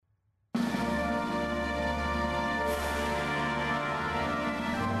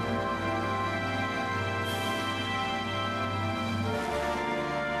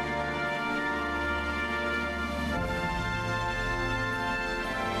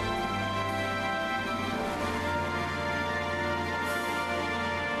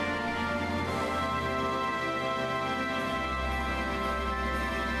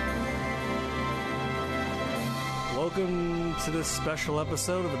welcome to this special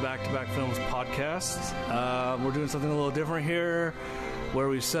episode of the Back to Back Films podcast. We're doing something a little different here, where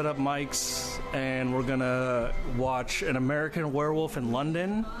we set up mics and we're gonna watch An American Werewolf in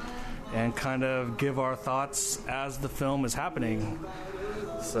London and kind of give our thoughts as the film is happening.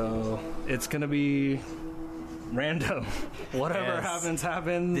 So it's gonna be random. Whatever happens.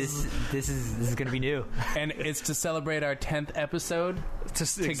 This is going to be new, and it's to celebrate our 10th episode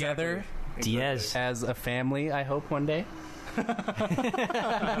together Diaz as a family. I hope one day.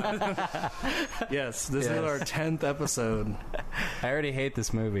 Yes, this is our 10th episode. I already hate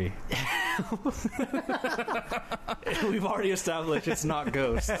this movie. We've already established it's not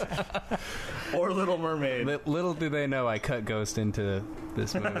Ghost or Little Mermaid. Little do they know I cut Ghost into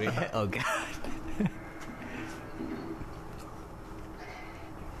this movie. Oh God.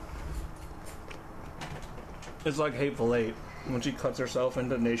 It's like Hateful Eight when she cuts herself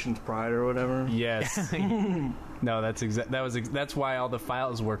into Nation's Pride or whatever. Yes. No, that's why all the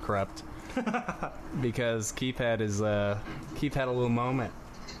files were corrupt. Because Keith had a little moment.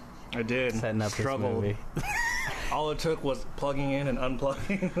 I did. Setting up Struggled. this movie. All it took was plugging in and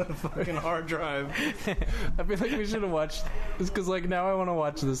unplugging the fucking hard drive. I feel like we should have watched this because, like, now I want to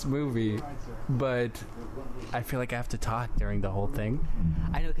watch this movie, but I feel like I have to talk during the whole thing.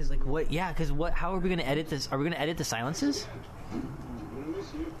 I know, because like what? Yeah, because what? How are we going to edit this? Are we going to edit the silences?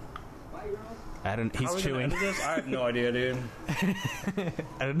 I don't. He's chewing. This? I have no idea, dude.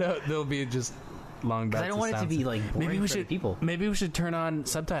 I don't know. There'll be just long. Because I don't want it to be like boring for the people. Maybe we should turn on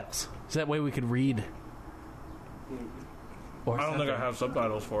subtitles, so that way we could read. Or I don't think I have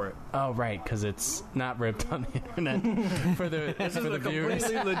subtitles for it. Oh, right, because it's not ripped on the internet for the this for is the a viewers.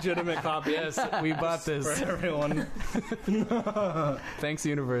 completely legitimate copy. Yes, we bought this for everyone. Thanks,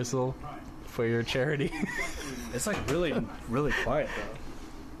 Universal, for your charity. It's like really, really quiet though.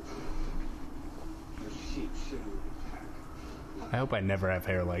 I hope I never have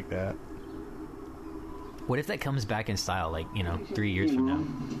hair like that. What if that comes back in style, like, 3 years from now?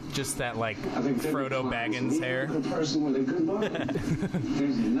 Just that, like, Frodo Baggins hair. The person with a good body.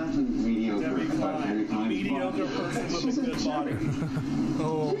 There's nothing mediocre about Harry Klein's Mediocre person with a good body.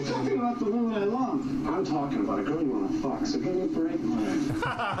 Oh, you're talking about the woman I love. I'm talking about a girl you want to fuck, so give me a break, man.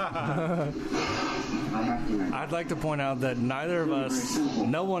 I have to make I'd like to point out that neither of us,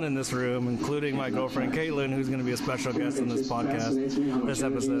 no one in this room, including my girlfriend Caitlin, who's going to be a special guest on this podcast, this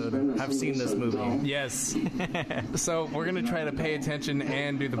episode, have seen this movie. Yes. So we're going to try to pay attention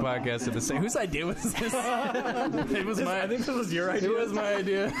and do the podcast at the same. Whose idea was this? It was I think this was your idea. It was my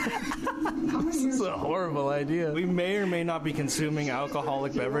idea. This is a horrible idea. We may or may not be consuming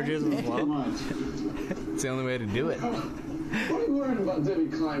alcoholic beverages as well. It's the only way to do it. What are you worried about Debbie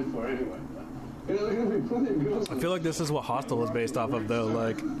Klein for, anyway? They're going to be plenty of girls. I feel like this is what Hostel is based off of, though.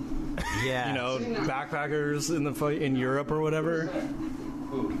 Like, Yeah. backpackers in Europe or whatever.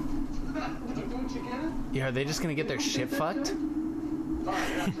 Yeah, are they just going to get their shit fucked?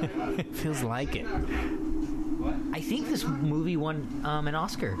 It feels like it. I think this movie won an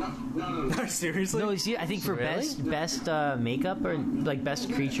Oscar. Seriously? No, I think for Really? best makeup or like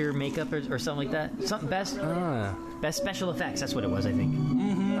best creature makeup or something like that. Best special effects. That's what it was, I think.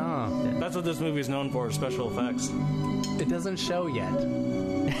 Oh, That's what this movie is known for, special effects. it doesn't show yet.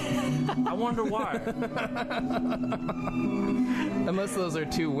 I wonder why. Unless those are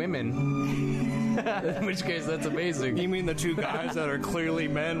two women. In which case, that's amazing. You mean the two guys that are clearly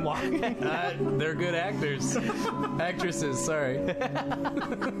men walking? They're good actors. Actresses, sorry.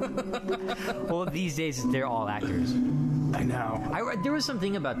 Well, these days they're all actors. I know. There was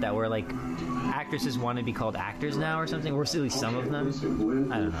something about that where like actresses want to be called actors now or something, or at least some of them.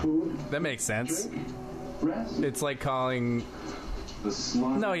 I don't know. That makes sense. It's like calling...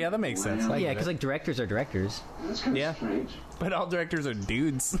 No, yeah, that makes sense. I Yeah, get because it. like directors are directors. That's kind of Yeah. strange. But all directors are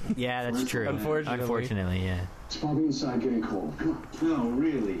dudes. Yeah, that's true. Unfortunately. yeah. It's probably inside getting cold. Come on. No,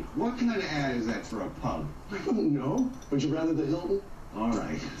 really. What kind of ad is that for a pub? I don't know. Would you rather the Hilton? All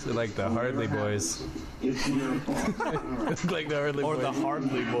right. So like the Hardley Boys. It's your fault. All right. It's like the Hardley Or Boys. the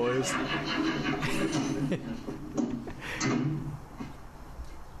Hardley Boys.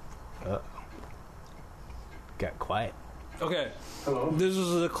 Got quiet. Okay. Hello? This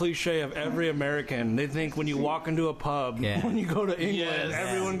is the cliche of every American. They think when you walk into a pub, Yeah. when you go to England, Yes.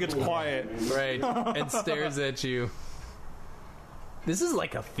 everyone gets quiet. Right. And stares at you. This is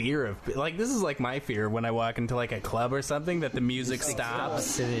like a fear of... Like, this is like my fear when I walk into like a club or something, that the music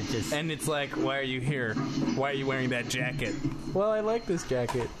stops. And it just, And it's like, why are you here? Why are you wearing that jacket? Well, I like this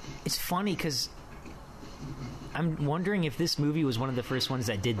jacket. it's funny because I'm wondering if this movie was one of the first ones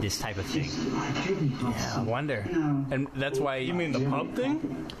that did this type of thing. Yeah, I wonder. And that's why... You mean the pub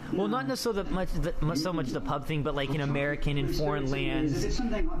thing? Well, not necessarily so much the pub thing, but like in American and foreign lands,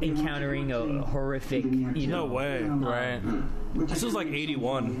 encountering a horrific, No way. Right. This was like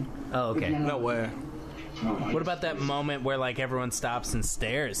 81. Oh, okay. No way. What about that moment where like everyone stops and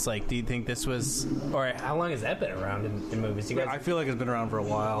stares? Like, do you think this was, or how long has that been around in movies? You guys, I feel like it's been around for a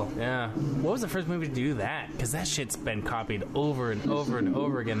while. yeah. What was the first movie to do that? Because that shit's been copied over and over and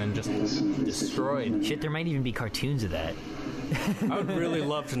over again and just destroyed. Shit, there might even be cartoons of that. I would really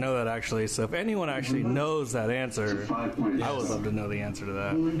love to know that, actually. So if anyone actually knows that answer, I would love to know the answer to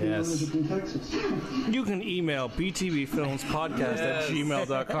that. Yes. You can email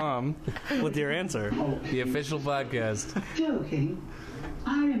btvfilmspodcast@gmail.com with your answer. The official podcast. Joking.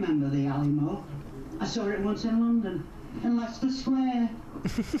 I remember the Alamo. I saw it once in London, in Leicester Square.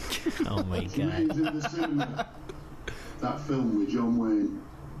 Oh my He's god. in the cinema. That film with John Wayne.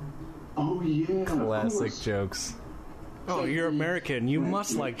 Oh yeah. Classic jokes. Oh, you're American. You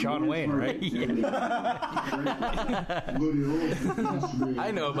must like John Wayne, right? I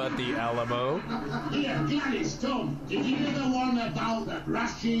know about the Alamo. Here, Gladys, Tom, did you hear the one about the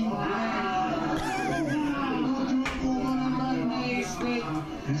rushing?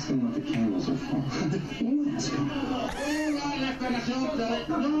 Ask him what the candles are for.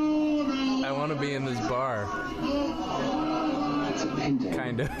 I want to be in this bar. It's a painting.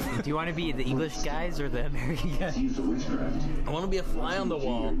 Kind of. Do you want to be the English guys or the American guys? Used for witchcraft. I want to be a fly on the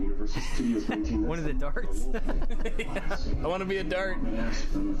wall. Universal Studios painting. One of the darts? I want to be a dart. I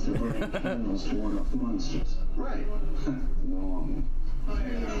asked them if there were any candles to ward off the monsters. Right. Wrong.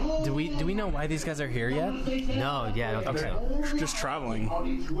 Do we know why these guys are here yet? No, yeah, I don't think so. Just traveling.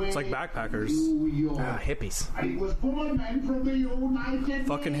 It's like backpackers. Ah, hippies. It was full of men from the United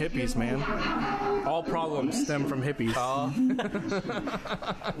Fucking hippies, man. All problems stem from hippies.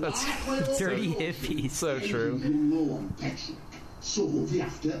 Dirty hippies. So true. So we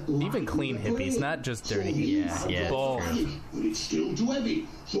have to Even clean hippies, not just dirty hippies. Yeah, Both. But it's still too heavy,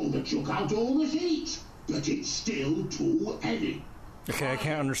 so they took out all the seats. But it's still too heavy. Okay, I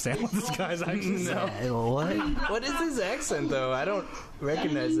can't understand what this guy's actually saying. What? What is his accent, though? I don't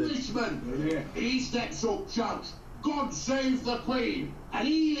recognize it. Englishman, he steps up, shouts, "God save the Queen!" And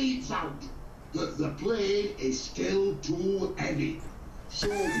he leaps out. But the plane is still too heavy. So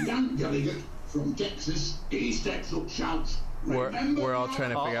the young delegate from Texas, he steps up, shouts, We're all trying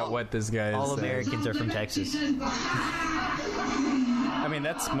to figure out what this guy is All saying. Americans are from Texas. I mean,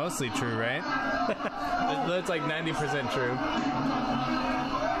 that's mostly true, right? That's like 90% true.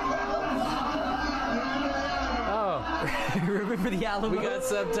 Oh, Remember the Alamo? we got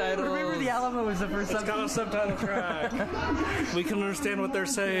subtitles. Remember the Alamo was the first It's got a subtitle track. We can understand what they're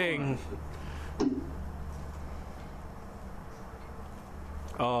saying.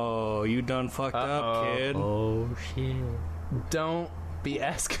 Oh, you done fucked up, kid. Oh shit. Don't be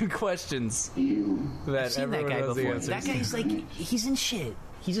asking questions that I've seen that everyone guy knows the before. answers. That guy's like, he's in shit.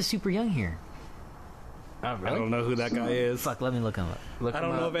 He's a super young here. Oh, I really? don't know who that guy is. Fuck, let me look him up. Look I him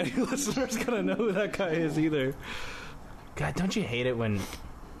don't know up. if any listeners gonna know who that guy is either. God, don't you hate it when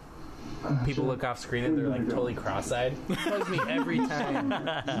people look off screen and they're like totally cross-eyed? It bugs me every time.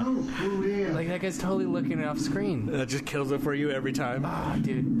 Like that guy's totally looking off screen. That just kills it for you every time. Oh,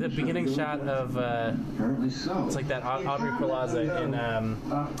 dude, the beginning shot of Apparently so. it's like that Aubrey Plaza in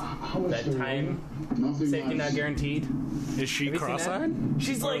that Time Safety Not Guaranteed. Is she Have you seen that? cross-eyed?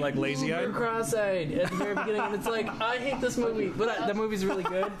 She's Or like lazy-eyed? super cross-eyed at the very beginning, and it's like, I hate this movie, but that movie's really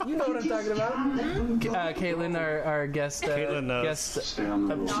good. You know what I'm talking about? Caitlin, our guest, Caitlin knows. guest, Stay on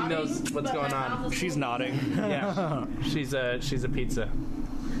the road. she knows what's going on. She's nodding. Yeah, she's a pizza.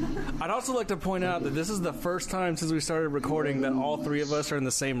 I'd also like to point out that this is the first time since we started recording that all three of us are in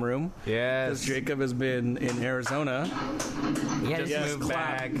the same room. Because Yes, Jacob has been in Arizona. Yeah, just this, moved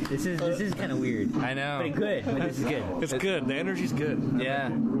back. this is kind of weird. I know. But good. But this is good. It's good. The energy's good. Yeah,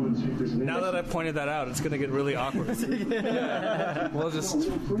 Now that I pointed that out, it's going to get really awkward. we'll just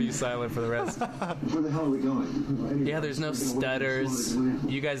be silent for the rest. Where the hell are we going? Yeah, there's no stutters.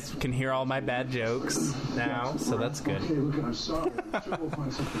 You guys can hear all my bad jokes now, so that's good. Okay, look, I'm sorry. I'm sure we'll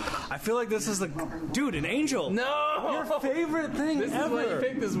find something. I feel like this is the... Dude, an angel! No, Your favorite thing this ever! is why you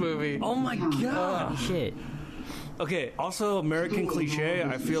picked this movie. Oh my god! Shit. Okay, also American cliche,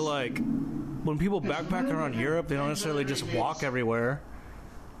 I feel like when people backpack around Europe, they don't necessarily just walk everywhere.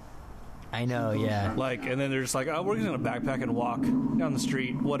 I know, yeah. Like, and then they're just like, oh, we're just gonna backpack and walk down the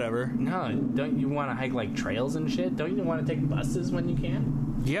street, whatever. No, don't you want to hike like trails and shit? Don't you want to take buses when you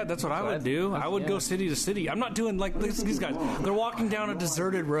can? Yeah, that's what I would do. I would go city to city. I'm not doing like these guys. They're walking down a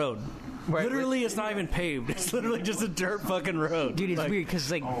deserted road. Literally, it's not even paved. It's literally just a dirt fucking road. Dude, it's Like, weird because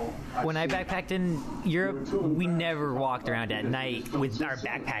like when I backpacked in Europe, we never walked around at night with our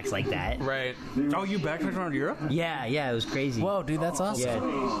backpacks like that. Right. Oh, you backpacked around Europe? Yeah, it was crazy. Whoa, dude, that's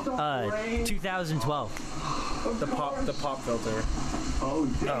awesome. Yeah, 2012. The pop filter.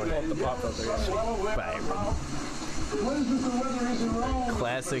 The pop filter. Byron.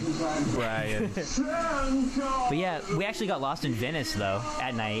 Classic Brian. But yeah, we actually got lost in Venice though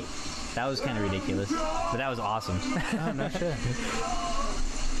at night. That was kind of ridiculous, but that was awesome. Oh, no shit.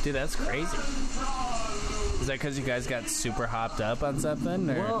 Dude, that's crazy. Is that because you guys got super hopped up on something?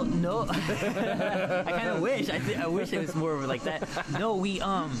 Or? Well, no. I kind of wish. I wish it was more like that. No, we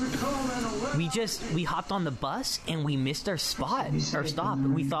hopped on the bus and we missed our stop.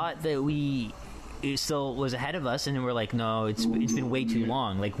 We thought that it still was ahead of us, and then we're like, no, it's been way too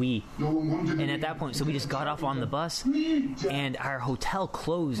long. Like and at that point, so we just got off on the bus, and our hotel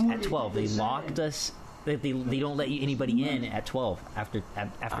closed at 12. They locked us. They don't let anybody in at 12 after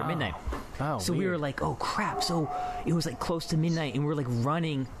midnight. Oh, so weird. we were like, oh crap! So it was like close to midnight, and we're like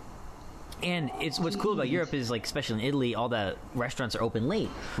running. And it's what's cool about Europe is like, especially in Italy, all the restaurants are open late.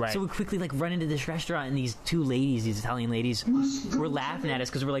 Right. So we quickly like run into this restaurant, and these two ladies, these Italian ladies, were laughing at us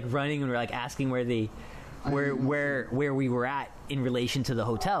because we're like running and we're like asking where we were at in relation to the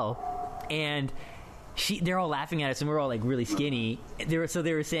hotel, and they're all laughing at us, and we're all like really skinny. They were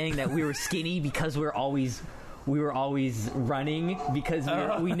saying that we were skinny because we were always running because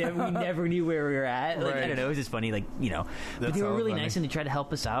we never knew where we were at. Like, Right. I don't know. It was just funny, like, you know. But they were really nice, and they tried to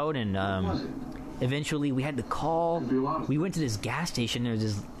help us out. And eventually, we had to call. We went to this gas station. There was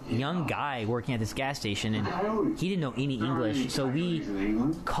this young guy working at this gas station, and he didn't know any English. So we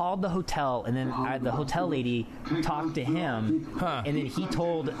called the hotel, and then the hotel lady talked to him, and then he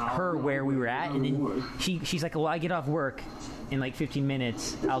told her where we were at, and then she's like, "Well, I get off work in like 15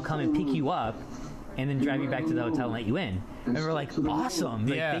 minutes. I'll come and pick you up." And then drive you back to the hotel and let you in. And we're like, awesome.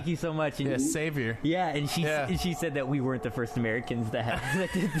 Like, Yeah. thank you so much. And Yeah, savior. yeah, and she Yeah. she said that we weren't the first Americans that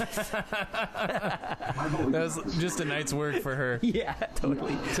did this. That was just a night's work for her. Yeah,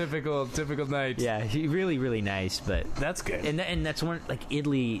 totally. Typical night. Yeah, she really, really nice. But That's good. and that's one, like,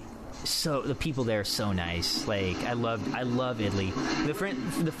 Italy. So the people there are so nice. Like, I love Italy.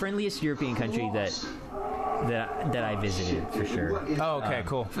 The friendliest European country that I visited, for sure. Oh, okay,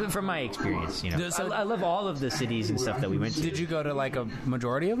 cool. From my experience, you know. So- I love all of the cities and stuff that we went to. Did you go to like a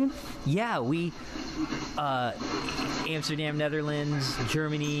majority of them? Yeah, we Amsterdam, Netherlands,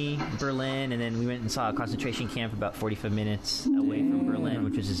 Germany, Berlin, and then we went and saw a concentration camp about 45 minutes away from Berlin,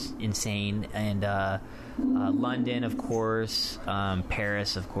 which was just insane. And London, of course,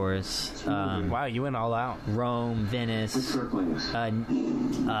 Paris, of course, Wow, you went all out. Rome, Venice.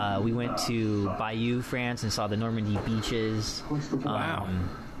 We went to Bayeux, France, and saw the Normandy beaches. Wow.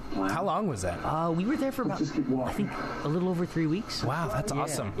 How long was that? We were there for about, I think, a little over 3 weeks. Wow, that's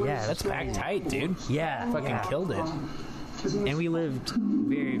awesome. yeah, that's packed tight, dude. Yeah, Fucking yeah. killed it. And we lived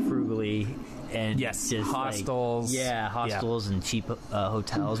very frugally, and Yes, just hostels. hostels and cheap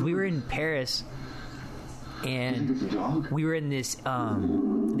hotels. We were in Paris, and we were in this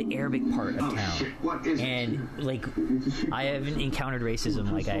the Arabic part of town, and like, I haven't encountered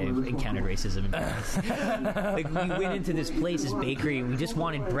racism like I've encountered racism in Paris. Like, we went into this place, this bakery, and we just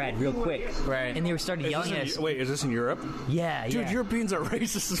wanted bread real quick, Right. And they started yelling at us. Wait, is this in Europe? Yeah, Dude, yeah. Europeans are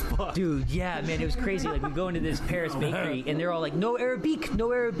racist as fuck. Dude, yeah, man, it was crazy. Like, we go into this Paris bakery, and they're all like, no Arabic,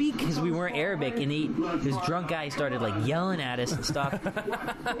 because we weren't Arabic, and this drunk guy started, like, yelling at us and stuff,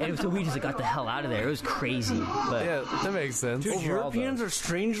 and so we just got the hell out of there. It was crazy, but Yeah, that makes sense. Dude, overall, Europeans are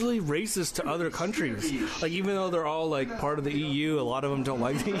strangely racist to other countries. Like, even though they're all, like, part of the EU, a lot of them don't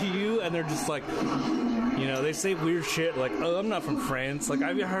like the EU, and they're just like, you know, they say weird shit, like, oh, I'm not from France. Like,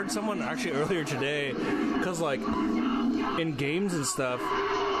 I heard someone actually earlier today, because, like, in games and stuff,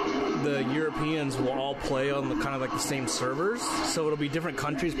 the Europeans will all play on the kind of like the same servers, so it'll be different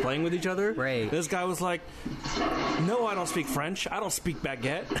countries playing with each other. Right. This guy was like, no, I don't speak French. I don't speak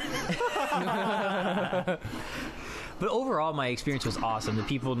baguette. But overall, my experience was awesome. The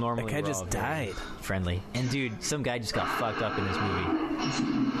people normally That guy were just all very died. friendly. And dude, some guy just got fucked up in this movie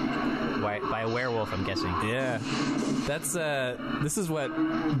by a werewolf, I'm guessing. Yeah, that's this is what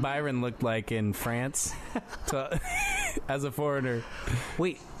Byron looked like in France, as a foreigner.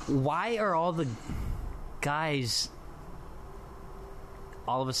 Wait, why are all the guys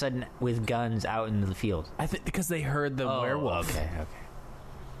all of a sudden with guns out in the field? I think because they heard the werewolf. Okay.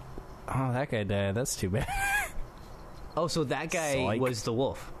 Oh, that guy died. That's too bad. Oh, so that guy Psych. was the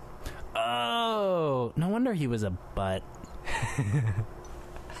wolf. Oh, no wonder he was a butt.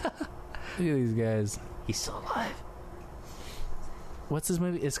 Look at these guys. He's still alive. What's his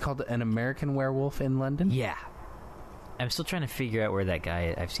movie? It's called An American Werewolf in London. Yeah. I'm still trying to figure out where that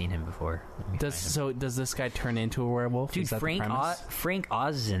guy. I've seen him before. Does this guy turn into a werewolf? Dude, Frank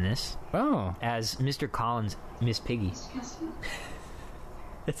Oz is in this. Oh, as Mr. Collins, Miss Piggy.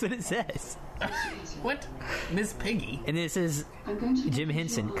 That's what it says. what? Miss Piggy? And then it says Jim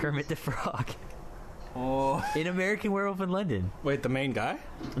Henson, Kermit the Frog. Oh, in American Werewolf in London. Wait, the main guy?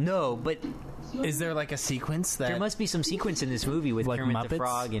 No, but is there like a sequence that there must be some sequence in this movie with like Kermit Muppets? the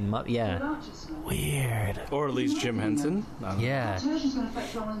Frog and yeah. Weird. Or at least Jim Henson. Yeah. Surgeon's going to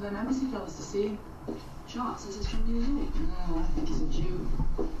fetch one of the embassy fellas to see him. Chart says he's from New York. No, I think he's a Jew.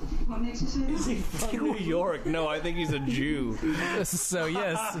 What makes you say that? Is he from New York? No, I think he's a Jew. So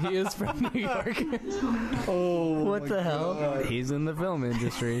yes, he is from New York. Oh, what the hell? God. He's in the film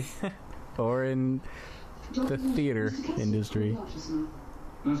industry, or in the theater industry.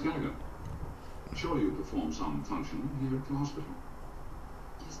 Nurse Gallagher, surely you perform some function here at the hospital.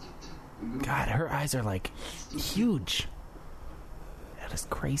 Yes, Doctor. God, her eyes are like huge. That is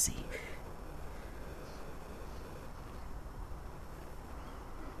crazy.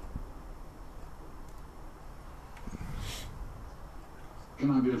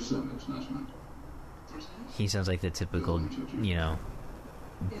 Can I be of service, nurseman? He sounds like the typical, you know,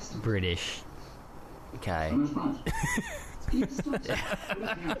 British guy. Nurse Price.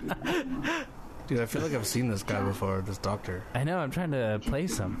 Dude, I feel like I've seen this guy before, this doctor. I know, I'm trying to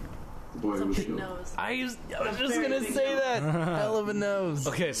place him. The boy who was killed. I was just gonna say that. Hell of a nose.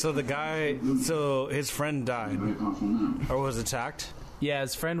 Okay, so the guy, so his friend died, Very powerful man. or was attacked? Yeah,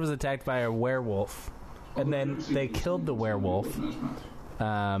 his friend was attacked by a werewolf, and then they killed the werewolf.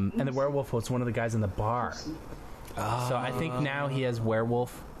 And the werewolf was one of the guys in the bar. So I think now he has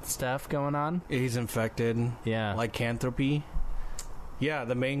werewolf stuff going on. He's infected. Yeah. Lycanthropy. Yeah,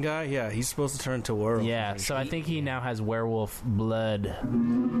 the main guy, yeah, he's supposed to turn into a werewolf. Yeah, so I think he now has werewolf blood.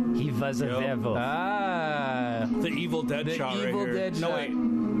 He was a werewolf. Ah. The Evil Dead The shot Evil right here. Dead no, shot. wait.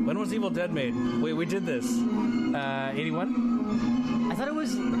 When was Evil Dead made? Wait, we did this. 81? I thought it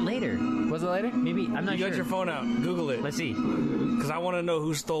was later. Was it later? Maybe, I'm not You sure. got your phone out. Google it. Let's see. Because I want to know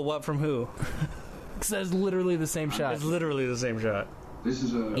who stole what from who. Because that's literally the same shot. It's literally the same shot. This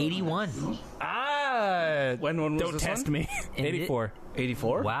is a 81. Ah! When was Don't this test one? me. 84.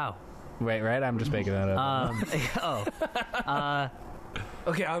 84? Wow. Right? I'm just making that up.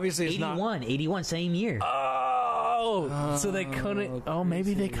 Okay, obviously it's 81, same year. Oh! So they couldn't... Oh,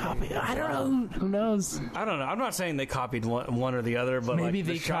 maybe they copied... I don't know. Who knows? I don't know. I'm not saying they copied one or the other, but Maybe like,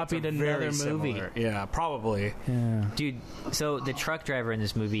 the they shots copied are very another movie. similar. Yeah, probably. Yeah. Dude, so the truck driver in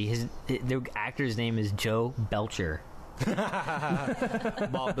this movie, the actor's name is Joe Belcher.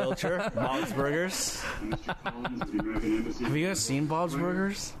 Bob Belcher, Bob's Burgers. Have you guys seen Bob's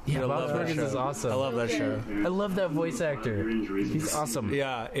Burgers? Yeah, I Bob's love that Burgers show. is awesome. I love that show. I love that voice actor. He's awesome.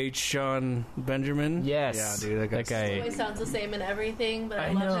 Yeah, H. Sean Benjamin. Yes. Yeah, dude, that guy. Voice sounds the same in everything, but I,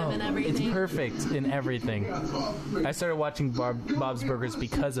 I love know. him in everything. It's perfect in everything. I started watching Bob's Burgers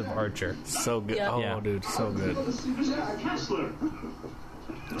because of Archer. So good. Yeah. Oh, Yeah. dude, so good. Kessler.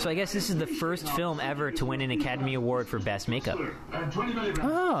 So I guess this is the first film ever to win an Academy Award for Best Makeup. 20 milligrams.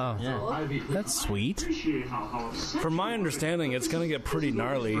 Oh, Yeah. that's sweet. Appreciate how From my understanding, it's gonna get pretty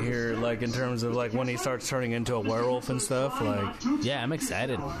gnarly here, like in terms of like when he starts turning into a werewolf and stuff. Like, Yeah, I'm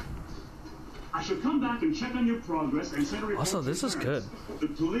excited. I should come back and check on your progress and send a report. also, this is good. The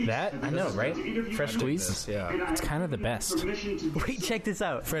police That, I know, right? Fresh Squeeze? Yeah. It's kind of the best. Wait, check this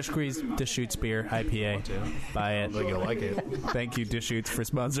out. Fresh Squeeze, Deschutes Beer, IPA. Buy it. Like you'll like it, Thank you, Deschutes, for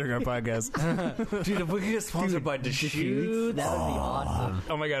sponsoring our podcast. dude. If we could get sponsored by Deschutes, Dude, that would be awesome.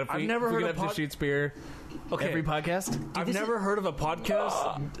 Oh my god, if I've we, never if we heard could of have Deschutes Beer okay. every podcast. I've never heard of a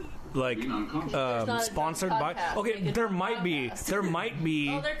podcast like not a sponsored by. podcast. Okay, Like a there might be podcast. there might be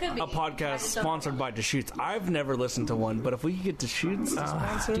Oh, there could be. a I podcast just don't sponsored know. by Deschutes. I've never listened to one, but if we could get Deschutes to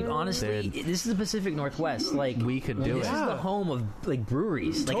sponsor, Dude, honestly, this is the Pacific Northwest. Like, We could do this it. is the home of like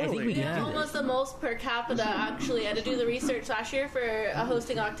breweries. Like, I think we Totally. can do this. Almost the most per capita, actually. I had to do the research last year for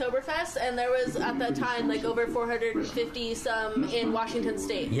hosting Oktoberfest, and there was at that time like over 450 some in Washington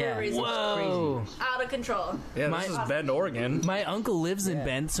State. Yeah. breweries. Whoa. Out of control. yeah, this is Bend, Oregon. My uncle lives in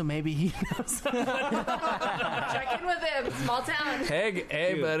Bend, so maybe he knows. Check in with him. Small town. Hey,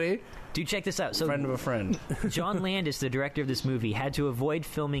 Dude. buddy. Dude, check this out. So, Friend of a friend. John Landis, the director of this movie, had to avoid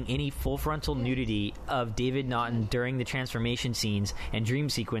filming any full frontal nudity of David Naughton during the transformation scenes and dream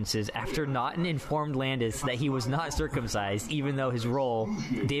sequences after Naughton informed Landis that he was not circumcised, even though his role,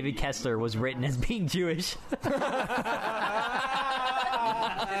 David Kessler, was written as being Jewish.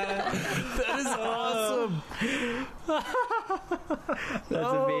 That is awesome. That's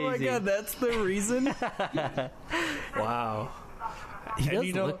Oh amazing. my god, that's the reason? Wow. He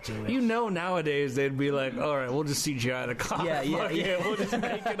And does look Jewish. Nowadays they'd be like, all right, we'll just CGI the cop. Yeah. We'll just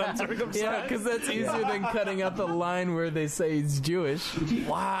make it uncircumcised. Yeah, because that's easier than cutting out the line where they say he's Jewish.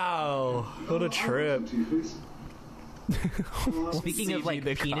 Wow, what a trip. Speaking of like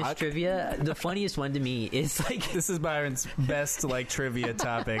the penis cock. trivia, the funniest one to me is like This is Byron's best like trivia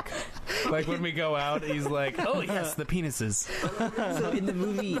topic. Like when we go out, he's like, "Oh yes, the penises." so in the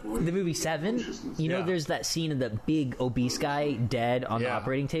movie Seven, you know, Yeah. there's that scene of the big obese guy dead on the Yeah.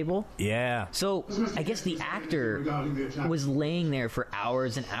 operating table. Yeah. So I guess the actor was laying there for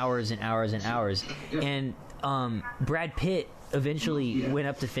hours and hours and hours and hours, and Brad Pitt eventually went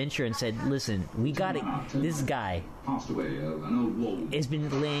up to Fincher and said, "Listen, we got it. This guy has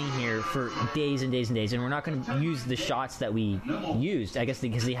been laying here for days and days and days, and we're not going to use the shots that we used. I guess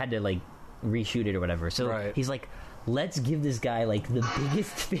because they had to like reshoot it or whatever. So Right. he's like." Let's give this guy like the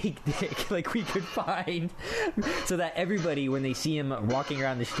biggest fake dick like we could find, so that everybody when they see him walking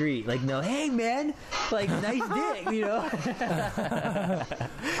around the street, like, know, hey man, like nice dick, you know?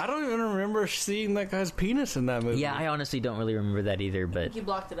 I don't even remember seeing that guy's penis in that movie. Yeah, I honestly don't really remember that either, but You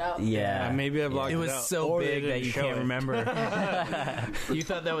blocked it out. yeah, Maybe I blocked It it was out. so Or they big that didn't you show can't it. remember. You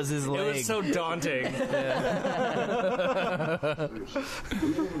thought that was his It leg. was so daunting.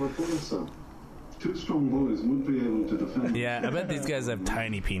 Two strong boys would be able to defend. Yeah, I bet these guys have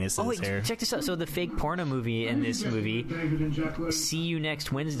tiny penises Oh wait, here. check this out. So the fake porno movie in this movie, See You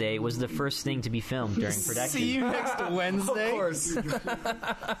Next Wednesday, was the first thing to be filmed during production. See you next Wednesday. Of course.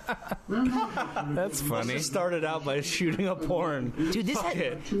 That's funny. It started out by shooting a porn. Dude,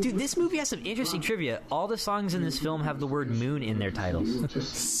 this movie has some interesting trivia. All the songs in this film have the word moon in their titles,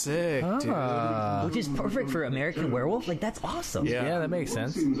 Sick, dude. which is perfect for American Werewolf. Like, that's awesome. Yeah. Yeah, that makes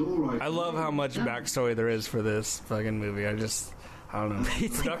sense. Seems all right. I love how much backstory there is for this fucking movie. I don't know.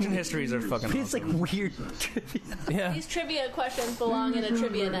 Production histories are fucking It's like awesome. weird trivia. Yeah. These trivia questions belong in a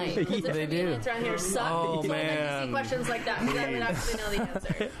trivia night. Because the They trivia do. nights around here suck. Oh, so I like to man. see questions like that because I would actually know the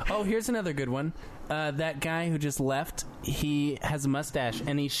answer. Oh, here's another good one. That guy who just left, he has a mustache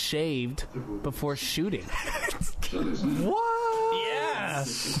and he shaved before shooting. What? Yeah.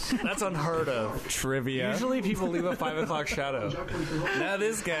 That's unheard of. Trivia. Usually people leave a 5 o'clock shadow. Now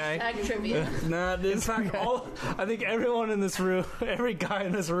this guy. Ag trivia. In fact, I think everyone in this room, every guy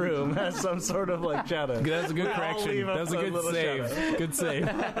in this room has some sort of like shadow. That was a good They all correction. leave That was a good little save. shadow. Good save.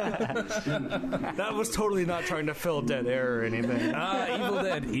 That was totally not trying to fill dead air or anything. Evil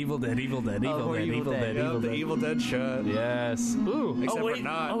Dead. Evil Dead. Evil Dead. Evil poor Dead. Evil Evil Dead. Dead. Yeah, Evil the Dead. Evil Dead shut. Yes. Ooh. Except oh, for wait.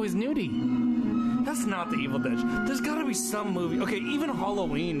 not. Oh, he's nudie. That's not the Evil Dead. There's got to be some movie. Okay, even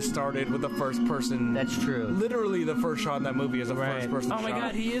Halloween started with the first person. That's true. Literally, the first shot in that movie is a first person. Oh my shot.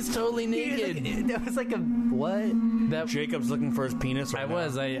 god, he is totally naked. That was like a what? That Jacob's looking for his penis. Right I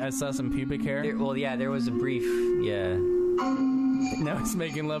was. I saw some pubic hair. Well, yeah, there was a brief. Yeah. Now he's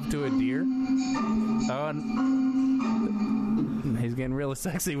making love to a deer. Oh, and he's getting really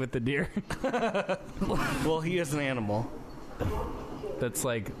sexy with the deer. Well, he is an animal. That's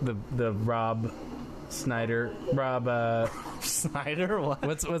like the Rob Snyder. Snyder. What?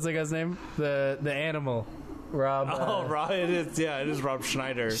 What's the guy's name? The animal. Rob. Oh, Rob. It is. Yeah, it is Rob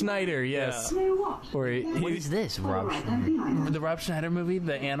Schneider. Schneider. Yes. You know what? Or What is this, Rob? the Rob Schneider movie,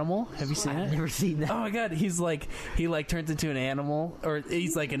 The Animal. Have you seen I've it? never seen that. Oh my god, he turns into an animal, or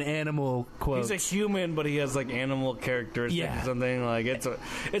he's like an animal quote. He's a human, but he has like animal characteristics Yeah. or something. Like it's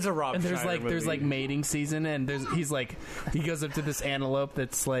a Rob. and there's Schneider there's movie. like mating season, and he goes up to this antelope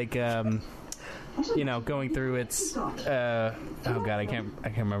that's like going through its oh god, I can't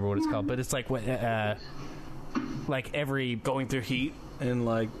remember what it's called, but it's like what like every going through heat and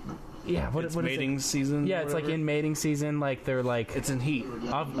like what it's is mating it? season. Yeah, or it's like whatever. in mating season, like they're like It's in heat.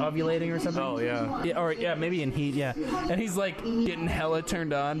 ovulating or something. Oh yeah. Yeah, maybe in heat, yeah. And he's like getting hella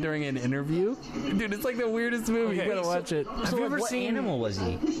turned on during an interview. Dude, it's like the weirdest movie. Okay, You gotta so- watch it. Have you ever what seen? animal was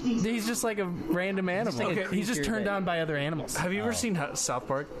he? He's just like a random animal. like a He's just creature turned that- on by other animals. Have you ever seen South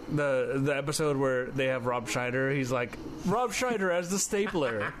Park? The episode where they have Rob Schneider. He's like Rob Schneider as the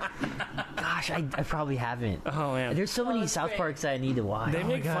stapler. Gosh, I probably haven't. Oh man. There's so many that's South great. Parks that I need to watch. They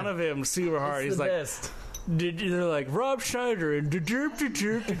make God. fun of him super hard. He's the like, best. they're like Rob Schneider and because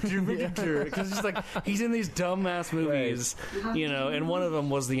he's like he's in these dumbass movies, and one of them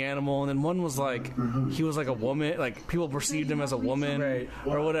was the animal, and then one was like he was like a woman, like people perceived him as a woman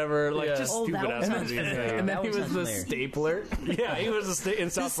or whatever, like Yeah. just Oh, stupid that ass one movies. sounds familiar. And then That he one was sounds the familiar. stapler. Yeah, he was in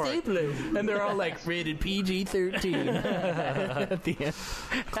South Park. Stapler. And they're all like rated PG-13 at the end.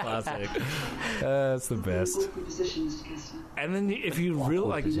 Classic. That's the best. And then if you really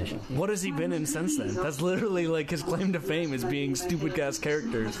like, what has he been in since then? That's literally like his claim to fame is being stupid ass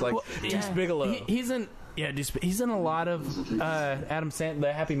characters like Deuce Bigelow. He's in Yeah, he's in a lot of Adam Sandler,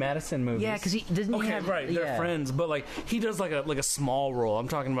 the Happy Madison movies. Yeah, because he doesn't. Okay, he have, right. They're friends, but like he does like a small role. I'm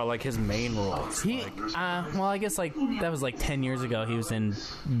talking about like his main role. Well, I guess like that was like 10 years ago. He was in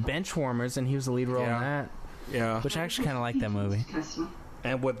Benchwarmers, and he was the lead role in that. Yeah, which I actually kind of like that movie.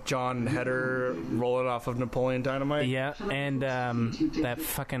 And with John Heder rolling off of Napoleon Dynamite. Yeah, and that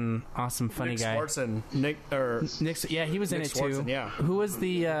fucking awesome funny guy. Nick yeah, he was in it Swartzen, too. yeah. Who was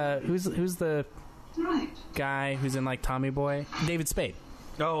the who's the guy who's in like Tommy Boy? David Spade.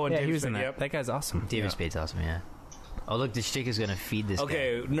 Oh, and yeah, David he was Spade, in that. Yep. That guy's awesome. David Spade's awesome. Yeah. Oh, look, this chick is gonna feed this guy.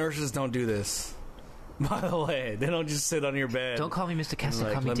 Okay, nurses don't do this. By the way, they don't just sit on your bed. Don't call me Mr.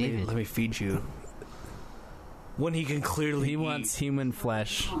 Kessler. Call me David. Let me feed you. When he can clearly he wants human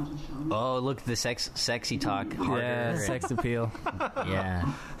flesh. Oh, look, the sexy talk. Harder. Yeah, sex appeal.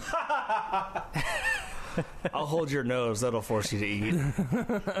 Yeah. I'll hold your nose. That'll force you to eat.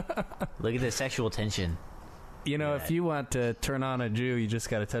 Look at the sexual tension. You know, if you want to turn on a Jew, you just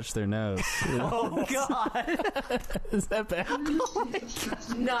got to touch their nose. Oh, God. Is that bad?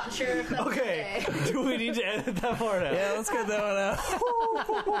 Not sure if that's okay. Do we need to edit that part out? Yeah, let's get that one out.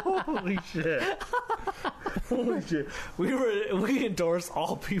 Holy shit. Holy shit. We endorse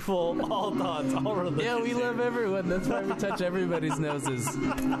all people, all thoughts, all religions. Yeah, we love everyone. That's why we touch everybody's noses. Oh,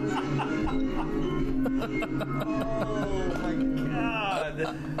 my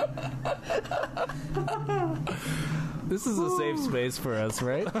God. This is a safe space for us,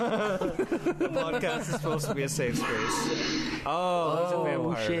 right? The podcast is supposed to be a safe space. Oh, he's a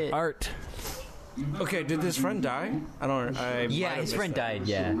vampire. Shit. Art. Okay, did this friend die? Yeah, his friend died,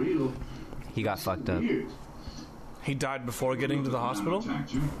 yeah. He got fucked up. He died before getting to the hospital?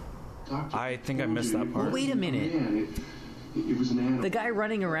 I think I missed that part. Wait a minute. It was an animal. The guy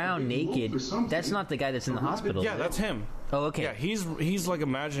running around naked, that's not the guy that's in the hospital. Yeah, that's him. Oh, okay. Yeah, he's like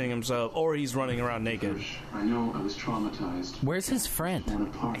imagining himself, or he's running around naked. I know I was traumatized. Where's his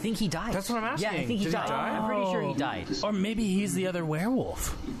friend? I think he died. That's what I'm asking. Yeah, I think he Did he died. die? I'm pretty sure he died. Or maybe he's the other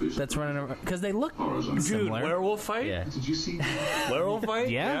werewolf that's running around. Because they look Dude, similar. werewolf fight? Yeah. Did you see? Werewolf fight?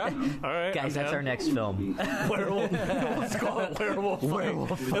 Yeah. All right. Guys, that's our next film. Werewolf. Let's call it werewolf fight.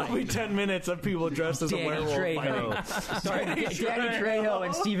 Werewolf fight. It'll be 10 minutes of people dressed as Danny a werewolf Trejo. fighting. Sorry, Danny Trejo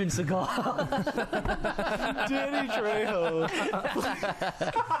and Steven Seagal. Danny Trejo.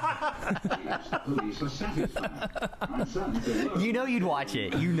 You know you'd watch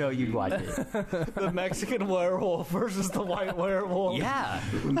it. You know you'd watch it. The Mexican werewolf versus the white werewolf. Yeah.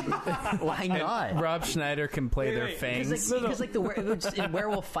 Why not? Rob Schneider can play their fangs. Because like the in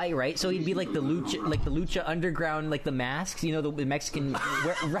werewolf fight, right? So he'd be like the lucha underground, like the masks, you know, the Mexican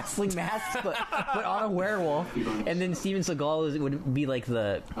wrestling masks, but on a werewolf. And then Steven Seagal would be like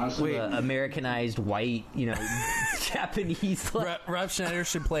the Americanized white, you know, Japanese. Rob Schneider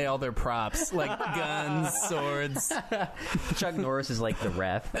should play all their props, like guns, swords. Chuck Norris is like the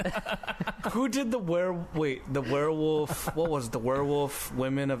ref. Who did the werewolf? What was it, the werewolf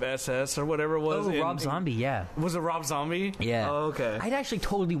women of SS or whatever it was? Oh, Rob Zombie, yeah. Was it Rob Zombie? Yeah. Oh, okay. I'd actually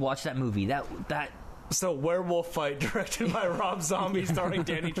totally watch that movie. That. So, Werewolf Fight, directed by Rob Zombie, starring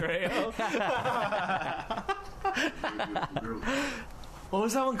Danny Trejo. What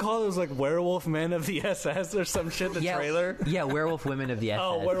was that one called? It was like Werewolf Men of the SS or some shit, the trailer? Yeah, Werewolf Women of the SS.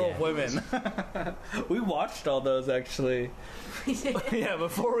 Oh, Werewolf yeah. Women. We watched all those, actually. Yeah,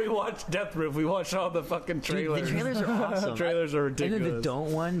 before we watched Death Proof, we watched all the fucking trailers. Dude, the trailers are awesome. The trailers are ridiculous. And then the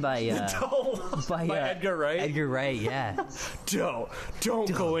Don't one by Edgar Wright. Edgar Wright, yeah. Don't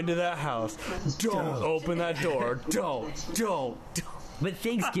go into that house. Don't open that door. Don't. But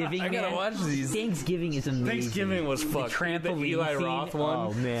Thanksgiving, I gotta watch these. Thanksgiving is amazing. Thanksgiving was fucked. The trampoline the Eli scene. Roth one.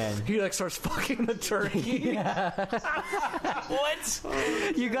 Oh man, he like starts fucking the turkey. What?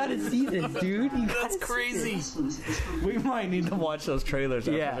 You gotta see this, dude. That's crazy. We might need to watch those trailers.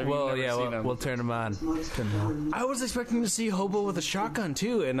 Yeah. We'll turn them on. I was expecting to see Hobo with a shotgun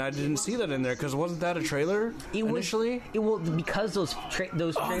too, and I didn't see that in there because wasn't that a trailer initially? Because those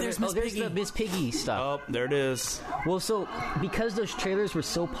trailers. There's the Miss Piggy stuff. Oh, there it is. Well, so because those trailers were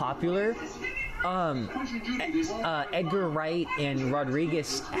so popular, Edgar Wright and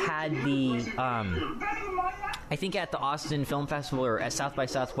Rodriguez had the I think at the Austin Film Festival or at South by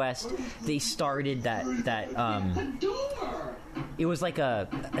Southwest, they started that it was like a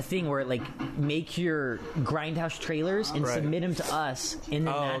thing where like make your Grindhouse trailers and submit them to us, and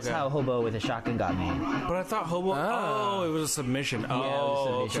then that's how Hobo with a Shotgun got made. But I thought Hobo. Oh, it was a submission. Yeah, it was a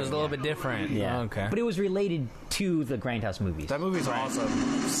submission. Which was a little bit different. Yeah. Oh, okay. But it was related to the Grindhouse movies. That movie's awesome.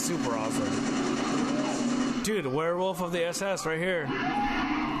 Super awesome. Dude, Werewolf of the SS right here.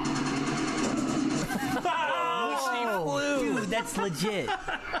 Oh, dude, that's legit.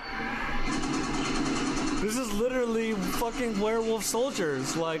 This is literally fucking werewolf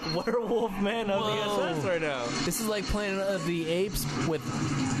soldiers, like werewolf men of the SS right now. This is like Planet of the Apes with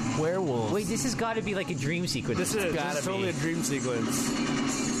werewolves. Wait, this has got to be like a dream sequence. This is totally a dream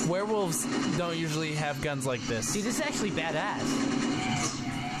sequence. Werewolves don't usually have guns like this. Dude, this is actually badass.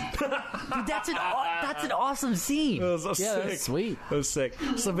 Dude, that's an awesome scene. It was so sick. That's sweet. It was sick.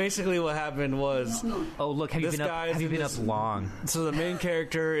 So basically, what happened was, Oh, look, have you been up long? so the main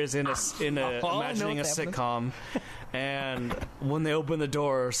character is in a imagining a sitcom, and when they open the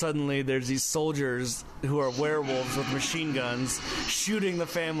door, suddenly there's these soldiers who are werewolves with machine guns shooting the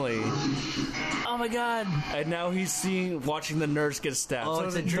family. Oh my god! And now he's watching the nurse get stabbed. Oh, So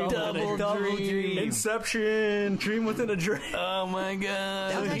it's a dream double dream. Inception, dream within a dream. Oh my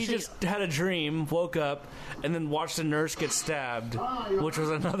god! So he just had a dream, woke up, and then watched the nurse get stabbed, which was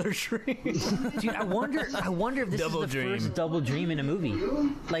another dream. Dude, I wonder if this Double is the dream. first double dream in a movie,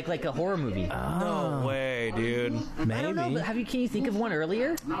 like a horror movie. No way, dude. Maybe. I don't know. But can you think of one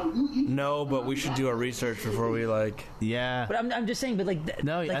earlier? No, but we should do our research before we Yeah. But I'm just saying. But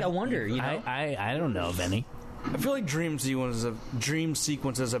I wonder. You know, I don't know of any. I feel like dream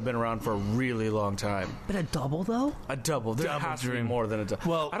sequences have been around for a really long time. but a double though, A double. There Double has to be dream. more than a double.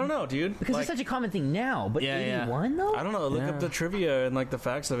 Well, I don't know, dude. because it's such a common thing now. But Yeah, yeah. 81 though. I don't know. Look Yeah. up the trivia and the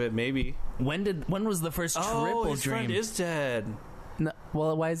facts of it. Maybe. When was the first Oh, triple his dream? friend is dead. No,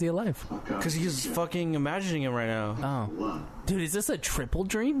 well, why is he alive? Because he's fucking imagining him right now. Oh, dude, is this a triple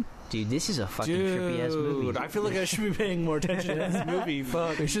dream? Dude, this is a fucking trippy ass movie. Dude, I feel like I should be paying more attention to this movie.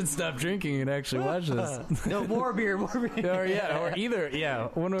 Fuck. We should stop drinking and actually watch this. No, more beer. or either,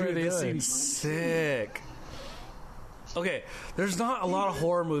 one or Dude, the this other. seems sick. Okay, there's not a lot of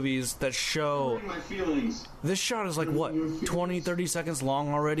horror movies that show... My feelings. This shot is like, what, 20, 30 seconds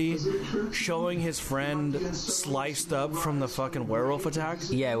long already? Showing his friend sliced up from the fucking werewolf attack?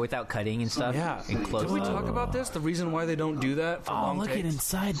 Yeah, without cutting and stuff. Yeah. and close. Did we talk about this? The reason why they don't do that for Oh, long look at takes?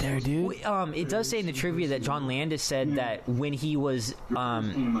 inside there, dude. It does say in the trivia that John Landis said that when he was in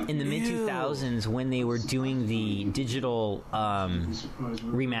the mid 2000s, when they were doing the digital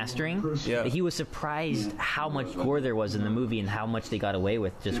remastering, Yeah. that he was surprised how much gore there was in the movie and how much they got away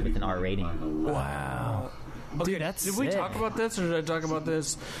with just with an R rating. Wow. Okay, Dude, that's did we sick. talk about this or did I talk about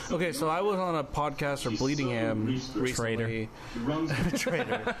this? Okay, so I was on a podcast for Bleedingham recently.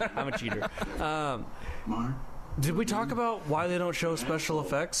 Traitor. I'm a cheater. Did we talk about why they don't show special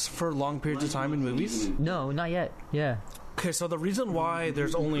effects for long periods of time in movies? No, not yet. Yeah. Okay, so the reason why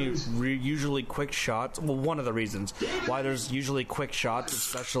there's only usually quick shots, well, one of the reasons why there's usually quick shots of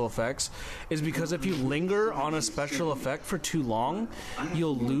special effects is because if you linger on a special effect for too long,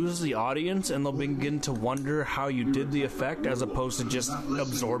 you'll lose the audience and they'll begin to wonder how you did the effect as opposed to just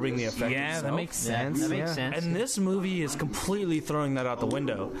absorbing the effect Yeah, itself. that makes sense. That makes sense. And this movie is completely throwing that out the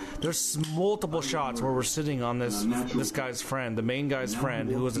window. There's multiple shots where we're sitting on this guy's friend, the main guy's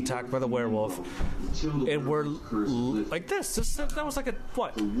friend, who was attacked by the werewolf, and we're like this. That was like a,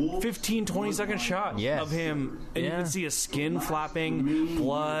 15, 20 second shot Yes. of him, and you Yeah. can see his skin flapping,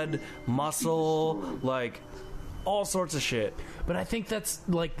 blood, muscle, like all sorts of shit. But I think that's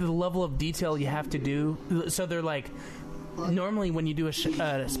like the level of detail you have to do. So they're like, normally when you do a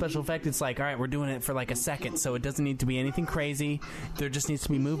special effect, it's like, all right, we're doing it for like a second, so it doesn't need to be anything crazy. There just needs to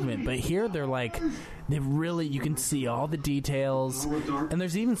be movement. But here they're like, they really, you can see all the details, and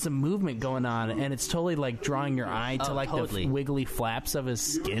there's even some movement going on, and it's totally like drawing your eye to like totally. the wiggly flaps of his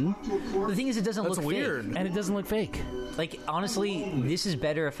skin, The thing is, it doesn't That's look weird. fake. and it doesn't look fake. Like honestly, this is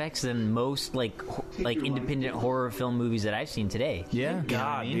better effects than most like independent horror film movies that I've seen today. Yeah. You know what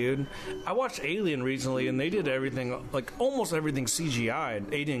God, I mean? dude. I watched Alien recently, and they did everything, like almost everything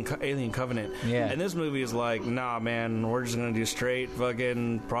CGI'd. Alien Covenant. Yeah. And this movie is like, nah, man, we're just gonna do straight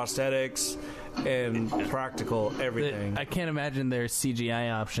fucking prosthetics and practical everything. I can't imagine there's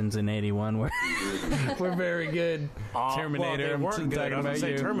CGI options in 81 where we're very good. Terminator, Well, they I'm weren't good. talking I was gonna about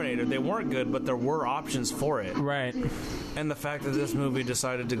say you. Terminator. They weren't good, but there were options for it. Right. And the fact that this movie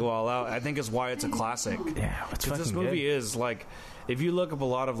decided to go all out, I think, is why it's a classic. Yeah, it's Because this fucking movie good. is like, if you look up a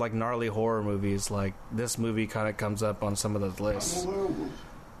lot of like gnarly horror movies, like this movie kind of comes up on some of those lists.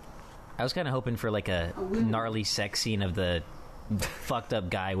 I was kind of hoping for like a gnarly sex scene of the fucked up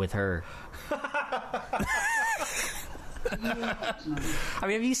guy with her. I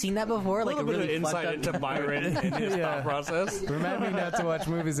mean, have you seen that before? Like a little bit really of fucked insight up. into Byron and his thought process. Remind me not to watch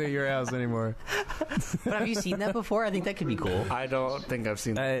movies at your house anymore. But have you seen that before? I think that could be cool. I don't think I've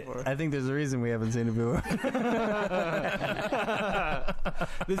seen that before. I think there's a reason we haven't seen it before.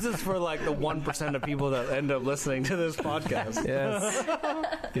 This is for like the 1% of people that end up listening to this podcast. Yes.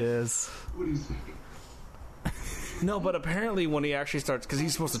 Yes. What do you think? No, but apparently when he actually starts, because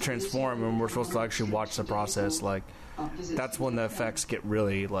he's supposed to transform, and we're supposed to actually watch the process. Like, that's when the effects get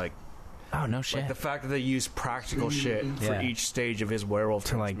really like. Oh no shit! Like the fact that they use practical shit for each stage of his werewolf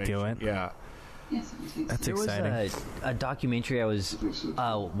to like do it. Yeah. That's there exciting. Was a documentary I was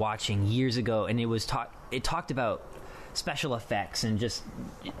watching years ago, and it talked about special effects and just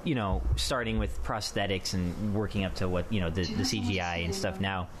starting with prosthetics and working up to what the CGI and stuff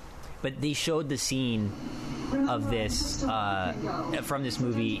now. But they showed the scene of this from this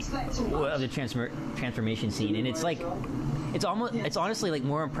movie of the transformation scene, and it's like it's honestly like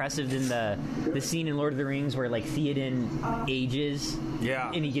more impressive than the scene in Lord of the Rings where like Theoden ages,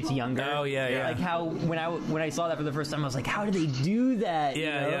 and he gets younger. Oh yeah. Like how when I saw that for the first time, I was like, how do they do that?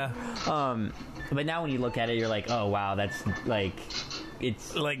 Yeah. But now when you look at it, you're like, oh wow, that's like.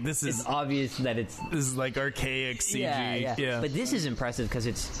 It's like it's obvious that this is like archaic CG. Yeah. But this is impressive because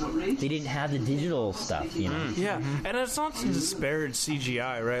they didn't have the digital stuff, Yeah, and it's not to disparage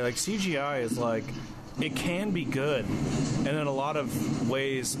CGI, right? Like CGI is like it can be good, and in a lot of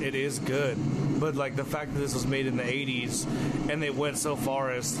ways it is good. But like the fact that this was made in the 80s, and they went so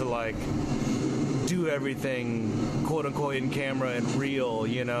far as to like do everything quote unquote in camera and real,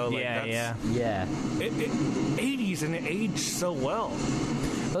 Like yeah. 80s, and it aged so well.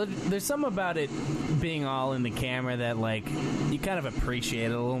 Well, there's something about it being all in the camera that like you kind of appreciate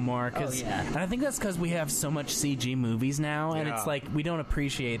it a little more. And I think that's because we have so much CG movies now, and it's like we don't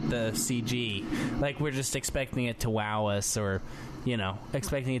appreciate the CG. Like we're just expecting it to wow us, or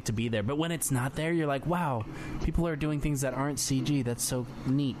expecting it to be there. But when it's not there, you're like, wow, people are doing things that aren't CG. That's so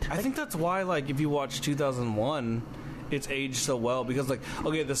neat. I think that's why, like, if you watch 2001, it's aged so well, because like,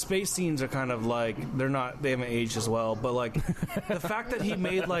 okay, the space scenes are kind of like they haven't aged as well, but like the fact that he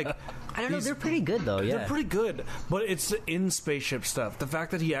made like I don't know, they're pretty good though. They're pretty good, but it's the in spaceship stuff. The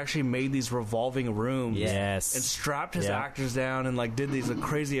fact that he actually made these revolving rooms, and strapped his actors down and like did these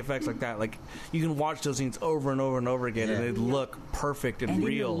crazy effects like that. Like you can watch those scenes over and over and over again, and they look perfect and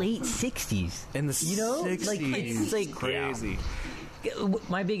real. In the late 60s, in the 60s, like it's like crazy.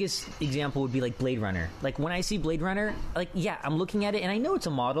 My biggest example would be like Blade Runner. Like when I see Blade Runner, like I'm looking at it and I know it's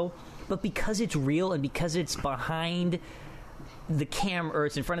a model, but because it's real and because it's behind the camera, or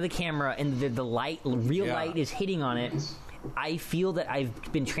it's in front of the camera, and the light, light is hitting on it, I feel that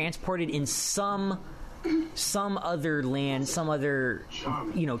I've been transported in some other land, some other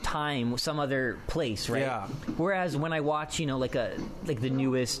time, some other place, right? Yeah. Whereas when I watch like the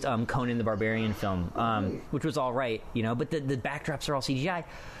newest Conan the Barbarian film, which was all right, but the backdrops are all CGI.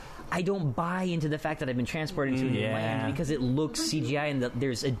 I don't buy into the fact that I've been transported to a new land because it looks CGI, and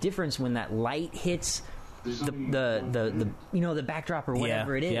there's a difference when that light hits the backdrop or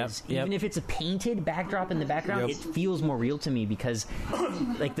whatever it is. Even if it's a painted backdrop in the background, it feels more real to me because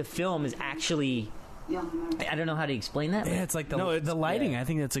like the film is actually. I don't know how to explain that. Yeah, it's like the lighting. I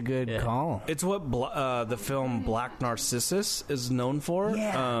think that's a good call. It's what the film Black Narcissus is known for,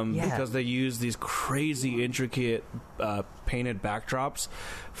 because they use these crazy intricate painted backdrops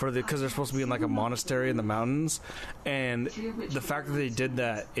because they're supposed to be in like a monastery in the mountains, and the fact that they did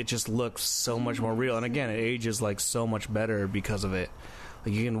that, it just looks so much more real. And again, it ages like so much better because of it.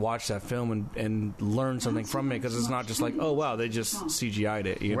 Like you can watch that film and learn something from it, because it's not just like, oh wow, they just CGI'd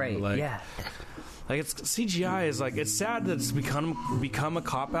it, Like it's CGI is like, it's sad that it's become a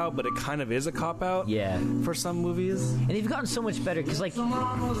cop out, but it kind of is a cop out. For some movies, and they've gotten so much better because like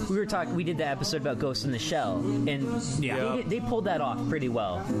we did the episode about Ghost in the Shell, and they pulled that off pretty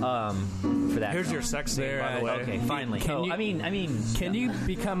well. For that, here's your sex scene, by the way. Okay, finally. I mean, can you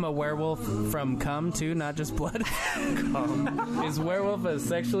become a werewolf from cum too, not just blood? Is werewolf a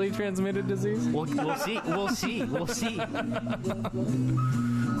sexually transmitted disease? We'll see.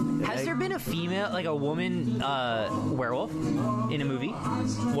 Has there been a female, like a woman werewolf in a movie?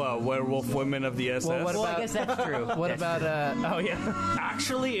 Well, Werewolf Women of the SS. Well, I guess that's true. What about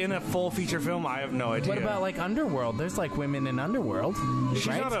actually, in a full feature film, I have no idea. What about like Underworld? There's like women in Underworld. She's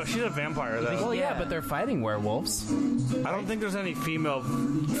a vampire though. Well, yeah, but they're fighting werewolves. I don't think there's any female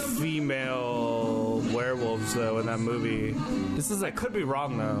werewolves though in that movie. I could be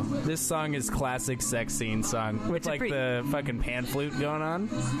wrong though. This song is classic sex scene song with like the fucking pan flute going on.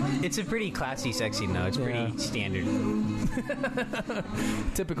 It's a pretty classy sex scene though. It's pretty standard.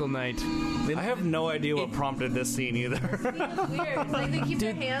 Typical night. I have no idea what prompted this scene either. It's weird. It's like they keep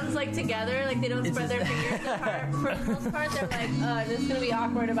their hands like together, like they don't spread their fingers apart. For the most part, they're like, this is gonna be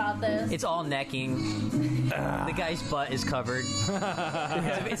awkward about this. It's all necking. The guy's butt is covered.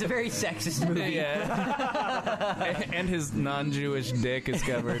 It's a very sexist movie. And his non-Jewish dick is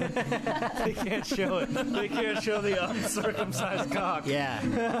covered. They can't show it. They can't show the uncircumcised cock.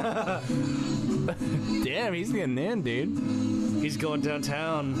 Yeah. Damn, he's getting in, dude. He's going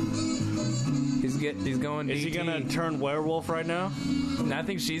downtown. He's going. Is he gonna turn werewolf right now? No, I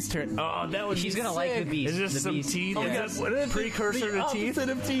think she's turned. Oh, that was. She's gonna like the beast. Is this the some beast. teeth? Oh, Is yeah. this What is it? precursor to teeth? The opposite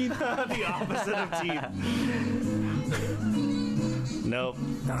of teeth. The opposite of teeth. Nope.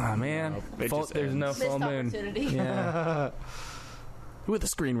 Ah, man. It just There's no Missed full moon. opportunity. Yeah. Who are the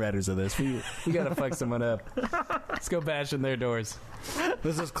screenwriters of this? We gotta fuck someone up. Let's go bash in their doors.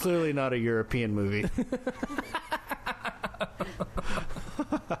 This is clearly not a European movie.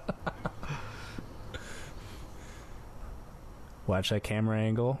 Watch that camera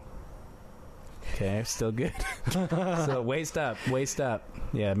angle. Okay, still good. So waist up.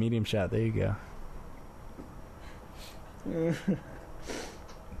 Yeah, medium shot. There you go.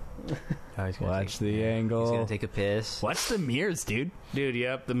 Watch the angle. He's gonna take a piss. Watch the mirrors, dude. Dude,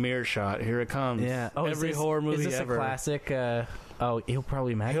 yep, the mirror shot. Here it comes. Yeah. Every horror movie is this ever. a classic? He'll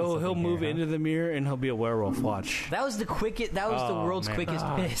probably mag. He'll move into the mirror and he'll be a werewolf. Watch. That was the quickest. That was the Oh, world's man. quickest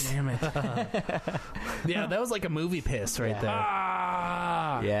piss. Damn it. Yeah, that was like a movie piss right there.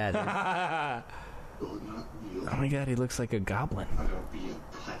 Ah! Yeah. Oh, not real. Oh my god, he looks like a goblin. I don't be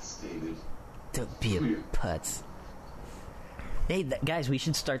a putz, David. Don't be a putz. Hey, guys, we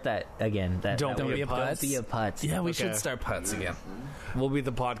should start that again. Don't be a putz. Don't be a putz. Yeah, we Okay. should start putts again. We'll be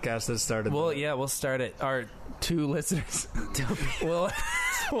the podcast that started. Well, yeah, we'll start it. Our 2 listeners.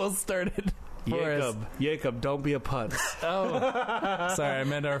 We'll start it. for us. Jacob, don't be a putz. Oh, sorry, I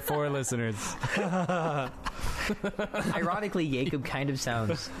meant our 4 listeners. Ironically, Jacob kind of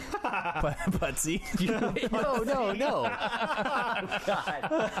sounds. Putsy. No. Oh,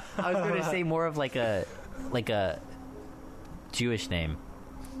 God. I was going to say more of like a Jewish name.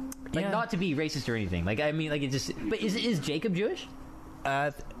 Like, not to be racist or anything. Like, I mean, like, it just. But is Jacob Jewish?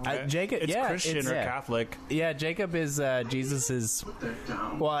 Jacob, It's Christian or Catholic. Yeah, Jacob is Jesus's.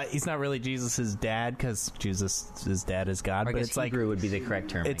 Well, he's not really Jesus's dad because Jesus's dad is God. I But guess it's like Hebrew would be the correct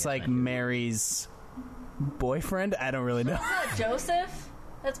term. it's like Mary's boyfriend. I don't really know. Isn't that Joseph?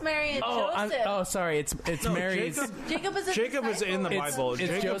 That's Mary and Joseph. Sorry, it's Mary's. Jacob is in the Bible. It's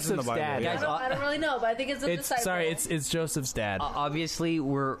Jacob's Joseph's in the Bible. dad. Yeah. I don't really know, but I think it's a disciple. Sorry, it's Joseph's dad. Obviously,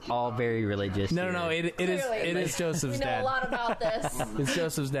 we're all very religious. No, it is Clearly. Joseph's We know dad. a lot about this. It's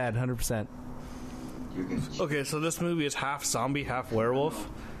Joseph's dad, 100%. Okay, so this movie is half zombie, half werewolf.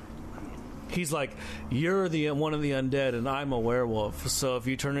 He's like, you're the one of the undead, and I'm a werewolf. So if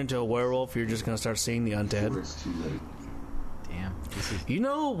you turn into a werewolf, you're just gonna start seeing the undead. Damn. You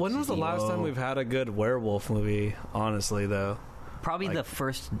know, when was the last time we've had a good werewolf movie? Honestly, though, Probably the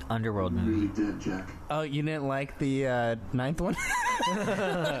first Underworld Really movie. dead, Jack. Oh, you didn't like the 9th one? I'm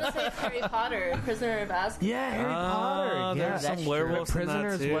gonna say Harry Potter, Prisoner of Azkaban. Yeah, Harry Potter. Yeah, there's some that's werewolves in that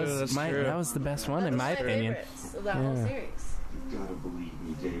Prisoners too. was That's that true. was the best one in my opinion. Favorites of that whole series. You gotta believe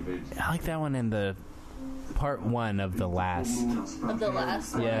me, David. I like that one in the part 1 of the last. Of the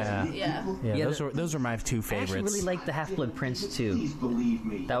last one. Yeah. Yeah. Yeah, Yeah, those were my 2 I actually favorites. really liked the Half-Blood Prince too. Please believe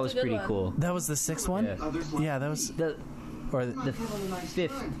me. That was That's a good pretty one. cool. That was the 6th one? Yeah, that was The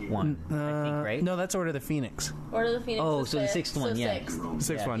fifth one, I think, right? No, that's Order of the Phoenix. Order of the Phoenix. Oh, was so the fifth, 6th one, so yeah. sixth.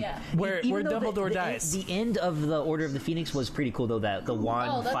 6th one. Yeah. Where Even though Dumbledore the dies. The end of the Order of the Phoenix was pretty cool, though. The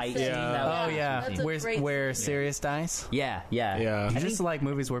wand that's fight sick. scene. Yeah. That was Oh pretty yeah, That's a great where Sirius dies. Yeah. Yeah. You I just think like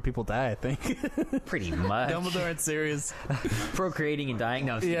movies where people die, I think. pretty much. Dumbledore and Sirius. Procreating and dying.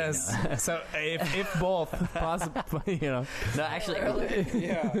 No, Yes. So if both possible, no, actually,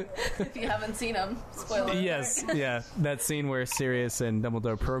 If you haven't seen them, spoiler. Yes, yeah. That scene where Sirius and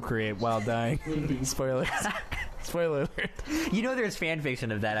Dumbledore procreate while dying. Spoilers. Spoiler alert. you know, there's fan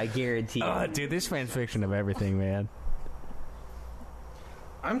fiction of that. I guarantee. Oh, dude, there's fan fiction of everything, man.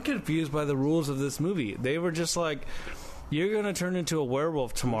 I'm confused by the rules of this movie. They were just like, you're going to turn into a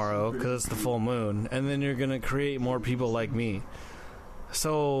werewolf tomorrow because it's the full moon, and then you're going to create more people like me.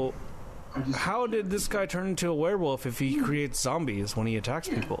 So, how did this guy turn into a werewolf if he creates zombies when he attacks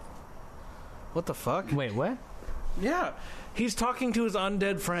people? What the fuck? Wait, what? Yeah. He's talking to his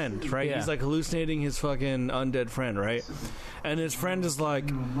undead friend, right? Yeah. He's like hallucinating his fucking undead friend, right? And his friend is like,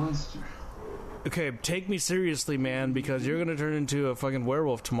 okay, take me seriously, man, because you're going to turn into a fucking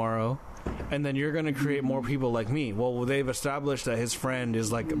werewolf tomorrow, and then you're going to create more people like me. Well, they've established that his friend is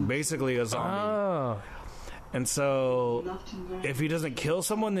like basically a zombie. Oh. And so if he doesn't kill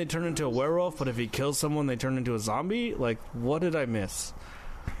someone, they turn into a werewolf, but if he kills someone, they turn into a zombie? Like, what did I miss?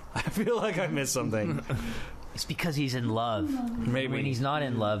 I feel like I missed something. It's because he's in love. Maybe. When he's not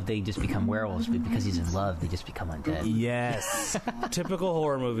in love, they just become werewolves. But because he's in love, they just become undead. Yes. Typical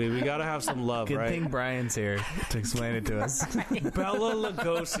horror movie. We gotta have some love, Good right? thing Brian's here to explain it to us. Bela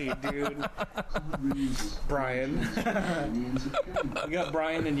Lugosi, dude. Brian. We got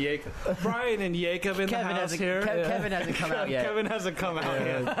Brian and Jacob. Brian and Jacob in the house here. Kevin hasn't come out yet. Kevin hasn't come out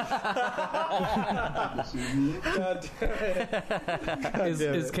yet. God damn it.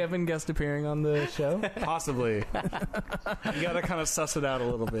 Is Kevin guest appearing on the show? Possibly. You gotta kind of suss it out a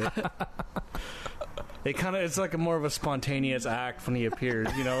little bit. It's like more of a spontaneous act when he appears,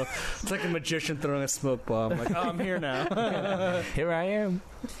 you know? It's like a magician throwing a smoke bomb. Like, oh, I'm here now. Here I am.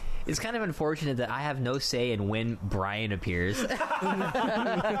 It's kind of unfortunate that I have no say in when Brian appears. It's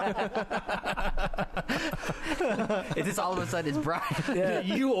just all of a sudden it's Brian. Yeah,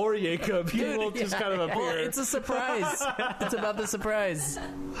 you or Jacob. You will just kind of appear. Well, it's a surprise. It's about the surprise.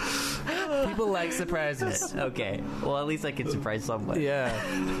 People like surprises. Okay. Well, at least I can surprise someone. Yeah.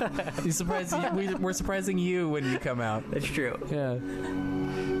 You surprise. We're surprising you when you come out. That's true. Yeah.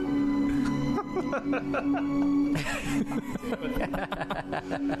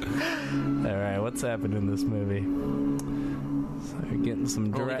 All right, what's happened in this movie? So we're getting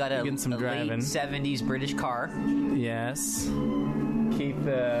some, We got a, getting some a driving. late 70s British car. Yes.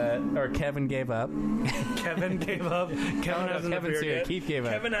 Kevin gave up. Kevin gave up. Kevin hasn't Kevin's appeared here. yet. Keith gave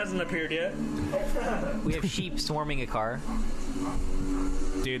up. Kevin hasn't appeared yet. We have sheep swarming a car.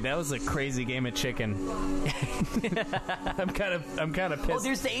 Dude, that was a crazy game of chicken. I'm kind of pissed. Oh,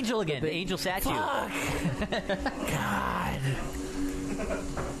 there's the angel again. The angel statue. God.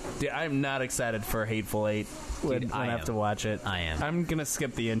 Dude, I'm not excited for Hateful Eight when I have to watch it. I am. I'm gonna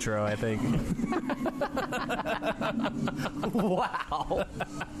skip the intro, I think. Wow.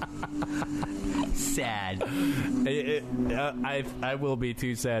 Sad. I will be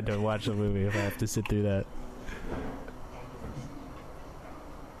too sad to watch the movie if I have to sit through that.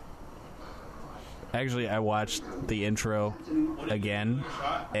 Actually, I watched the intro again,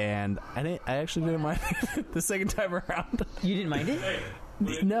 and I actually didn't mind it the second time around. You didn't mind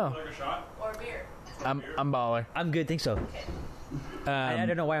it? No, Or beer. I'm baller. I'm good. Think so. I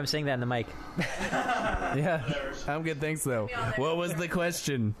don't know why I'm saying that in the mic. Yeah, I'm good. Thanks, though. What was the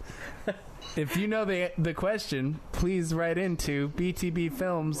question? If you know the question, please write into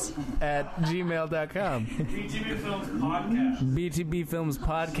btbfilms@gmail.com. BTB Films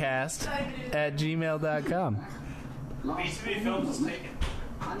Podcast. btbfilmspodcast@gmail.com. BTB Films was taken.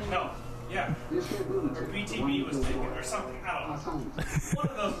 No. Yeah. Or BTB was taken, or something. I don't know. One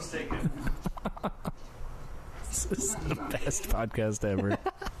of those was taken. This is the best podcast ever.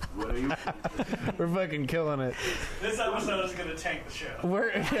 We're fucking killing it. This episode is gonna tank the show.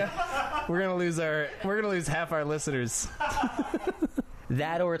 We're gonna lose half our listeners.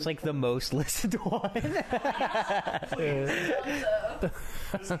 That or it's like the most listened one. This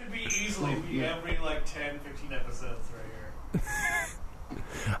could be easily be every like 10, 15 episodes right here.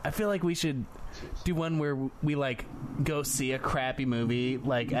 I feel like we should do one where we like go see a crappy movie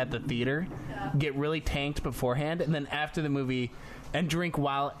like at the theater, get really tanked beforehand, and then after the movie, and drink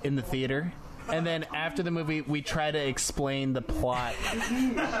while in the theater. And then after the movie, we try to explain the plot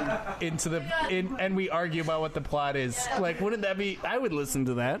and we argue about what the plot is. Like, wouldn't that be? I would listen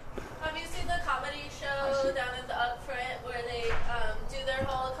to that. Have you seen the comedy show down at the Upfront where they do their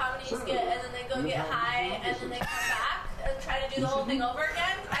whole comedy skit and then they go get high and then they come back and try to do the whole thing over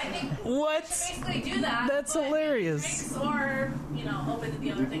again? I think What? you should basically do that. That's but hilarious. drinks or, open to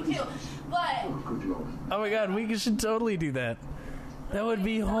the other thing too. But Oh my god, we should totally do that. That would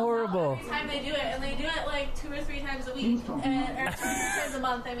be horrible. every time they do it, and they do it like 2 or 3 times a week, or 2 or 3 times a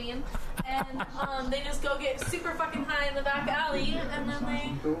month, I mean, and they just go get super fucking high in the back alley, and then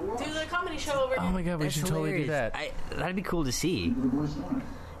they do the comedy show over again. Oh my god, we should totally do that. That'd be cool to see.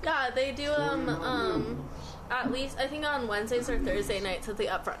 Yeah, they do at least I think on Wednesdays or Thursday nights at the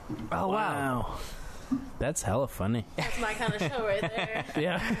Upfront. Oh wow. That's hella funny. That's my kind of show right there.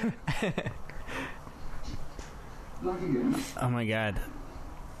 Yeah. Oh my god.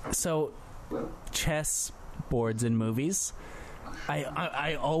 So, chess boards in movies.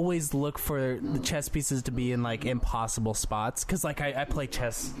 I always look for the chess pieces to be in like impossible spots because like I play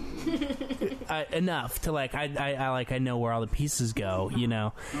chess enough to like I know where all the pieces go,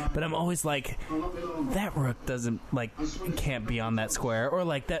 but I'm always like that rook doesn't can't be on that square, or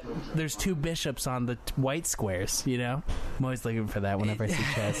like that there's 2 bishops on the white squares, I'm always looking for that whenever I see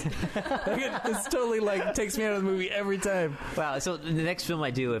chess. It's totally takes me out of the movie every time. Wow, so the next film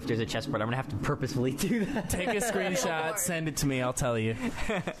I do, if there's a chessboard, I'm gonna have to purposefully do that. Take a screenshot, send it to me. me, I'll tell you.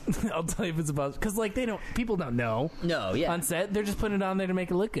 I'll tell you if it's about because like people don't know. No, yeah. On set, they're just putting it on there to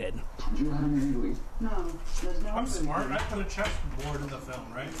make it look good. No, there's no. I'm smart. I put a chessboard in the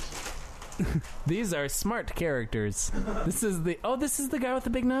film, right? These are smart characters. This is the guy with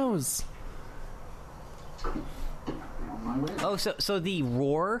the big nose. Oh, so the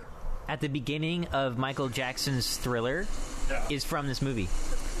roar at the beginning of Michael Jackson's Thriller is from this movie.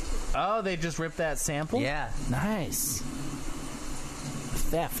 Oh, they just ripped that sample? Yeah. Nice.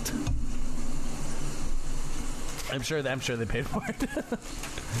 Theft. I'm sure they paid for it.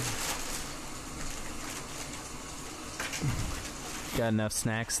 Got enough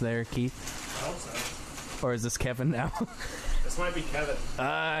snacks there, Keith? I hope so. Or is this Kevin now? This might be Kevin.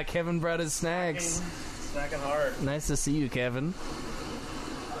 Kevin brought his snacks. Snacking hard. Nice to see you, Kevin.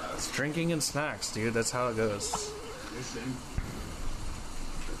 It's drinking and snacks, dude. That's how it goes.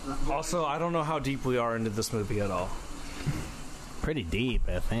 Also, I don't know how deep we are into this movie at all. Pretty deep,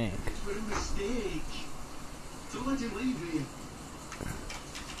 I think.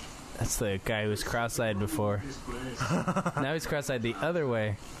 That's the guy who was cross-eyed before. Now he's cross-eyed the other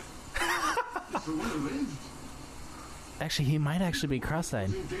way. Actually, he might actually be cross-eyed.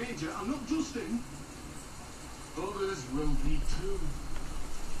 I'm not Justin. Others will be too.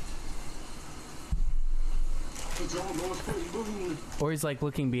 It's almost full moon. Or he's like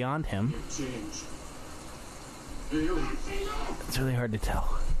looking beyond him. Change. Really? It's really hard to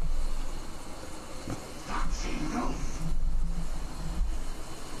tell. That's enough.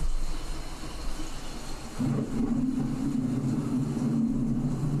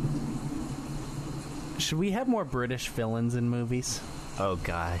 Should we have more British villains in movies? Oh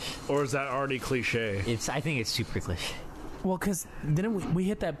gosh, Or is that already cliche? I think it's super cliche. Well, because didn't we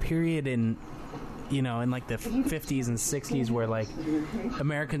hit that period in like the 50s and 60s where like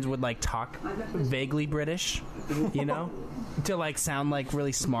Americans would like talk vaguely British, to like sound like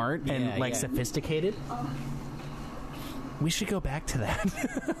really smart and sophisticated. We should go back to that.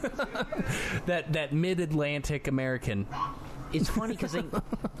 that mid-Atlantic American. It's funny because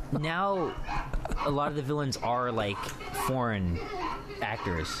now a lot of the villains are like foreign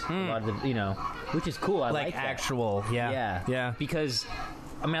actors. A lot of the, which is cool. I like that. Actual, yeah. Because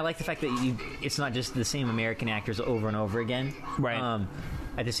I mean, I like the fact that it's not just the same American actors over and over again. Right.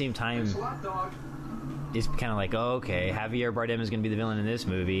 At the same time, it's kind of like, oh, okay, Javier Bardem is going to be the villain in this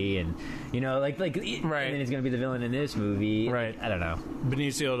movie, and right, and then he's going to be the villain in this movie. Right. I don't know.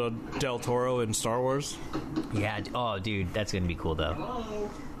 Benicio del Toro in Star Wars. Yeah. Oh, dude, that's going to be cool though.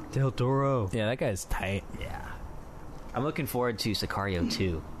 Del Toro. Yeah, that guy's tight. Yeah. I'm looking forward to Sicario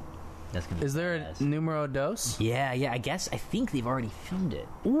 2. That's gonna be Is there a numero dos? Yeah. I think they've already filmed it.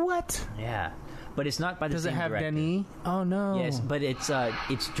 What? Yeah. But it's not by the Does same it have director. Denis? Oh no. Yes, but it's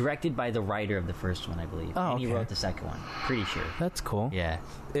directed by the writer of the first one, I believe. Oh, and he okay. wrote the second one. Pretty sure. That's cool. Yeah.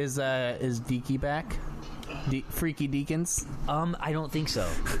 Is Deaky back? Freaky Deakins? I don't think so.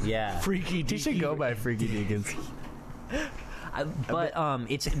 Yeah. Freaky He should go by Freaky Deakins.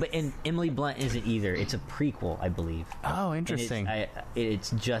 And Emily Blunt isn't either. It's a prequel, I believe. Oh, interesting. And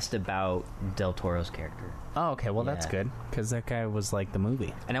it's just about Del Toro's character. Oh, okay. Well, that's good because that guy was like the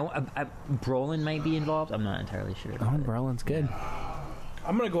movie. And Brolin might be involved. I'm not entirely sure. Oh, Brolin's good.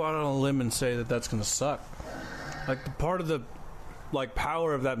 I'm gonna go out on a limb and say that that's gonna suck. Like the part of the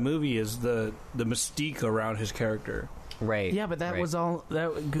power of that movie is the mystique around his character. Right. Yeah, but that right. was all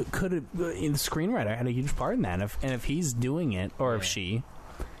that could have. The screenwriter had a huge part in that. If he's doing it, or if she,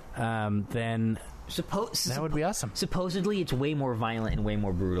 then that would be awesome. Supposedly, it's way more violent and way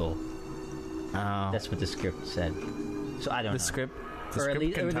more brutal. Oh, that's what the script said. So I don't know. The script At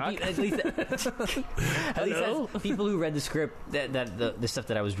least Hello? that's people who read the script, the stuff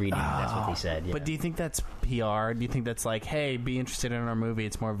that I was reading, that's what they said. Yeah. But do you think that's PR? Do you think that's like, hey, be interested in our movie?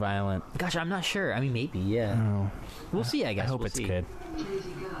 It's more violent. Gosh, I'm not sure. I mean, maybe, yeah. Oh. We'll see, I guess. I hope we'll it's see. good.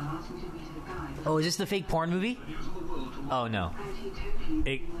 Oh, is this the fake porn movie? Oh, no.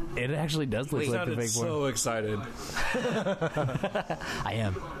 It actually does look like the fake one. So excited. I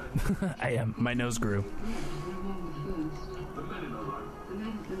am. I am. My nose grew.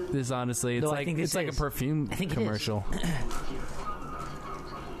 This honestly, it's No, I like think this like a is. perfume I think it commercial.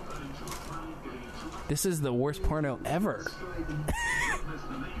 This is the worst porno ever.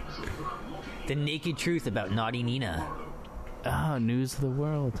 The naked truth about Naughty Nina. Oh, news of the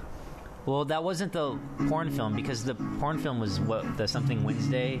world. Well, that wasn't the porn film because the porn film was the Something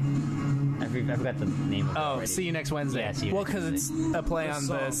Wednesday. I forgot the name of it. Oh, already. See You Next Wednesday. Yeah, See You well, Next because it's a play on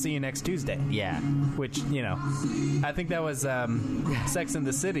the See You Next Tuesday. Yeah. Which, I think that was Sex and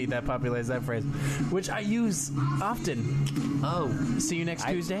the City that popularized that phrase, which I use often. Oh. See you next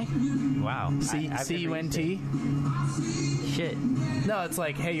Tuesday? Wow. C-U-N-T? Shit. No, it's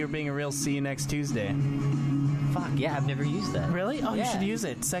like, hey, you're being a real see you next Tuesday. Fuck, yeah, I've never used that. Really? Oh, yeah. You should use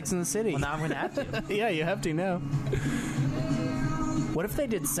it. Sex and the City. Well, now I'm going to have to. Yeah, you have to now. What if they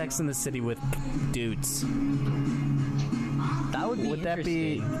did Sex in the City with dudes? That would be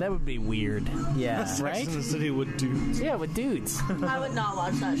interesting. That would be weird. Yeah. Right? Sex in the City with dudes. Yeah, with dudes. I would not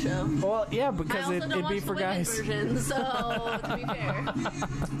watch that show. Well, yeah, because I also don't it'd be watch for the women's guys. version, so to be fair.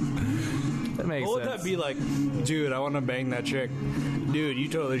 That makes What would sense. that be like? Dude, I want to bang that chick. Dude, you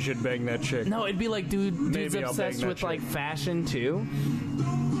totally should bang that chick. No, it'd be like dudes Maybe I'll obsessed bang that with like chick. fashion too.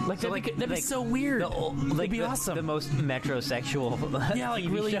 Like that'd be so weird. That'd be awesome. The most metrosexual like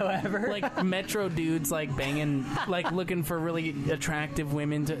TV really show ever. like metro dudes like banging, like looking for really attractive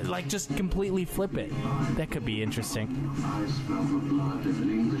women to like just completely flip it. That could be interesting. I smell the blood of an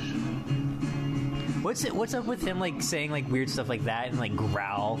Englishman. What's up with him like saying like weird stuff like that and like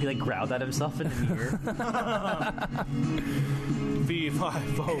growl? He like growled at himself in the mirror.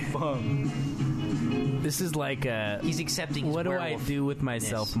 V5 This is like a He's accepting his what do I werewolf-ness. do with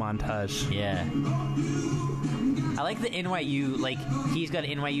myself montage. Yeah. I like the NYU, like, he's got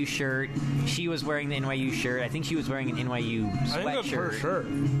an NYU shirt. She was wearing the NYU shirt. I think she was wearing an NYU sweatshirt. I think that's her shirt.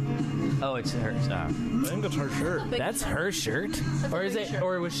 Oh, it's her. I think that's her shirt. That's her shirt, or is it? shirt.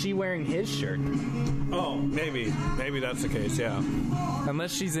 Or was she wearing his shirt? Oh, maybe that's the case. Yeah,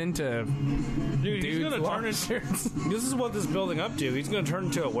 Unless she's into dude, he's dudes gonna long turn his. shirts. This is what this is building up to. He's gonna turn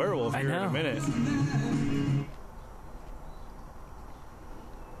into a werewolf here in know. a minute.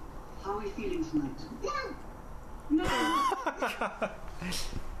 How are you feeling tonight?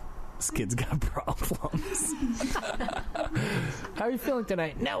 This kid's got problems. How are you feeling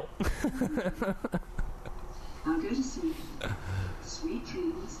tonight? No. I'll go to sleep. Sweet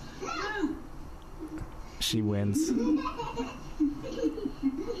dreams. No! She wins.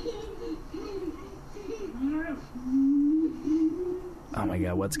 Oh my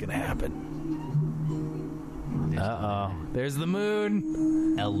god, what's gonna happen? Uh-oh. There's the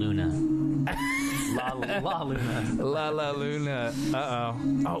moon. El Luna. La Luna. La La Luna. Uh-oh.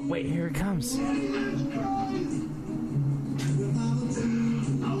 Oh, wait, here it comes.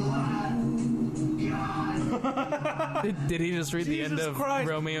 Did he just read the end Jesus of Christ.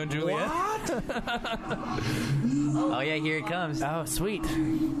 Romeo and Juliet? Oh, yeah, here it comes. Oh, sweet.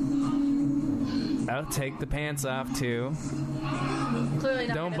 Oh, take the pants off, too. Clearly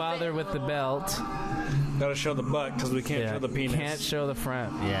not Don't gonna bother fit with the little- belt. Gotta show the butt because we can't show the penis. Can't show the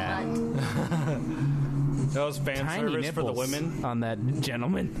front. Yeah. That was fan Tiny service for the nipples women. on that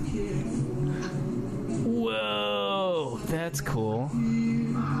gentleman. Whoa, that's cool.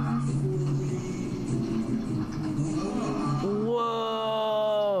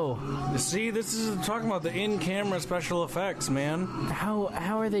 Whoa. See, this is talking about the in-camera special effects, man. How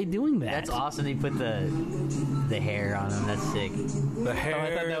are they doing that? That's awesome. They put the hair on him. That's sick. The hair,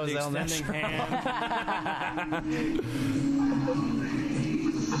 I thought that was the El extending hand.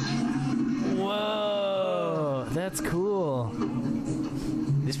 Whoa, that's cool.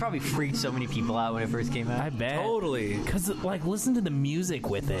 This probably freaked so many people out when it first came out. I bet. Totally. Because, like, listen to the music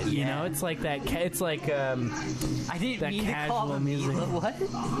with it. You Yeah. know, it's like that. It's like I didn't that mean to call casual them music. What?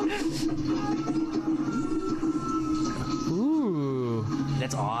 ooh.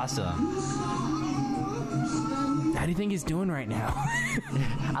 That's awesome. How do you think he's doing right now?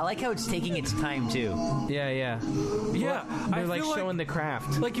 I like how it's taking its time too. Yeah. Yeah, They're I like feel showing the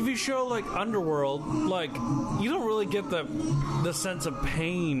craft. like if you show like Underworld, like you don't really get the sense of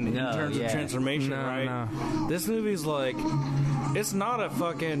pain in No, terms yeah. of transformation, No, right? no. This movie's like it's not a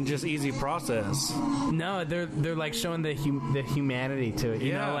fucking just easy process. No, they're like showing the humanity to it.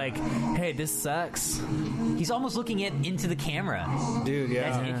 You Yeah. know, like, hey, this sucks. He's almost looking into the camera. Dude, yeah.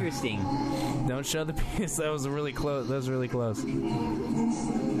 That's interesting. Don't show the penis. That was really close. That was really close.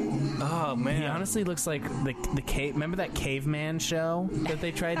 Oh He man. honestly looks like the cave. Remember that caveman show that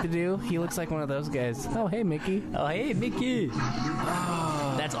they tried to do? He looks like one of those guys. Oh, hey, Mickey. Oh, hey, Mickey.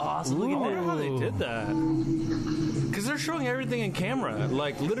 That's awesome. I Look wonder at how that. they did that. Because they're showing everything in camera.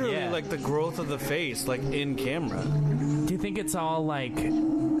 Like, literally, Yeah. like the growth of the face, like in camera. Do you think it's all like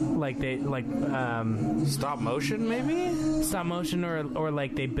Like they Stop motion, maybe? stop motion, or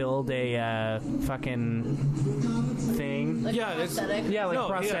like they build a fucking thing. Like Yeah, it's- prosthetic. Yeah, like No,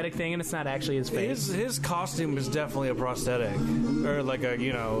 prosthetic thing, and it's not actually his face. His costume is definitely a prosthetic, or like a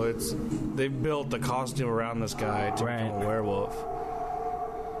it's they built the costume around this guy to Right. become a werewolf.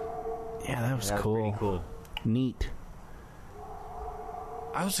 Yeah, that was That's cool. pretty cool. Neat.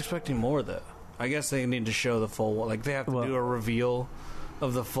 I was expecting more though. I guess they need to show the full, like they have to Well- do a reveal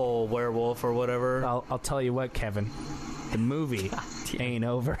of the full werewolf or whatever. I'll tell you what, Kevin. The movie ain't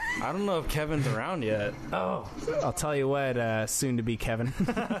over. I don't know if Kevin's around yet. Oh, I'll tell you what. Soon to be Kevin.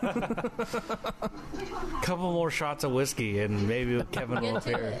 Couple more shots of whiskey and maybe Kevin will Get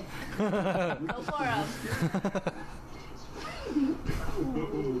to appear. it. Go for him.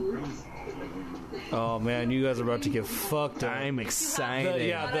 Oh man, you guys are about to get fucked up. I'm excited.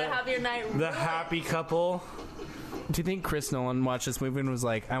 Yeah, Wanna have your night The ruined. happy couple. Do you think Chris Nolan watched this movie and was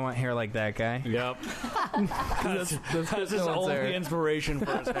like, "I want hair like that guy"? Yep. That's That's his only hair. inspiration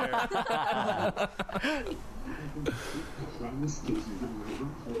for his hair.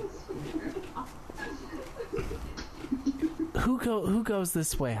 Who goes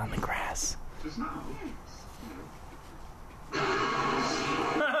this way on the grass?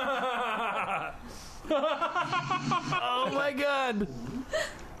 Oh my god!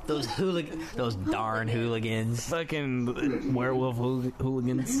 Those darn hooligans. Fucking werewolf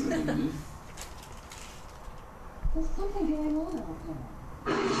hooligans. There's something going on out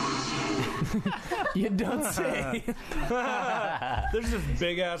there. You don't say. There's this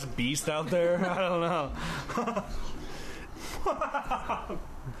big ass beast out there. I don't know. I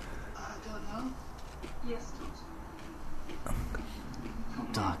don't know. Yes,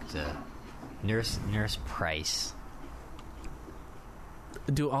 Doctor. Nurse Price.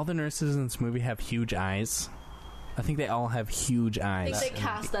 Do all the nurses in this movie have huge eyes? I think they all have huge I eyes. think they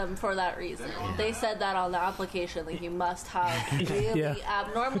cast them for that reason. They said that on the application, like you must have really Yeah.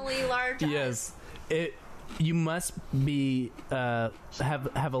 abnormally large eyes. Yes, you must be have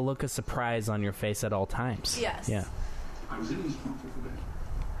a look of surprise on your face at all times. Yes. Yeah. I was in this country today.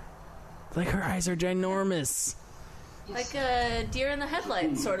 Like her eyes are ginormous. Like a deer in the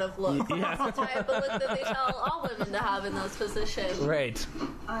headlights sort of look. Yeah. That's the type of look that they tell all women to have in those positions. Right.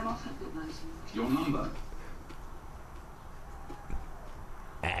 I'm off at midnight. Your number.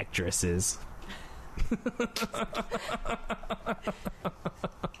 Actresses.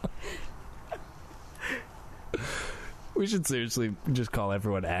 We should seriously just call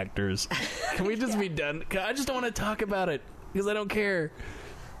everyone actors. Can we just be done? I just don't want to talk about it because I don't care.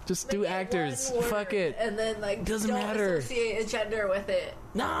 Just do Make it actors. one word, Fuck it. And then Doesn't don't matter. associate a gender with it.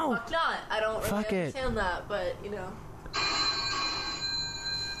 No. Fuck not. I don't really Fuck it. understand that, but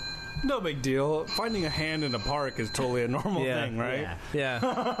No big deal. Finding a hand in a park is totally a normal Yeah. thing, right? Yeah.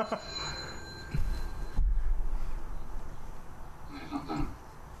 Yeah. He's not done.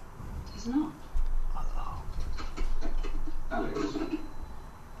 He's not. Alex.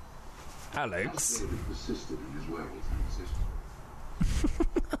 Alex. David persisted in his werewolf fantasy.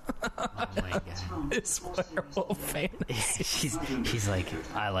 Oh my god. It's werewolf fantasy. she's like,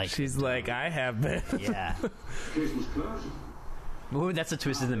 I like. She's like, I have been. Yeah. Case was closed. Ooh, that's a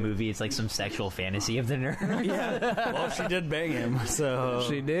twist in the movie. It's like some sexual fantasy of the nerd. Well, she did bang him, so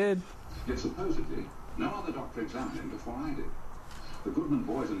She did. Yet supposedly, no other doctor examined him before I did. The Goodman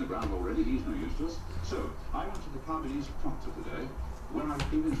boy's in the ground already, he's no use to us. So, I went to the Carbonese proctor today, where I was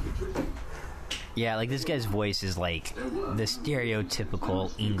convinced of two things. Yeah, like this guy's voice is like the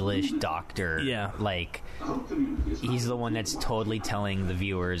stereotypical English doctor. Yeah. Like The whole community is he's the one that's totally telling the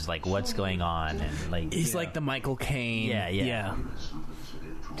viewers like what's going on and like He's like the Michael Caine. Yeah.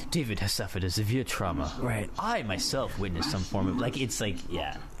 David has suffered a severe trauma. Right. I myself witnessed some form of like it's like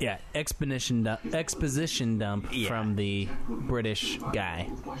yeah. Yeah, exposition dump Yeah. from the British guy,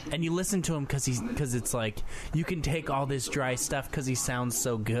 and you listen to him because it's like you can take all this dry stuff because he sounds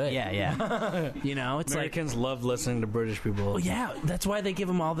so good. Yeah. You know, it's Americans love listening to British people. like, well, yeah, that's why they give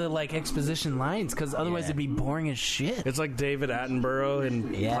him all the like exposition lines because otherwise Yeah. it'd be boring as shit. It's like David Attenborough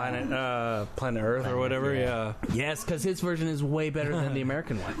in Yeah. Planet Earth or whatever. yeah. Yes, because his version is way better than the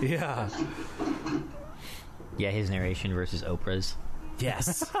American one. Yeah. Yeah, his narration versus Oprah's.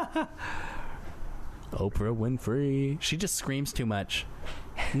 Yes. Oprah Winfrey. She just screams too much.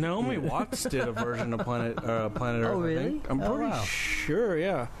 Naomi Watts did a version of Planet Earth. Oh, I really? think. I'm Oh, pretty wow. sure.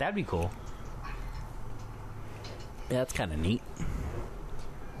 Yeah. That'd be cool. Yeah, that's kind of neat.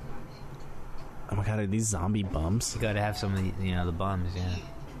 Oh my god, are these zombie bums? You gotta have some of the the bums, yeah.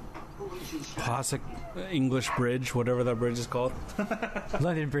 classic English bridge, whatever that bridge is called.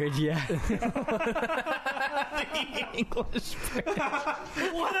 London Bridge, yeah. English bridge.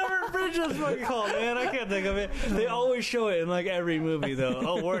 Whatever bridge is fucking called, man. I can't think of it. They always show it in like every movie, though.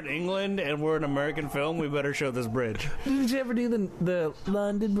 Oh, we're in England and we're an American film. We better show this bridge. Did you ever do the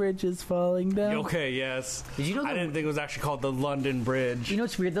London Bridge is falling down? Okay, yes. Did you know I didn't think it was actually called the London Bridge. You know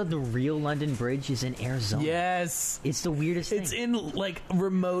what's weird though? The real London Bridge is in Arizona. Yes. It's the weirdest thing. It's in like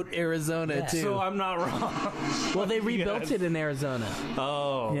remote Arizona too. So I'm not wrong. Well, they rebuilt Yes. it in Arizona.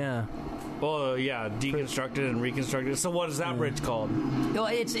 Oh. Yeah. Well, yeah, deconstructed and reconstructed. So what is that bridge called? No,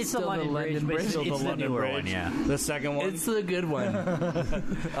 it's the Still London the Bridge, London but Bridge? it's Still the the London newer Bridge. one, yeah. The second one? It's the good one.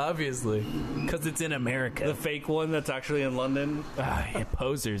 Obviously. Because it's in America. The fake one that's actually in London? Yeah,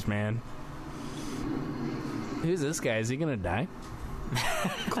 posers, man. Who's this guy? Is he going to die?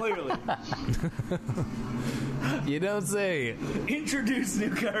 Clearly. You don't say. Introduce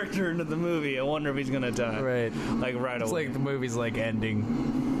new character into the movie. I wonder if he's going to die. Right. Like right It's away. like the movie's like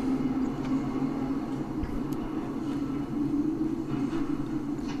ending.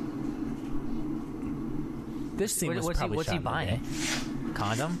 This scene was probably what's he shot in a buying? day.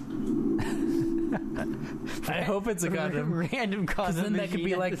 Condom? I hope it's a condom. Random condom. Because then that could be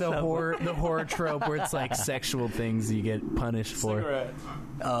machine like at the subway. horror trope where it's like sexual things you get punished for. Cigarette.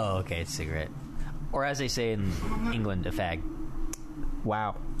 Oh, okay, it's cigarette. Or as they say in England, a fag.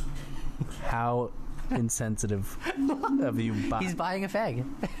 Wow. How insensitive of you, He's buying a fag.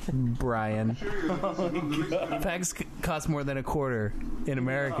 Brian. Fags cost more than $0.25 in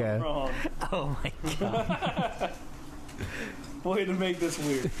America. Wrong. Oh my god. Way to make this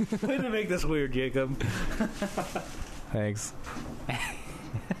weird. Way to make this weird, Jacob. Thanks.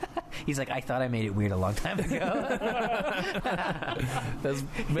 He's like, I thought I made it weird a long time ago. That's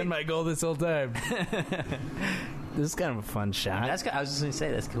been my goal this whole time. This is kind of a fun shot. I was just going to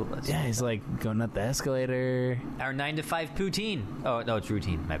say, that's cool. That's Yeah, he's like going up the escalator. Our 9 to 5 poutine. Oh, no, it's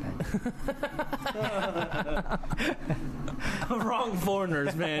routine. My bad. Wrong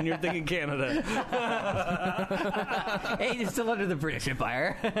foreigners, man. You're thinking Canada. Hey, it's still under the British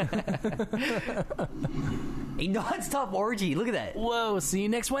Empire. A non-stop orgy. Look at that. Whoa, see you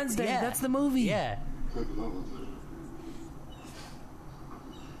next Wednesday. Yeah. That's the movie. Yeah.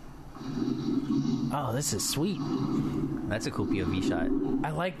 Oh, this is sweet. That's a cool POV shot.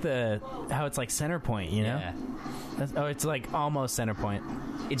 I like how it's like center point, you know? Yeah. It's like almost center point.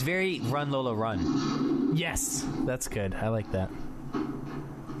 It's very Run Lola Run. Yes, that's good. I like that.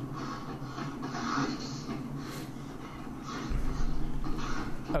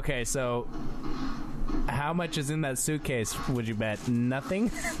 Okay, so how much is in that suitcase, would you bet?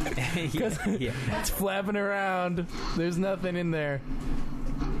 Nothing? Yeah. It's flapping around. There's nothing in there.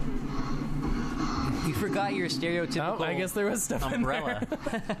 You forgot your stereotypical Oh, I guess there was stuff umbrella.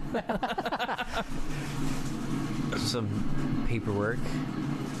 Some paperwork.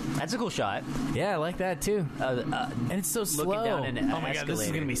 That's a cool shot. Yeah, I like that too. And it's so slow. Looking down an oh my god, this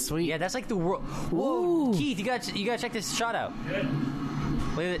is gonna be sweet. Yeah, that's like the world. Whoa, Ooh. Keith, you got to check this shot out.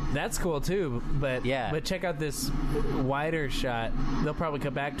 Look at it. That's cool too, but Yeah. But check out this wider shot. They'll probably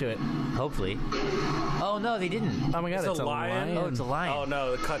come back to it. Hopefully. Oh no, they didn't. Oh my god, It's a lion? Oh, it's a lion. Oh,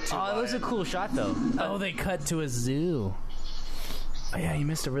 no. The cut to Oh, that was a cool shot though. Oh, they cut to a zoo. Oh yeah, you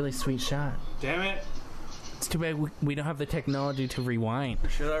missed a really sweet shot. Damn it. It's too bad we don't have the technology to rewind.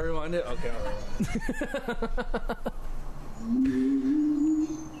 Should I rewind it? Okay, I'll rewind.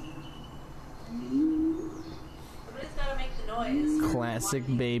 Somebody's gotta make the noise. Classic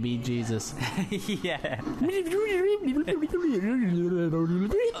baby Jesus. Yeah.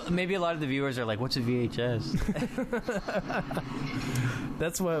 Maybe a lot of the viewers are like, "What's a VHS?"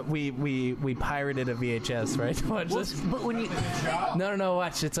 That's what we pirated a VHS, right? Watch this. But when you No,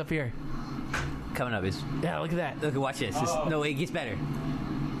 watch. It's up here. coming up is Yeah, look at that. look, watch this. No, it gets better.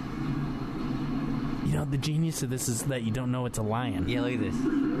 You know, the genius of this is that you don't know it's a lion. Yeah, look at this.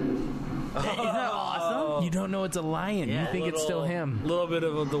 Isn't that awesome? You don't know it's a lion. Yeah. You think it's still him. A little bit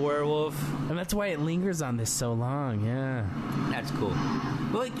of the werewolf. And that's why it lingers on this so long, yeah. That's cool.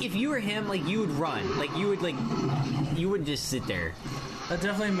 Well, like, if you were him, like, you would run. Like, you wouldn't just sit there. That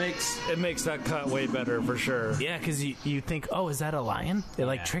definitely makes that cut way better for sure. Yeah, because you think, oh, is that a lion? It,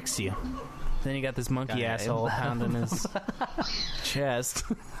 like, Yeah. tricks you. Then you got this monkey Yeah, asshole pounding his chest.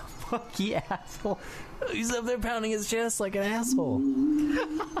 Fucky asshole. He's up there pounding his chest like an asshole.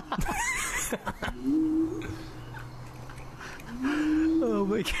 Oh,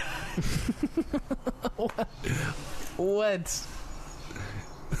 my God. What?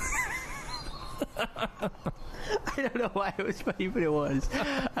 I don't know why it was funny, but it was.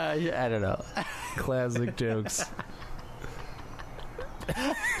 I don't know. Classic jokes.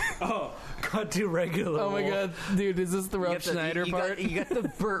 Oh, got too regular. Oh my god, dude, is this the Rob Schneider part? You got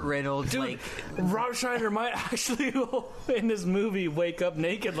the Burt Reynolds, Dude, Rob Schneider might actually, in this movie, wake up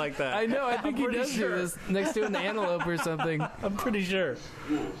naked like that. I know, I think he pretty does sure. do this next to an antelope or something. I'm pretty sure.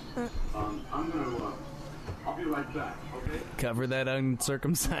 I'm gonna, I'll be right back, okay? Cover that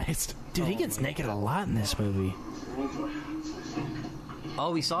uncircumcised. Dude, he gets naked a lot in this movie.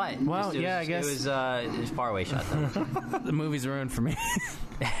 Oh, we saw it. Wow, Just- yeah, I guess. it was far away shot though. The movie's ruined for me.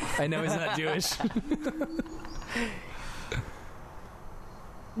 I know he's not Jewish.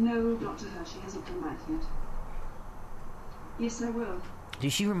 No, Dr. Hershey hasn't come back yet. Yes, I will.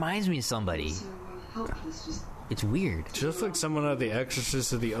 Dude, she reminds me of somebody. So helpless, just It's weird. Just like someone out of The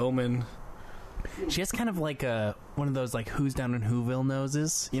Exorcist or The Omen. She has kind of like one of those like Who's Down in Whoville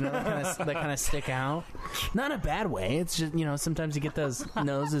noses, you know, that kind of stick out. Not in a bad way. It's just, you know, sometimes you get those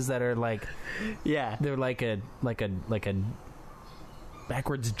noses that are like, Yeah. they're like a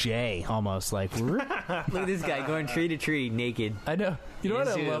backwards J almost. Like, Look at this guy going tree to tree naked. I know. You know what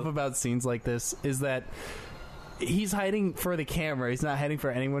I Zoo. love about scenes like this is that he's hiding for the camera. He's not hiding for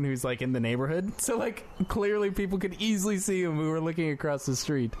anyone who's like in the neighborhood. So like clearly people could easily see him who were looking across the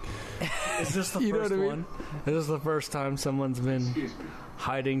street. Is this the You know first what I mean? one? Is this the first time someone's been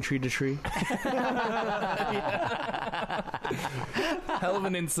hiding tree to tree? Hell of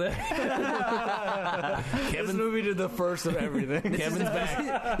an insight. This movie did the first of everything. Kevin's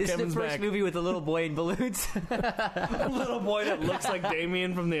back. This Kevin's is the first back. movie with a little boy in balloons. A little boy that looks like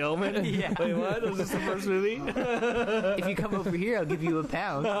Damien from The Omen. Yeah. Wait, what? Was this the first movie? If you come over here, I'll give you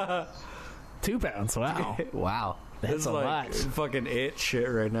 £1. 2 pounds. Wow. Wow. That's This is a like lot. fucking it shit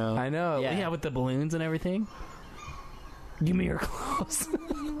right now. I know. Yeah. Yeah, with the balloons and everything. Give me your clothes.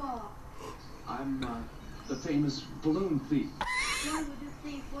 who you are. I'm the famous balloon thief. Why would the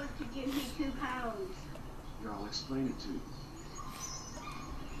thief want to give me £2? Here, I'll explain it to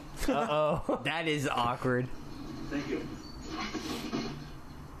you. Uh-oh. That is awkward. Thank you.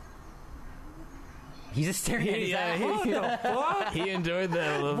 He's just staring at his ass. He enjoyed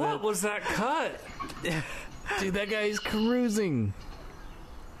that a little What was that cut? bit. Dude, that guy's cruising.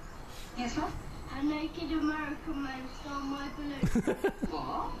 Yes, sir? A naked American man stole my balloon.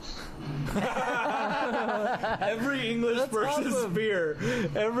 Every English person's fear.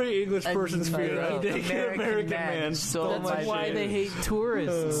 Every English person's fear. A naked American man stole That's my why shit. they hate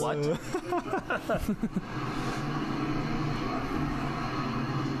tourists. What?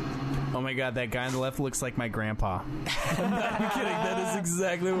 Oh my god, that guy on the left looks like my grandpa. I'm not kidding. That is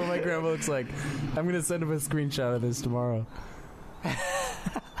exactly what my grandpa looks like. I'm going to send him a screenshot of this tomorrow.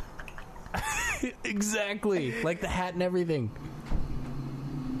 Exactly. Like the hat and everything.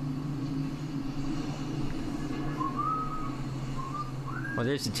 Well,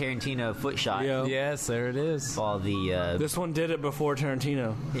 there's the Tarantino foot shot. Yeah. Yes, there it is. All the This one did it before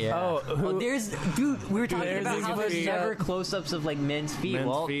Tarantino. yeah. Oh, there's dude. We were talking there's about his how there's feet. never close-ups of like men's feet. Men's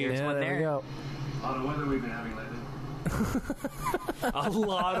Well, feet. there's Yeah, one there we there. go. I don't know whether we've been having lately. A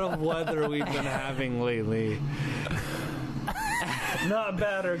lot of weather we've been having lately. Not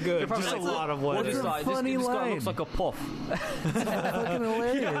bad or good. Just a lot of What weather. is that? funny This guy line. looks like a puff. Fucking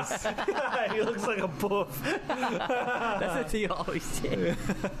hilarious. He looks like a poof. That's what he always said.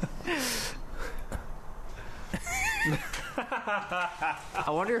 I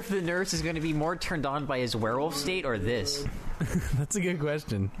wonder if the nurse is going to be more turned on by his werewolf state or this. That's a good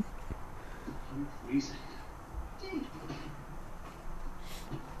question. Please.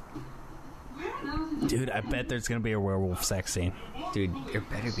 Dude, I bet there's going to be a werewolf sex scene. Dude, there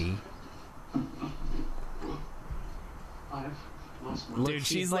better be. I've lost my... Dude,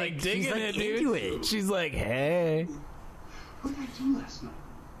 she's like digging she's, like, it, dude. into it. She's like, hey. What did I do last night?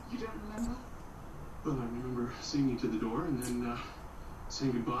 You don't remember? Well, I remember seeing you to the door and then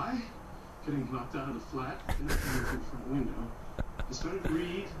saying goodbye, getting knocked out of the flat, and then coming to the front window. I started to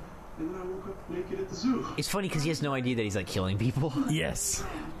read, and then I woke up naked at the zoo. It's funny because he has no idea that he's like killing people. Yes.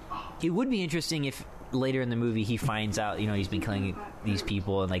 It would be interesting if later in the movie he finds out, you know, he's been killing these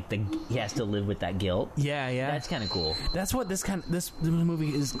people and like he has to live with that guilt. Yeah, yeah. That's kind of cool. That's what this movie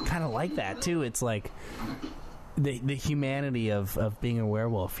is kind of like that too. It's like the humanity of being a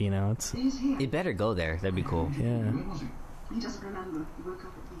werewolf, you know. It's He's here. It better go there. That'd be cool. yeah. When was it? He doesn't remember. He woke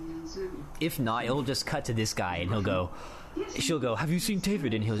up at the zoo. If not, it'll just cut to this guy and he'll go. She'll go, have you seen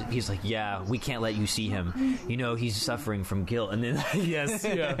David? And he's like, yeah, we can't let you see him. You know, he's suffering from guilt. And then Yes,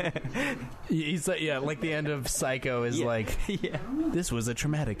 yeah. He's like, yeah, like the end of Psycho is Yeah. like, yeah. this was a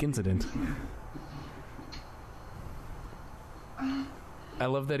traumatic incident. I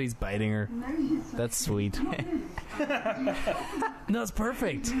love that he's biting her. That's sweet. No, it's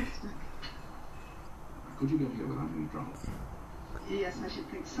perfect. Could you get here without any trouble? Yes, I should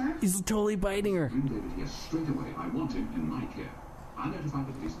think so. He's totally biting her. Bring David here straight away. I want him in my care. I notified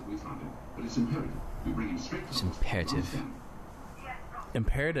the police that we found him, but it's imperative. We bring him straight to It's the hospital. imperative. Understand?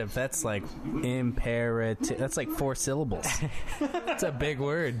 Imperative. That's like imperative. That's like 4 syllables. It's a big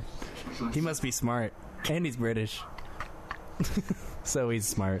word. He must be smart. And he's British. So he's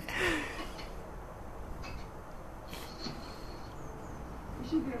smart. We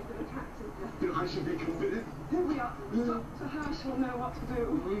should be able to attack him. I should be committed. Here we are. Dr. Hirsch will know what to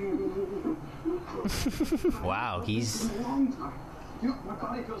do. Wow, he's... A long time. You know, my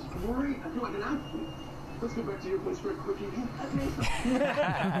body feels worried. I feel like an athlete. Let's get back to your place very quickly.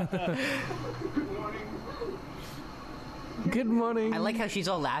 Good morning. Good morning. I like how she's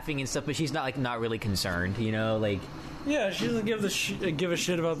all laughing and stuff, but she's not really concerned, you know, like... Yeah, she doesn't give a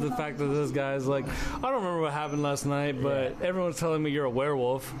shit about the fact that this guy's like, I don't remember what happened last night, but everyone's telling me you're a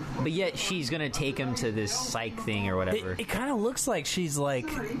werewolf. But yet she's gonna take him to this psych thing or whatever. It kind of looks like she's like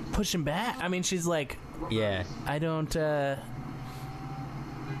pushing back. I mean, she's like, Yeah. I don't,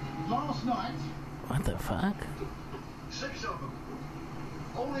 Last night, what the fuck? 6 of them.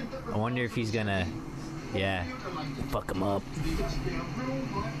 Only I wonder if he's gonna... Yeah. Fuck him up. He must be a real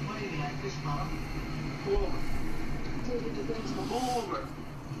right maniac, this fella. Forward.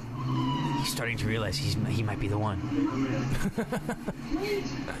 He's starting to realize he might be the one.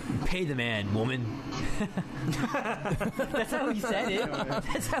 Pay the man, woman. That's how he said it.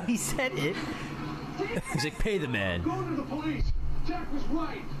 That's how he said it. He's like, pay the man. Go to the police. Jack was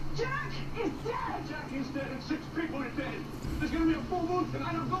right. Jack is dead! Jack is dead and 6 people are dead. There's going to be a full moon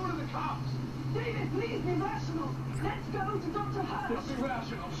tonight. I'm going to the cops. David, please be rational. Let's go to Dr. I'll Hirsch. be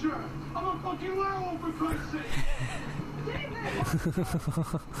rational, sure. I'm a fucking werewolf, for Christ's sake.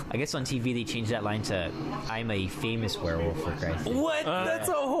 I guess on TV they changed that line to, I'm a famous werewolf, for Christ's sake. What? That's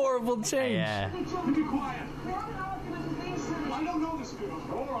a horrible change. Yeah. Be quiet. We have an argument with these things. I don't know this girl.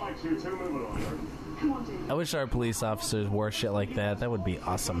 All right, you two, move along. Come on, David. I wish our police officers wore shit like that. That would be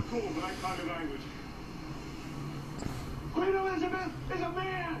awesome. Cool, but I kind of language. Queen Elizabeth is a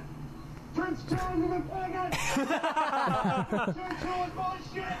man. Prince Charles is a faggot. Churchill is full of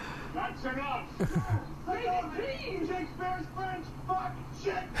shit. That's enough. David, please! Shakespeare's French. Fuck.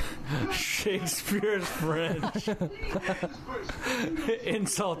 Shit. Shakespeare's French.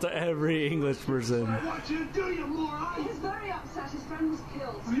 Insult to every English person. I want you to do, you moron. He's very upset. His friend was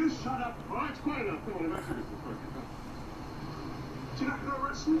killed. Will you shut up? All right, it's quite enough. Come on, let's do this first. You're not going to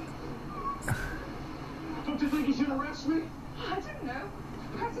arrest me? Don't you think you should arrest me? I don't know.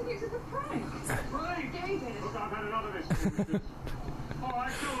 Perhaps he thinks it's a prank. Right. David. Look, I've had enough of this. All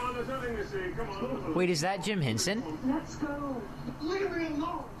right, come on. There's nothing to see. Come on. Wait, is that Jim Henson? Let's go. Leave me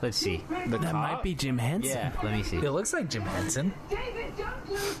alone. Let's see. That might be Jim Henson. Yeah, let me see. It looks like Jim Henson. David, don't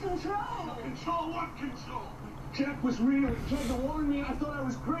lose control. Control what control? Jack was real. He tried to warn me. I thought I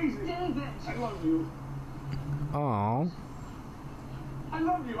was crazy. David. I love you. Aww. I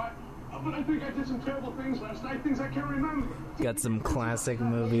love you. But I think I did some terrible things last night. Things I can't remember. Got some classic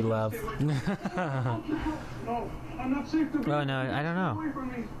movie love. No, I'm not safe to be. Oh, no, I don't know. Away from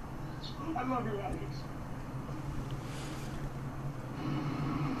me. I love you, Alex.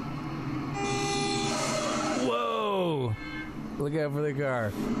 Whoa! Look out for the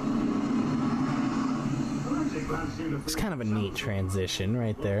car. It's kind of a neat transition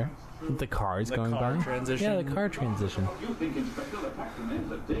right there. The cars going car by. transition. Yeah, the car transition. You think Inspector the fact remains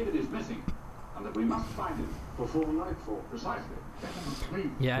that David is missing and that we must find him before nightfall. Precisely.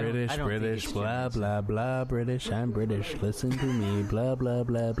 Yeah, I British, don't think British, it's blah, Jim blah, blah, British, I'm British, listen to me, blah, blah,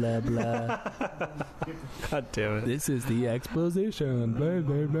 blah, blah, blah. God damn it. This is the exposition, blah,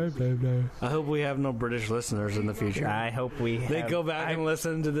 blah, blah, blah, blah. I hope we have no British listeners in the future. I hope we They go back and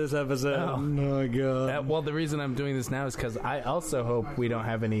listen to this episode. Oh my god. Well, the reason I'm doing this now is because I also hope we don't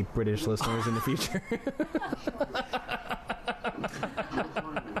have any British listeners in the future.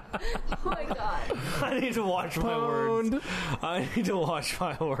 Oh my god. I need to watch my words. I need to watch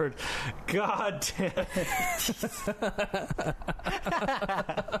my word. God damn it.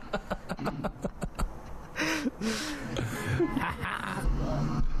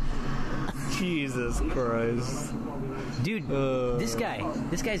 Jesus Christ. Dude, this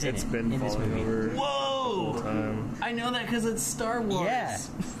guy's in It's it, been in this falling movie. over. Whoa! Time. I know that because it's Star Wars. Yeah.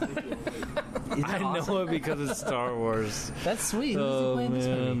 I know it because it's Star Wars. That's sweet. Who's Oh, playing this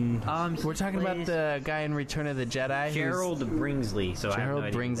movie? man. We're talking about the guy in Return of the Jedi. who's- Gerald Bringsley. So I have no Gerald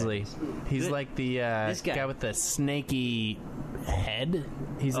idea who Bringsley. that is. He's This- like the this guy. guy with the snaky head.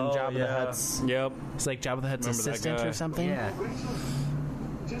 He's in Oh, Jabba the yeah. Hutt's. Yep. He's like Jabba the Hutt's Remember that assistant guy. or something. Yeah.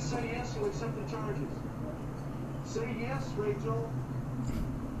 Just say yes and accept the charges. Say yes, Rachel.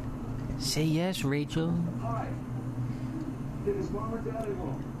 Say yes, Rachel. All right.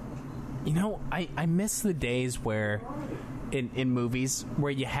 You know, I miss the days where in movies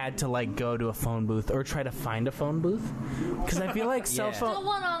where you had to like go to a phone booth or try to find a phone booth, because I feel like cell phone. Still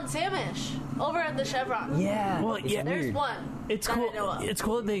one on Samish over at the Chevron. Yeah, well, yeah, there's one. It's cool. It's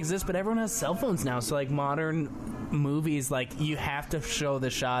cool that they exist, but everyone has cell phones now. So like modern movies, like you have to show the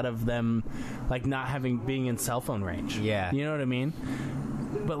shot of them like not being in cell phone range. Yeah, you know what I mean.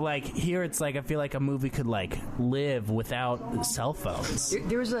 But like here, it's like I feel like a movie could like live without cell phones.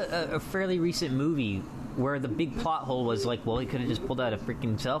 There was a fairly recent movie where the big plot hole was like, well, he could have just pulled out a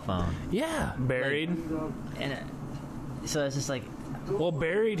freaking cell phone. Yeah, Buried. And so it's just like, well,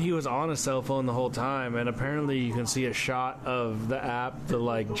 Buried, he was on a cell phone the whole time, and apparently you can see a shot of the app, the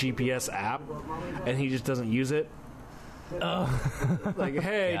like GPS app, and he just doesn't use it. Oh, like,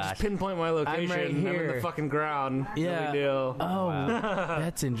 hey, gosh, just pinpoint my location. I'm right here. I'm in the fucking ground. Yeah. No big deal. Oh, wow.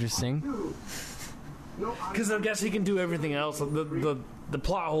 That's interesting. Because I guess he can do everything else. The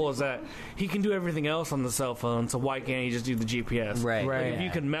plot hole is that he can do everything else on the cell phone, so why can't he just do the GPS? Right. Like, if you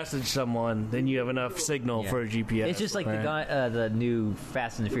can message someone, then you have enough signal for a GPS. It's just like the new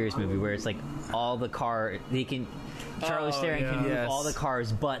Fast and the Furious movie where it's like all the car they can. Charlize Theron can move all the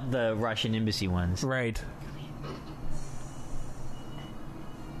cars but the Russian embassy ones. Right.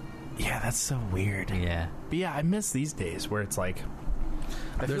 Yeah, that's so weird. Yeah. But yeah, I miss these days where it's like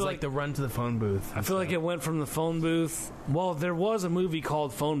there's like the run to the phone booth. I feel like it went from the phone booth. Well, there was a movie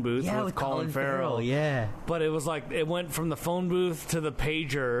called Phone Booth with Colin Farrell. Yeah. But it was like it went from the phone booth to the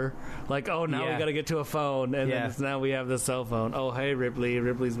pager. Like, oh, now we got to get to a phone, and then now we have the cell phone. Oh, hey, Ripley.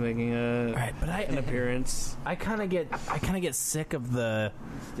 Ripley's making an appearance. I kind of get sick of the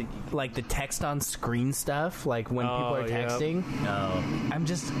like the text on screen stuff. Like when people are texting. No. I'm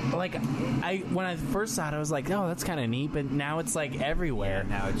just like when I first saw it, I was like, oh, that's kind of neat. But now it's like everywhere.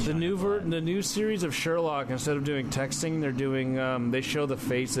 Now it's the new series of Sherlock. Instead of doing texting, they're doing they show the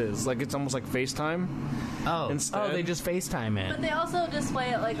faces. Like it's almost like FaceTime. Instead. They just FaceTime it. But they also display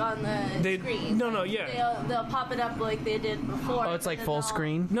it like on the screen. They'll pop it up like they did before. Oh, it's like full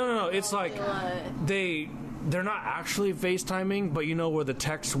screen? No. It's like they're not actually FaceTiming, but you know where the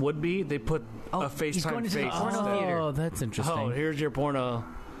text would be. They put a FaceTime face. Oh, that's interesting. Oh, here's your porno.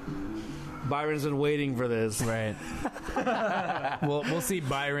 Byron's been waiting for this. Right. we'll see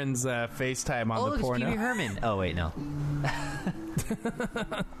Byron's FaceTime on the porno. Stevie Herman. Oh, wait, no.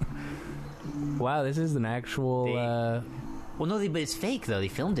 Wow, this is an actual... well, no, but it's fake, though. They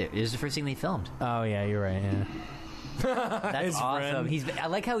filmed it. It was the first thing they filmed. Oh, yeah, you're right, yeah. That's awesome. I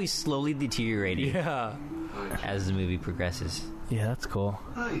like how he's slowly deteriorating as the movie progresses. Yeah, that's cool.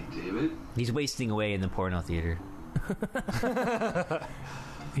 Hi, David. He's wasting away in the porno theater.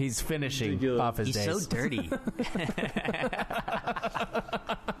 He's finishing off his days. He's so dirty.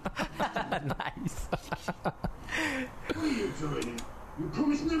 Nice. What are you doing? You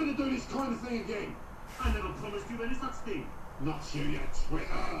promised never to do this kind of thing again. I never promised you any such thing. Not you, you Twitter.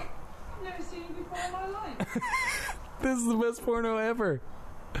 I've never seen you before in my life. This is the best porno ever.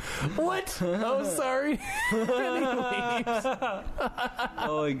 What? Oh, sorry. Oh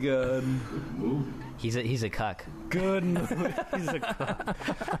my god. He's a cuck. Good movie. He's a cuck.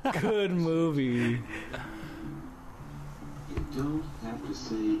 Good movie. You don't have to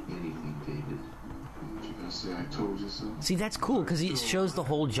say anything, David. You gonna say I told you so? See, that's cool because it shows the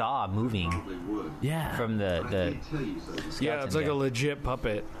whole jaw moving. Yeah. From the yeah, it's like a legit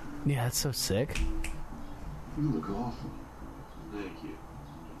puppet. Yeah, that's so sick. You look awful. Thank you.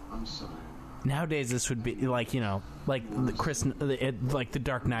 I'm sorry. Nowadays, this would be like, you know, like like the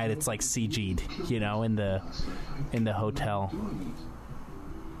Dark Knight. It's like CG'd, you know, in the hotel.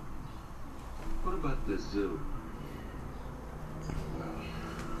 What about the zoo?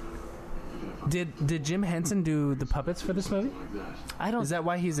 Did Jim Henson do the puppets for this movie? Is that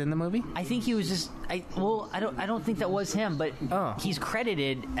why he's in the movie? I think he was just. I don't think that was him, but he's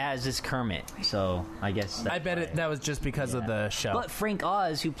credited as this Kermit. So I guess. I bet that was just because of the show. But Frank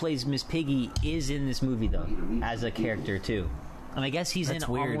Oz, who plays Miss Piggy, is in this movie though as a character too, and I guess he's in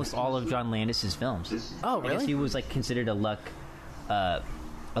almost all of John Landis's films. Oh, really? I guess he was like considered a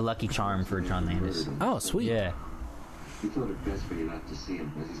lucky charm for John Landis. Oh, sweet. Yeah. You thought it best for you not to see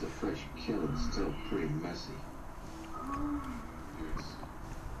him because he's a fresh kid and still pretty messy.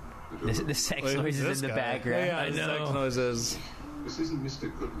 The sex noises in the background. Yeah, I know. Sex noises. This isn't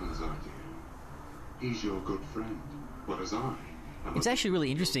Mr. Goodman's idea. He's your good friend. Whereas I... It's actually really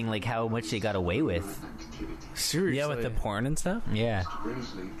interesting, like how much they got away with. Seriously. Yeah, with the porn and stuff? Yeah.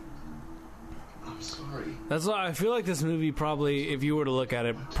 I'm sorry. That's why I feel like this movie probably, if you were to look at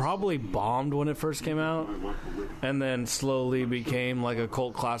it, probably bombed when it first came out, and then slowly became like a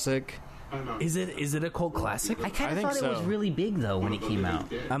cult classic. Is it a cult classic? I kind I of think thought it was so. really big though when it came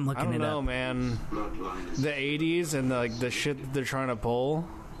out. I'm I looking don't it know, up. man. The 80s and the shit that they're trying to pull.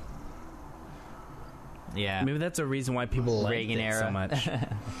 Yeah, Maybe that's a reason why people like Reagan it era. so much.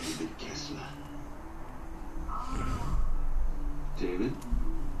 David,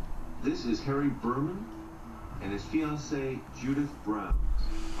 this is Harry Berman and his fiancée Judith Brown.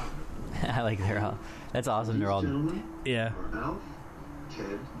 I like they're all. That's awesome. They're all. Yeah. Alf,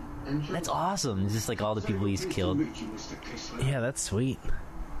 Ted, and John. That's awesome. It's just like all the people he's killed. Yeah, that's sweet.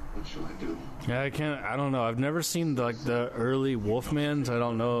 What shall I do? Yeah, I don't know. I've never seen the early Wolfmans. I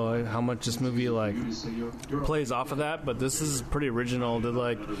don't know how much this movie plays off of that, but this is pretty original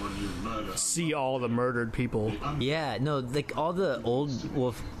to see all the murdered people. Yeah, no, like all the old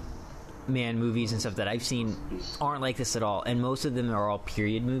Wolfman movies and stuff that I've seen aren't like this at all, and most of them are all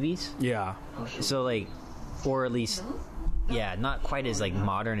period movies. Yeah. So or at least, yeah, not quite as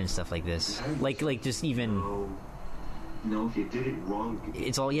modern and stuff like this. Like just even. No, if you did it wrong.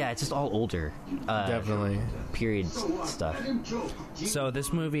 It's just all older. Definitely. Period stuff. So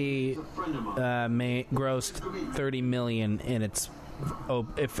this movie grossed $30 million in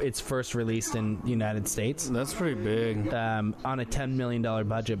if it's first released in the United States. That's pretty big. On a $10 million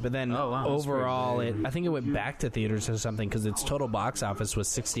budget. But then overall, I think it went back to theaters or something because its total box office was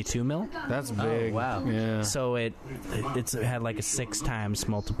 $62 million. That's big. Oh, wow. Yeah. So it had like a 6 times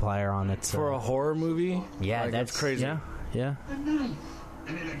multiplier on it. For a horror movie? Yeah, that's crazy. Yeah. A knife.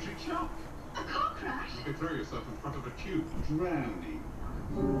 An electric shock. A car crash. You could throw yourself in front of a tube. Drowning.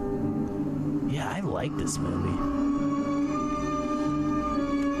 Yeah, I like this movie.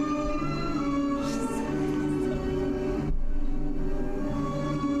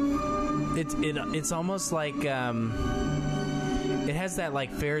 It's almost like it has that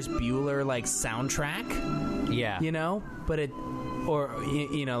Ferris Bueller soundtrack. Yeah. You know, but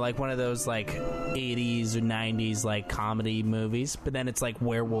like one of those 80s or 90s comedy movies, but then it's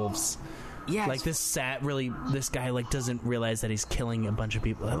werewolves. Yeah, this guy doesn't realize that he's killing a bunch of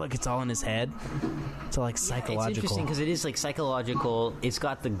people. It's all in his head. It's all psychological. It's interesting because it is psychological. It's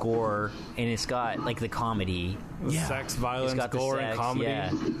got the gore and it's got the comedy, sex, violence, it's got gore, the sex, and comedy.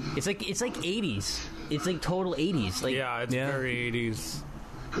 Yeah. It's like 80s. It's total 80s. It's very 80s.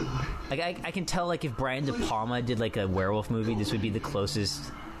 I can tell if Brian De Palma did a werewolf movie, this would be the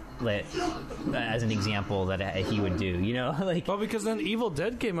closest. As an example that he would do, you know, well, because then Evil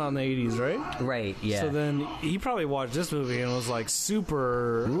Dead came out in the 80s, right? Right. Yeah. So then he probably watched this movie and was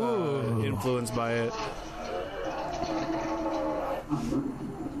super influenced by it.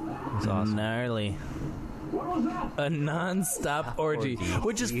 It's awesome. Gnarly. A non-stop orgy,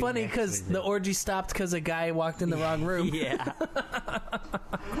 which is funny because the orgy stopped because a guy walked in the wrong room. Yeah.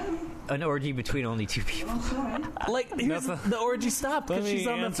 An orgy between only 2 people. The orgy stopped because she's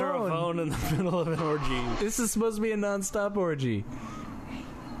on the answer phone. a phone in the middle of an orgy. This is supposed to be a non-stop orgy.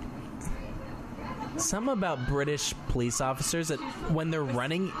 Something about British police officers that when they're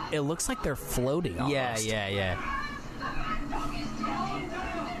running, it looks like they're floating almost. Yeah.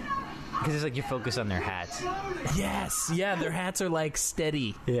 Because it's you focus on their hats. Yes. Yeah, their hats are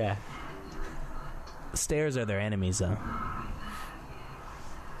steady. Yeah. Stairs are their enemies, though.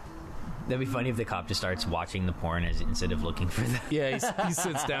 That'd be funny if the cop just starts watching the porn instead of looking for them. Yeah, he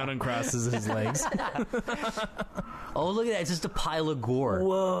sits down and crosses his legs. Oh, look at that. It's just a pile of gore.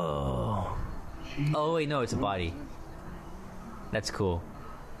 Whoa. Oh, wait, no, it's a body. That's cool.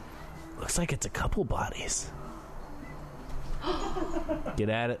 Looks like it's a couple bodies. Get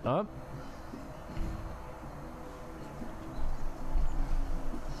at it. Up.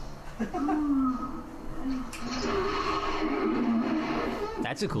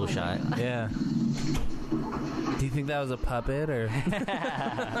 That's a cool shot. Yeah. Do you think that was a puppet or?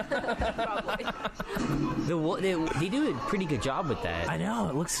 Probably. They do a pretty good job with that. I know.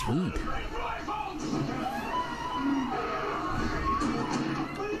 It looks sweet.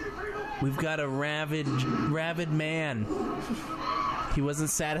 We've got a rabid man. He wasn't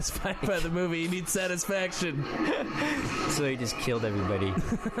satisfied by the movie. He needs satisfaction. So he just killed everybody.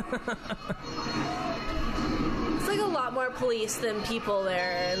 It's a lot more police than people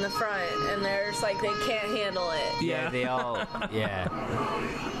there in the front, and they're just they can't handle it. Yeah, they all. Yeah.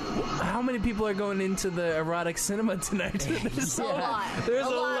 How many people are going into the erotic cinema tonight? There's a lot. There's a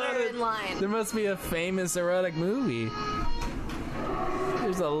lot are in line. There must be a famous erotic movie.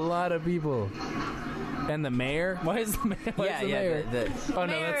 There's a lot of people. And the mayor? Why is the mayor? Why is the mayor? The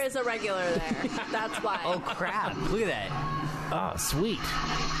mayor is a regular there. That's why. Oh, crap. Look at that. Oh, sweet.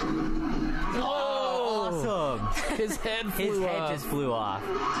 Oh, awesome. His head flew His off. head just flew off.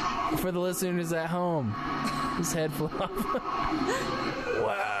 For the listeners at home, his head flew off.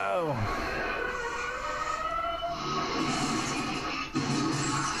 Wow.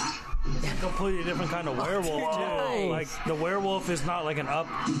 completely different kind of werewolf too. Like the werewolf is not like an up,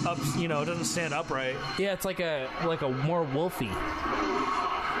 it doesn't stand upright. Yeah, it's like a more wolfy.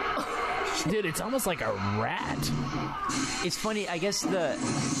 Dude, it's almost like a rat. It's funny. I guess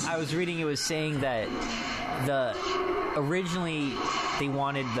I was reading it was saying that originally they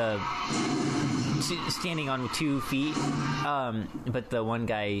wanted the standing on 2 feet, but the one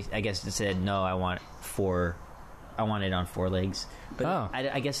guy I guess said no, I want it on 4 legs. But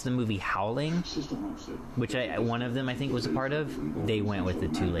I guess the movie Howling, which one of them I think was a part of, they went with the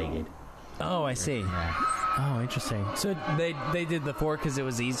 2-legged. Oh, I see. Yeah. Oh, interesting. So they did the 4 because it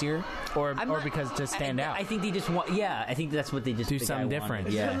was easier, or because to stand out. I think they just want. Yeah, I think that's what they just do something different.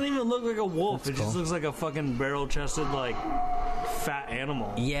 It doesn't even look like a wolf. That's just looks like a fucking barrel-chested like fat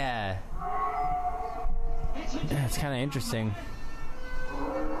animal. Yeah. Yeah, it's kind of interesting.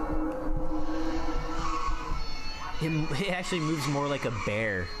 It actually moves more like a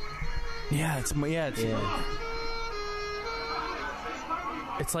bear. Yeah, it's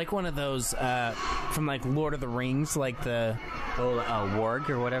like one of those from like Lord of the Rings, like the warg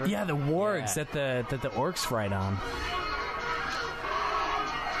or whatever. Yeah, the wargs that the orcs ride on.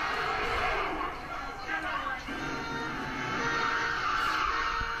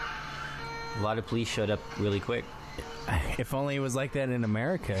 A lot of police showed up really quick. If only it was like that in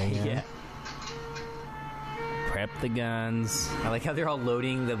America. Yeah. Prep the guns. I like how they're all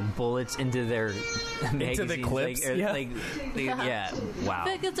loading the bullets into their magazines. Into the clips. Wow. I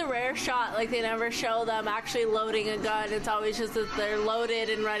think it's a rare shot. Like they never show them actually loading a gun. It's always just that they're loaded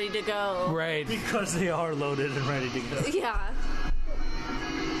and ready to go. Right. Because they are loaded and ready to go. Yeah.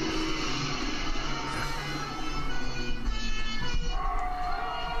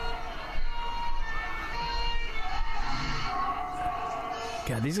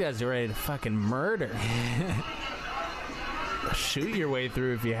 God, these guys are ready to fucking murder. Shoot your way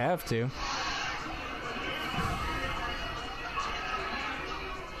through if you have to.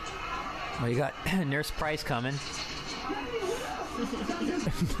 Well, you got Nurse Price coming.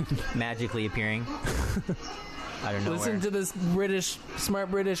 Magically appearing. I don't know. Listen to this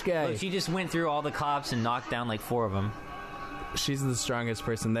smart British guy. Look, she just went through all the cops and knocked down like 4 of them. She's the strongest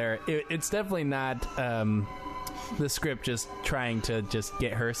person there. It's definitely not the script just trying to just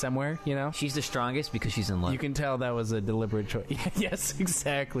get her somewhere, you know? She's the strongest because she's in love. You can tell that was a deliberate choice. Yes,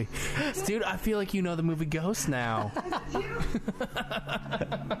 exactly. Dude, I feel like you know the movie Ghost now.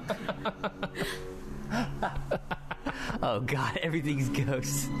 Oh, God, everything's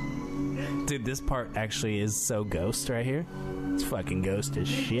Ghost. Dude, this part actually is so Ghost right here. It's fucking Ghost as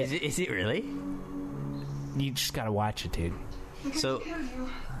shit. Is it really? You just gotta watch it, dude. So...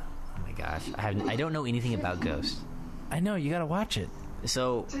 Oh my gosh, I don't know anything about Ghost. I know, you gotta watch it.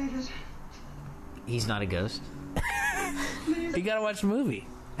 So, he's not a ghost? You gotta watch the movie.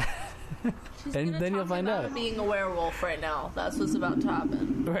 And then you'll find out. Being a werewolf right now. That's what's about to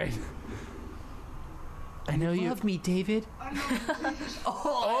happen. Right. I know you love me, David.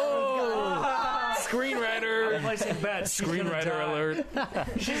 Oh! Screenwriter. I'm placing bets. Screenwriter alert.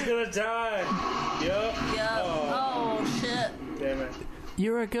 She's gonna die. Yep. Oh, shit. Damn it.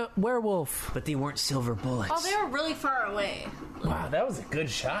 You're a werewolf. But they weren't silver bullets. Oh, they were really far away. Wow, that was a good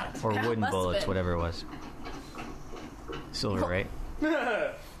shot. Or wooden bullets, whatever it was. Silver, right?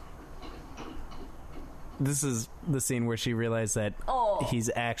 This is the scene where she realized that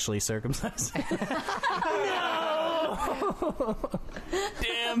he's actually circumcised. No!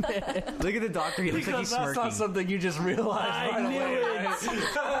 Damn it. Look at the doctor. He looks like he's smirking. That's not something you just realized. I knew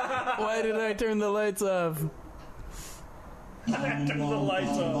it. Why did I turn the lights off? Turn the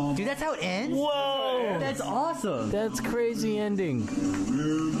lights off. Dude, that's how it ends? Whoa! That's awesome. That's crazy ending.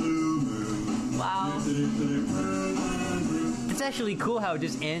 Wow. It's actually cool how it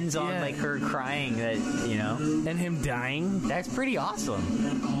just ends on like her crying that, you know. And him dying. That's pretty awesome.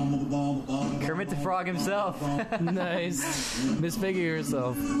 Kermit the Frog himself. Nice. Misfigure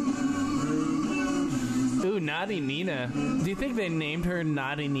yourself. Ooh, Naughty Nina. Do you think they named her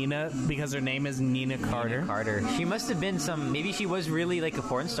Naughty Nina because her name is Nina Carter? Nina Carter. She must have been maybe she was really like a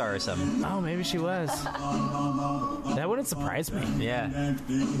porn star or something. Oh, maybe she was. That wouldn't surprise me. Yeah.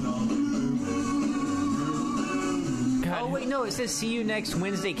 Oh, wait, no, it says see you next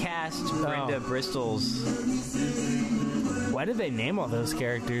Wednesday cast, Brenda Bristol's. Why did they name all those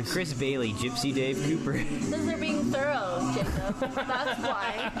characters? Chris Bailey, Gypsy Dave Cooper. Because they're being thorough, Jacob. That's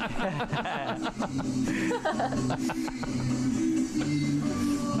why.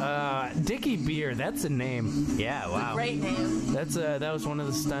 Dickie Beer, that's a name. Yeah, wow. Great name. That was one of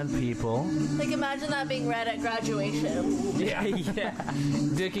the stunt people. Like, imagine that being read at graduation. Yeah.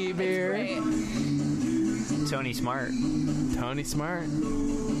 Dickie Beer. Great. Tony Smart. Tony Smart.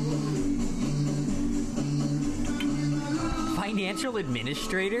 Financial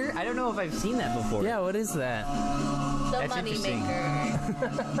administrator? I don't know if I've seen that before. Yeah, what is that? The That's money interesting.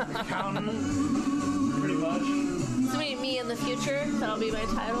 maker. Accountant, pretty much. So me in the future, that'll be my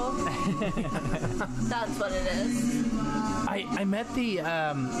title. That's what it is. I met the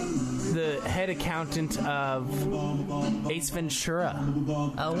head accountant of Ace Ventura.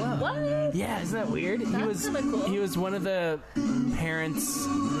 Oh, wow. What? Yeah, isn't that weird? That's kinda cool. He was one of the parents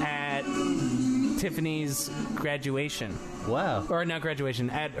at Tiffany's graduation. Wow. Or not graduation,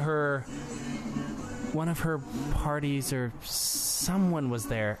 at her one of her parties, or someone was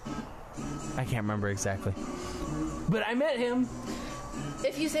there. I can't remember exactly. But I met him.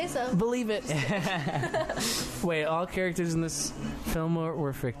 If you say so. Believe it. Wait, all characters in this film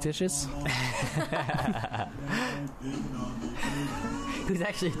were fictitious? It was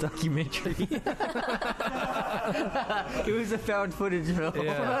actually a documentary. It was a found footage film.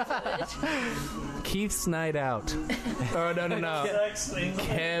 Yeah. Keith's Night Out. Oh, no.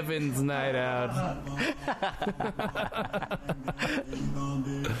 Kevin's Night Out.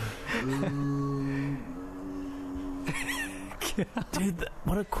 Dude,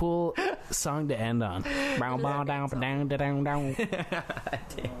 what a cool song to end on.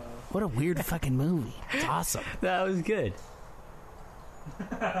 What a weird fucking movie. It's awesome. That was good.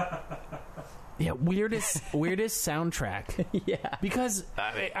 Yeah, weirdest soundtrack. Yeah. Because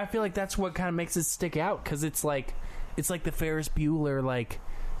I feel like that's what kind of makes it stick out, because it's like the Ferris Bueller, like,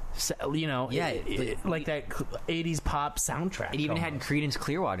 you know, yeah, like that 80s pop soundtrack. It even almost. had Creedence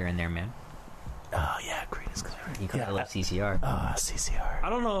Clearwater in there, man. Oh yeah, Creedence Clearwater. You gotta love CCR. Oh, CCR. I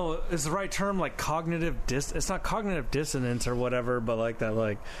don't know, is the right term like cognitive it's not cognitive dissonance or whatever, but like that,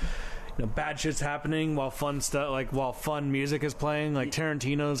 like, you know, bad shit's happening while fun stuff, like while fun music is playing. Like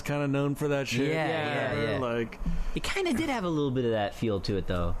Tarantino's kind of known for that shit. Yeah. Like, it kind of did have a little bit of that feel to it,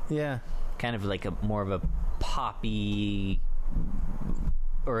 though. Yeah. Kind of like more of a poppy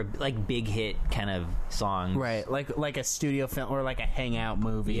or like big hit kind of song. Right, like a studio film or like a hangout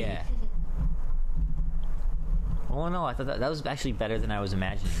movie. Yeah. Oh no, I thought that was actually better than I was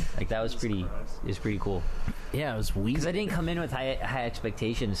imagining. Like that was pretty. It was pretty cool. Yeah, it was weird. Because I didn't come in with high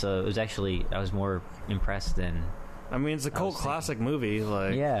expectations, so it was actually I was more impressed than. I mean, it's a cult classic movie.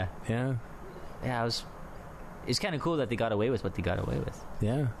 Like, yeah. I was. It's kind of cool that they got away with what they got away with.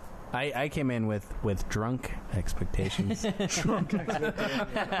 Yeah. I came in with drunk expectations. Drunk expectations.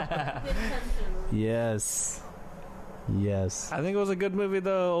 Yes. I think it was a good movie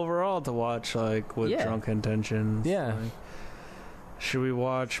though overall to watch, like with drunk intentions. Yeah. Like, should we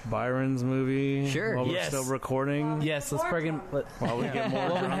watch Byron's movie? Sure. While we're still recording. Yes. Let's bring him. While we get more.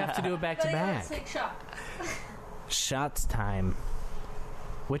 Well, we have to do it back to back. Take shots. Shots time.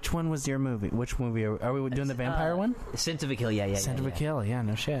 Which one was your movie? Which movie are we doing? The vampire one? Scent of a Kill. Yeah. Scent of a Kill. Yeah.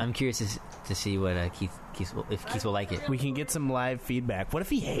 No shit. I'm curious to see what Keith will like it. We can get some live feedback. What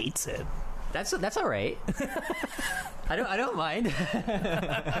if he hates it? That's all right. I don't mind.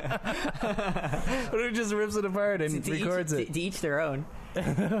 What if he just rips it apart and records it? To each their own.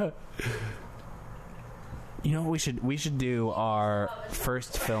 You know what we should do our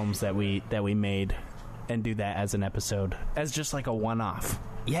first films that we made, and do that as an episode, as just like a one-off.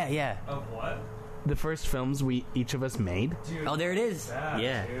 Yeah. Of what? The first films each of us made. Dude, oh, there it is. Bad,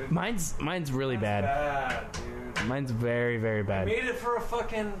 yeah. Dude. Mine's really bad. Bad, dude. Mine's very, very bad. I made it for a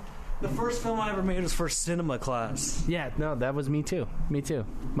fucking. The first film I ever made was for cinema class. Yeah, no, that was me too.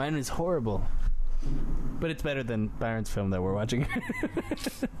 Mine was horrible. But it's better than Byron's film that we're watching.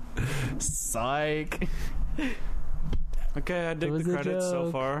 Psych. Okay, I dig the credits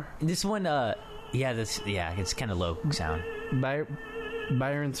so far. This one, it's kind of low sound.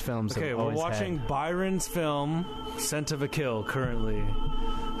 Byron's films. Okay, we're watching Byron's film, Scent of a Kill, currently.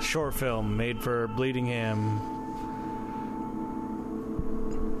 Short film made for Bleedingham.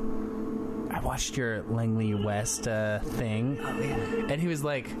 I watched your Langley West thing. Oh, yeah. And he was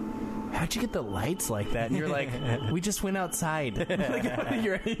like, how'd you get the lights like that? And you're like, we just went outside. Like,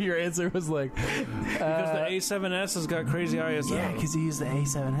 your answer was like, because the A7S has got crazy ISO. Yeah, because you use the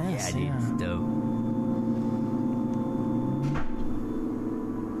A7S. Yeah, dude, it's dope.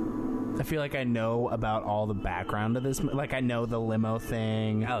 I feel like I know about all the background of this. Like, I know the limo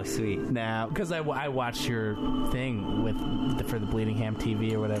thing. Oh, sweet. Now, because I watched your thing for the Bleedingham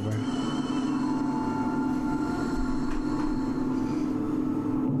TV or whatever.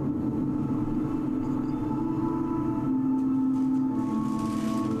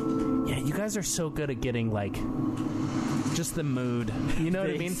 Yeah, you guys are so good at getting, like, just the mood. You know what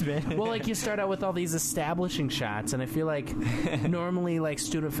I mean? Man. Well, like you start out with all these establishing shots, and I feel like normally, like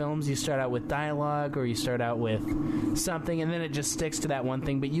student films, you start out with dialogue or you start out with something, and then it just sticks to that one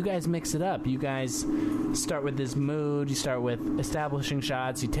thing. But you guys mix it up. You guys start with this mood. You start with establishing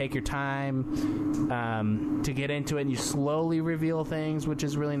shots. You take your time to get into it, and you slowly reveal things, which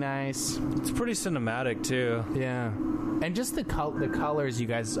is really nice. It's pretty cinematic too. Yeah. And just the colors you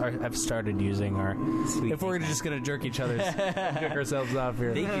guys have started using are. Sweet. If we're just gonna jerk ourselves off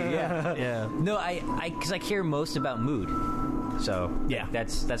here. Thank you. Yeah. Yeah. No, because I care most about mood. So yeah,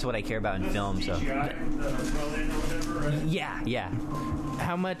 that's what I care about in film. So yeah.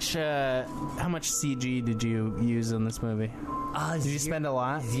 How much CG did you use in this movie? Did you spend a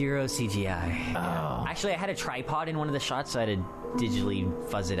lot? Zero CGI. Oh. Actually, I had a tripod in one of the shots, so I had to digitally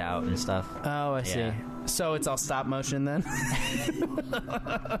fuzz it out and stuff. Oh, I see. So it's all stop motion then?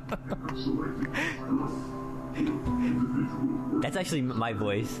 That's actually my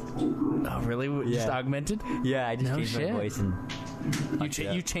voice. Oh, really? Just augmented? Yeah, I just changed my voice and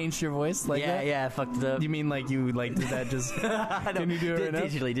you changed your voice like that? Yeah, I fucked it up. You mean like you did that just... Can you do it right now?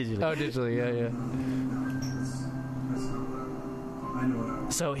 Digitally. Oh, digitally, yeah.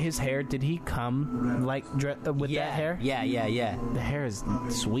 So his hair, did he come like with that hair? Yeah. The hair is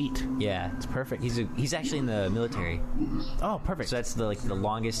sweet. Yeah, it's perfect. He's actually in the military. Oh, perfect. So that's the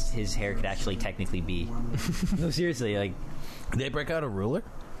longest his hair could actually technically be. No, seriously, like did they break out a ruler?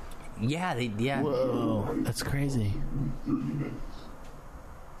 Yeah, yeah. Whoa, that's crazy.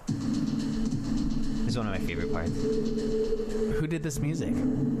 This is one of my favorite parts. Who did this music?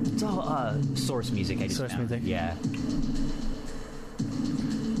 It's all Source music. Source music. Yeah.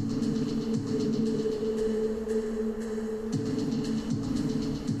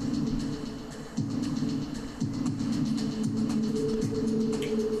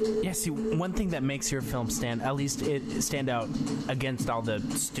 Yeah, see, one thing that makes your film stand out against all the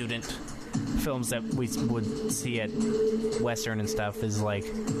student films that we would see at Western and stuff is like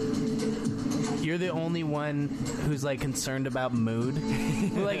you're the only one who's like concerned about mood.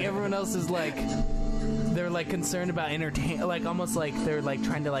 Like everyone else is like they're like concerned about like almost like they're like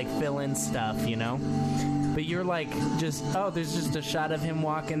trying to like fill in stuff, you know? But you're like just there's just a shot of him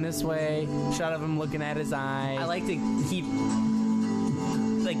walking this way, shot of him looking at his eye. I like to keep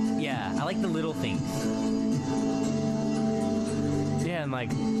I like the little things. Yeah, and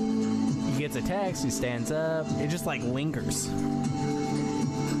like he gets a text, he stands up, it just like lingers.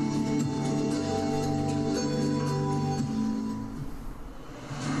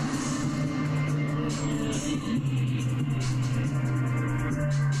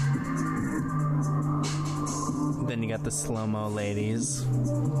 Then you got the slow-mo ladies.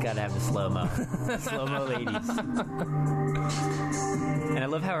 Gotta have the slow-mo. Slow-mo ladies. And I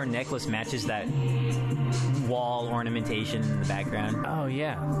love how her necklace matches that wall ornamentation in the background. Oh,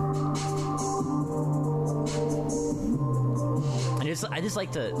 yeah. I just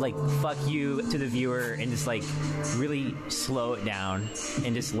like to fuck you to the viewer and just like really slow it down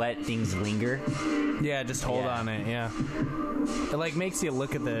and just let things linger. Yeah, just hold on it. Yeah, it like makes you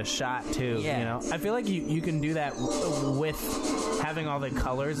look at the shot too. Yeah. You know, I feel like you can do that with having all the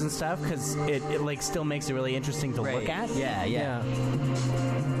colors and stuff because it like still makes it really interesting to look at. Yeah.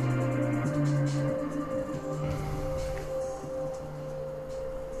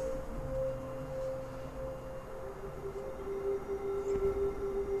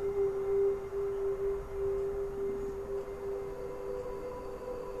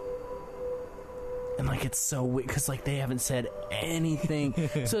 And like it's so weird because like they haven't said anything,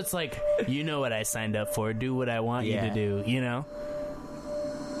 so it's like you know what I signed up for. Do what I want you to do. You know.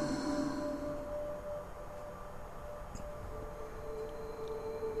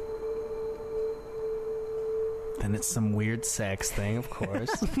 Then it's some weird sex thing, of course.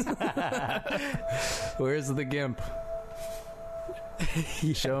 Where's the gimp?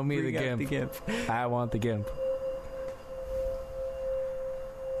 Show me the gimp. I want the gimp.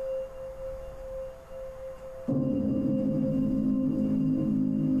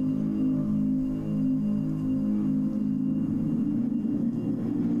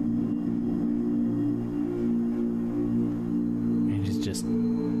 And he's just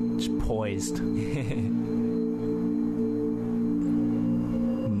poised.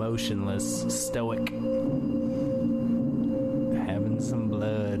 Motionless, stoic, having some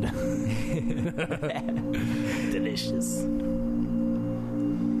blood. Delicious.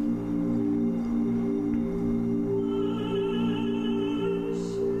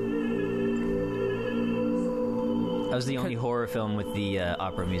 That was the only horror film with the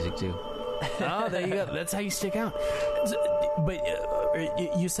opera music too. Oh, there you go. That's how you stick out. But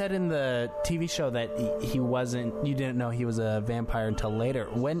You said in the TV show that he wasn't. You didn't know he was a vampire until later.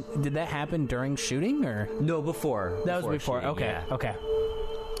 When did that happen? During shooting, or no? Before. That was before. Shooting, okay. Yeah. Okay.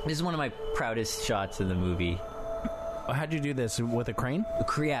 This is one of my proudest shots in the movie. How'd you do this with a crane?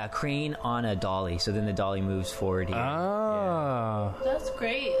 Yeah, a crane on a dolly. So then the dolly moves forward here. Oh. Yeah. That's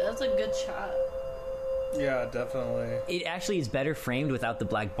great. That's a good shot. Yeah, definitely. It actually is better framed without the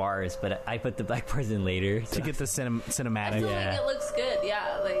black bars, but I put the black bars in later to get the cinematic. I feel like it looks good.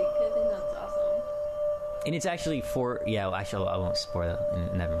 Yeah, like I think that's awesome. And it's actually actually I won't spoil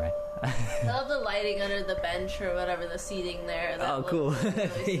it. Never mind. I love the lighting under the bench or whatever, the seating there. That cool.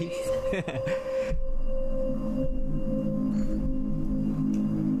 Really sweet.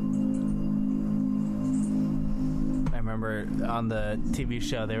 Remember on the TV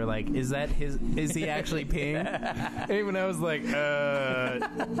show they were like, is he actually peeing? Even I was like,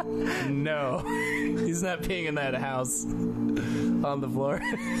 no, he's not peeing in that house on the floor.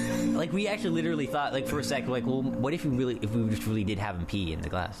 Like we actually literally thought, like for a second, like, well, what if we just really did have him pee in the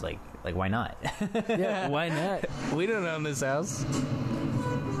glass? Like why not? Yeah, why not? We don't own this house.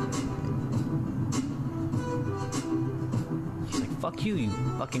 Fuck you, you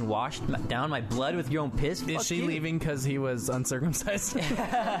fucking washed down my blood with your own piss. Is she leaving because he was uncircumcised?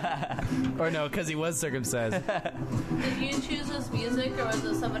 Or no, because he was circumcised? Did you choose this music or was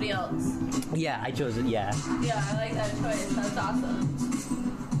it somebody else? Yeah, I chose it, yeah. Yeah, I like that choice. That's awesome.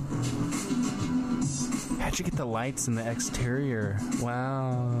 How'd you get the lights in the exterior?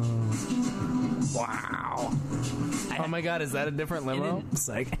 Wow. Oh my god, is that a different limo?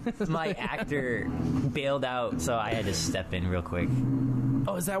 My actor bailed out, so I had to step in real quick.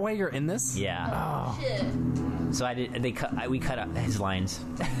 Oh, is that why you're in this? Yeah. Oh. Shit. So we cut out his lines.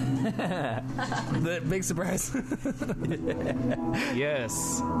 The big surprise. Yes.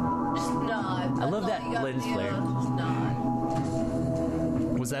 Just nod. I love that lens flare. Just nod.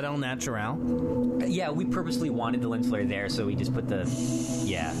 Was that all natural? Yeah, we purposely wanted the lens flare there, so we just put the...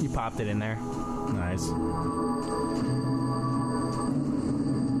 Yeah. You popped it in there? Nice.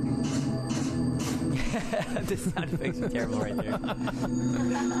 The sound effects are terrible right there.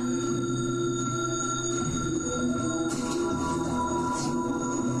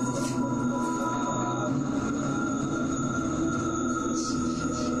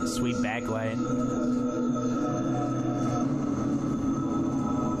 Sweet backlight.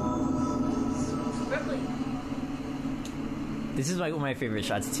 This is like one of my favorite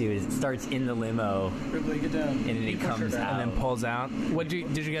shots too. Is it starts in the limo, Ripley, get down. And then it comes out, and then pulls out. Did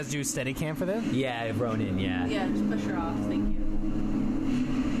you guys do Steadicam for this? Yeah, Ronin. Yeah. Yeah, just push her off. Thank you.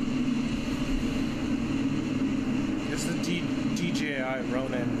 It's the DJI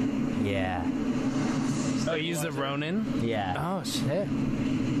Ronin. Yeah. Oh, you use the Ronin? Yeah. Oh shit.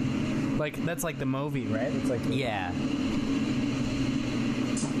 Like that's like the movie, right? It's like yeah.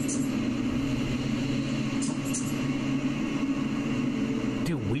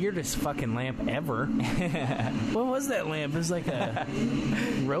 Weirdest fucking lamp ever. What was that lamp? It was like a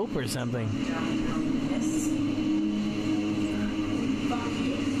rope or something.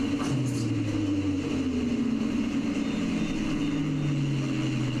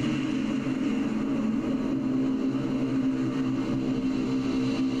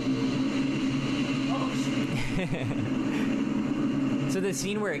 So the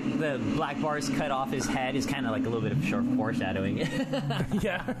scene where the black bars cut off his head is kind of like a little bit of short foreshadowing.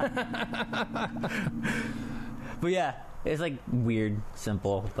 Yeah. But yeah, it's like weird,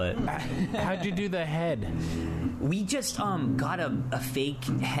 simple, but... How'd you do the head? We just got a fake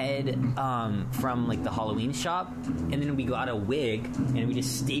head from like the Halloween shop, and then we got a wig, and we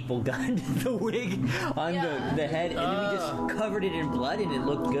just staple gunned the wig on the head, and then we just covered it in blood, and it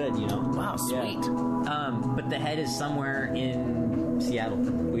looked good, you know? Wow, sweet. Yeah. But the head is somewhere in Seattle.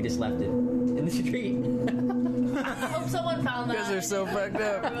 We just left it in the street. I hope someone found that. You guys are so fucked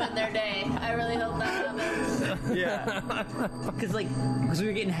up. Ruined their day. I really hope that happens. Yeah. Because we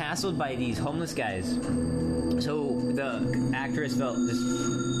were getting hassled by these homeless guys. So the actress felt just...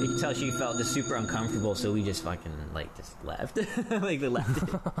 You could tell she felt just super uncomfortable, so we just fucking, just left. They left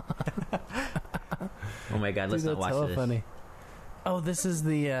it. Oh my god, let's not watch this. Funny. Oh, this is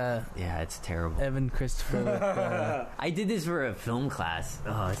the... yeah, it's terrible. Evan Christopher. I did this for a film class.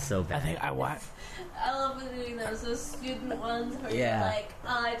 Oh, it's so bad. I think I watched... I love doing those student ones where Yeah. you're like,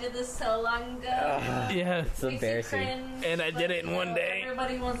 oh, I did this so long ago. Yeah. It's embarrassing. Cringe, And I did it in one day.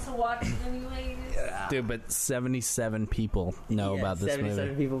 Everybody wants to watch it anyways. Dude, but 77 people know about this 77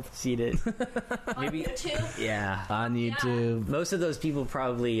 movie. people have seen it. Maybe on YouTube? Yeah. On YouTube. Most of those people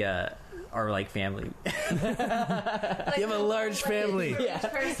probably are like family. Like, You have a large family. Yeah.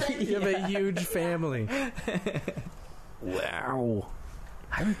 You have a huge family. Wow.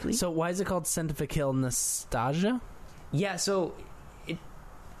 Ironically. So why is it called Centrifugal Nostalgia? Yeah, so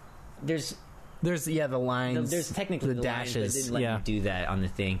there's the lines. there's technically the dashes. lines, but they didn't let you do that on the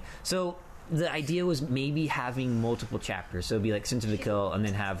thing. So the idea was maybe having multiple chapters. So it'd be like Centrifugal, and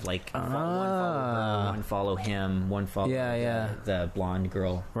then have like one follow her, one follow him, one follow the blonde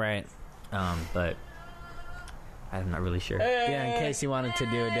girl. Right. But I'm not really sure. Yeah, in case you wanted to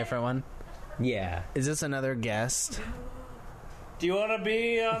do a different one. Yeah. Is this another guest? Do you want to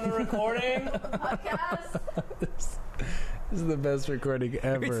be on the recording? Podcast. This is the best recording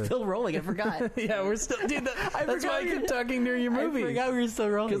ever. It's still rolling. I forgot. Yeah, we're still. Dude, that's why I kept talking during your movie. I forgot we were still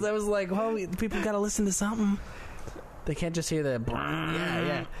rolling. Because I was like, well, people got to listen to something. They can't just hear the.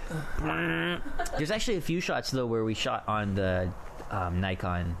 Yeah. There's actually a few shots though where we shot on the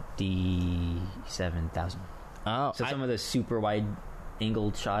Nikon D7000. Oh, so some of the super wide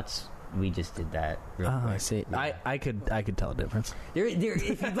angled shots, we just did that. Real quick. I see. Yeah. I could tell a difference. There.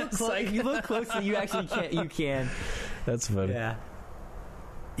 If you look closely, you actually can't. You can. That's funny. Yeah.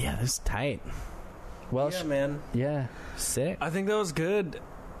 Yeah, that's tight. Well, yeah, man. Yeah, sick. I think that was good,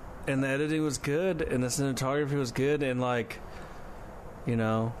 and the editing was good, and the cinematography was good, and like, you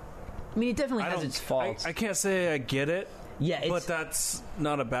know, I mean, it definitely has its faults. I can't say I get it. Yeah, but that's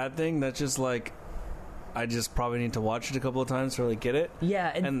not a bad thing. That's just like, I just probably need to watch it a couple of times to really get it.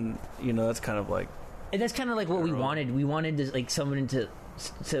 Yeah, and you know, that's kind of like, and that's kind of like what we wanted. We wanted to, like, someone to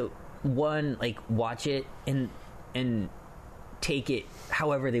one, like, watch it and take it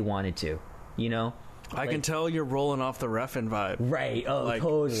however they wanted to, you know. I can tell you're rolling off the Refn vibe. Right. Oh, like,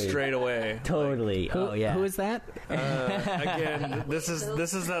 totally. Straight away. Totally. Like, oh, yeah. Who is that? Again, this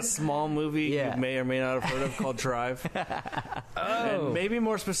is that small movie you may or may not have heard of called Drive. And maybe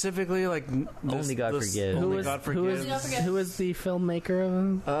more specifically, like Only God Forgives. Who is the filmmaker of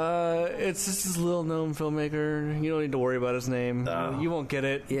him? It's just this little known filmmaker. You don't need to worry about his name. You won't get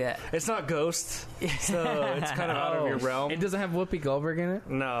it. Yeah. It's not Ghost, so it's kind of out of your realm. It doesn't have Whoopi Goldberg in it.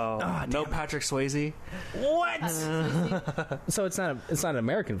 No. No Patrick Swayze. What? So it's not an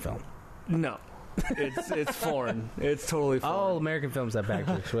American film. No, it's foreign. It's totally foreign. All American films have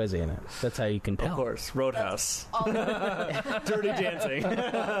Patrick Swayze in it. That's how you can tell. Of course, Roadhouse, Dirty Dancing,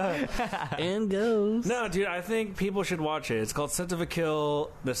 and Ghost. No, dude, I think people should watch it. It's called Centrifugal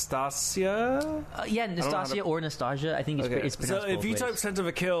Nostalgia. Yeah, Nastasia or Nastasia. I think it's pronounced so. If you both type ways.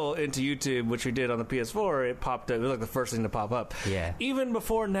 Centrifugal into YouTube, which we did on the PS4, it popped up. It was like the first thing to pop up. Yeah. Even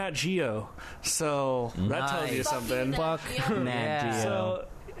before Nat Geo. So that tells you something. Fuck Nat Geo. So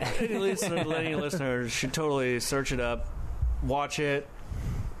any listeners should totally search it up, watch it.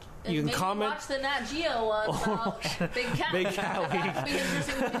 And you can maybe comment. Watch the Nat Geo one about Big Cat. Big Cat Week.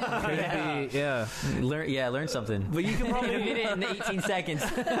 Yeah. Learn something. But you can probably did it in 18 seconds.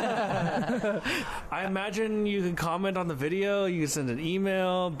 I imagine you can comment on the video. You can send an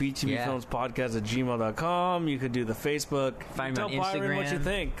email, btbfilmspodcast@gmail.com. You could do the Facebook. Find me on Tell Byron Instagram. what you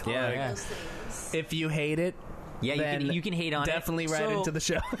think. Yeah. If you hate it, yeah, you can hate on definitely it. Right into the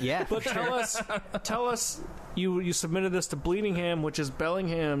show. Yeah, but tell us. You submitted this to Bleedingham, which is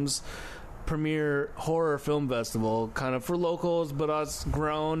Bellingham's premier horror film festival, kind of for locals, but us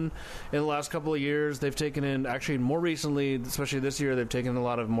grown in the last couple of years. They've taken in, actually more recently, especially this year, they've taken a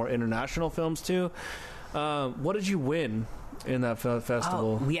lot of more international films too. What did you win in that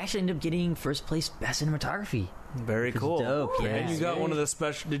festival? We actually ended up getting first place best cinematography. Very cool. Dope, yeah. And you got one of the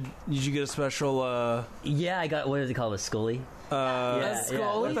special. Did you get a special? Yeah, I got. What do they call it? A Scully. Scully?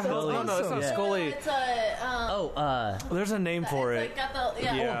 What the hell? Oh, no, it's not Scully. It's a there's a name for it.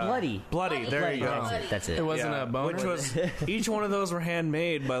 Bloody. Bloody. There you go. That's it. It wasn't a boner. Which was each one of those were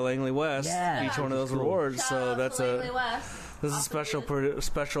handmade by Langley West. Yeah. Each one of those awards. So that's this is a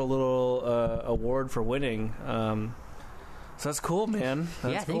special little award for winning. So that's cool, man.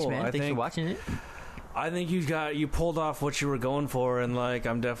 That's thanks, cool. man. Thanks for watching it. I think you pulled off what you were going for, and like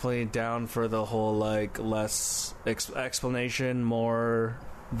I'm definitely down for the whole like less explanation, more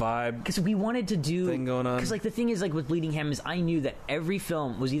vibe. Because we wanted to do thing going on. Because like the thing is, like with Bleedingham, is I knew that every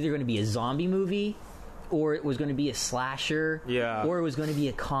film was either going to be a zombie movie, or it was going to be a slasher, or it was going to be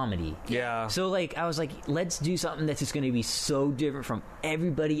a comedy. Yeah. So like I was like, let's do something that's just going to be so different from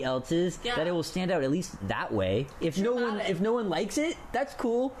everybody else's that it will stand out at least that way. If no one likes it, that's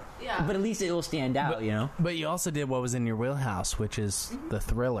cool. Yeah. But at least it will stand out, you know. But you also did what was in your wheelhouse, which is the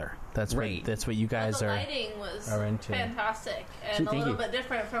thriller. That's right. That's what you guys the are. lighting was into. fantastic and a little bit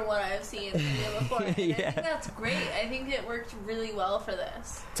different from what I've seen before. And I think that's great. I think it worked really well for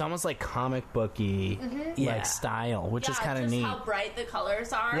this. It's almost like comic booky like style, which is kind of neat. How bright the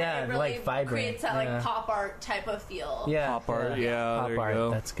colors are. Yeah, it really like vibrant. creates that like pop art type of feel. Yeah, pop art. pop art.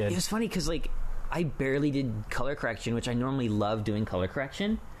 That's good. It was funny because like I barely did color correction, which I normally love doing color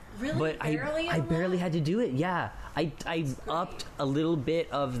correction. Really? But I barely had to do it. Yeah, I upped a little bit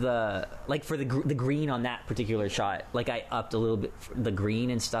of the like for the green on that particular shot. Like I upped a little bit for the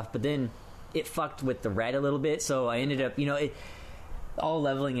green and stuff, but then it fucked with the red a little bit. So I ended up, all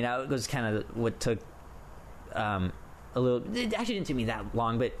leveling it out was kind of what took a little. It actually didn't take me that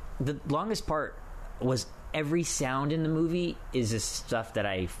long, but the longest part was every sound in the movie is this stuff that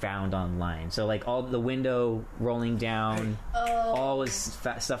I found online. So like all the window rolling down, all was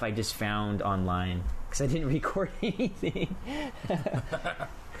stuff I just found online because I didn't record anything.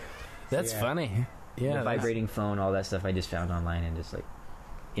 That's funny. Yeah, the vibrating phone, all that stuff I just found online and just like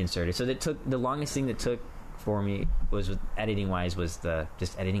inserted. So the longest thing that took for me was editing wise was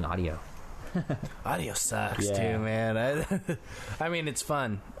just editing audio. Audio sucks too, man. I mean, it's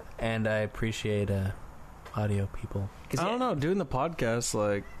fun, and I appreciate audio people. I don't know, doing the podcast,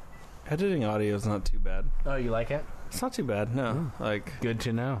 like editing audio is not too bad. Oh, you like it? It's not too bad. No, like good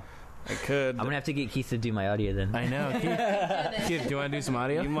to know. I could. I'm gonna have to get Keith to do my audio then. I know. Keith, do you want to do some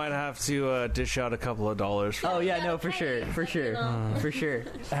audio? You might have to dish out a couple of dollars. Oh yeah, no, for sure. For sure.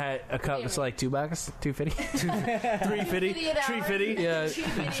 A couple. It's like $2, $2.50, $3.50, $3.50. Yeah,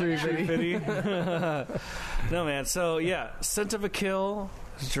 $3.50. No, man. So yeah, Scent of a Kill.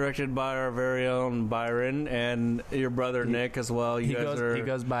 It's directed by our very own Byron and your brother Nick as well. He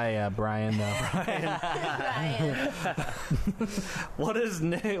goes by Brian though. Brian. What is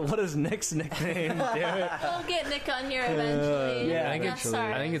Nick's nickname? We'll get Nick on here eventually. I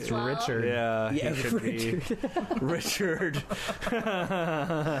think it's Richard. Yeah, he should be Richard.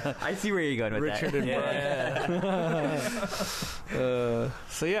 I see where you're going with Richard that. and Brian.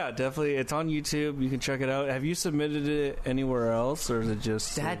 So yeah, definitely, it's on YouTube. You can check it out. Have you submitted it anywhere else, or is it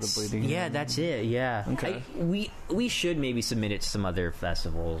just that's the Bleeding? Yeah, that's it. Yeah. Okay. We should maybe submit it to some other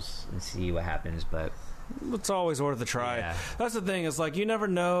festivals and see what happens, but it's always worth a try. Yeah. That's the thing. Is like you never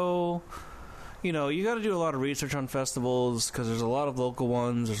know. You got to do a lot of research on festivals because there's a lot of local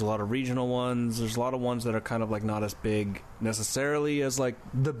ones, there's a lot of regional ones, there's a lot of ones that are kind of like not as big necessarily as like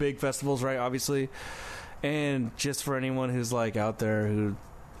the big festivals, right? Obviously. And just for anyone who's like out there who's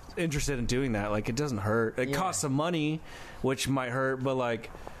interested in doing that, like it doesn't hurt. It costs some money, which might hurt, but like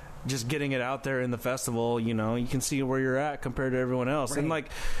just getting it out there in the festival, you can see where you're at compared to everyone else. Right. And like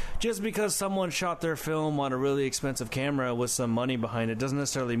just because someone shot their film on a really expensive camera with some money behind it doesn't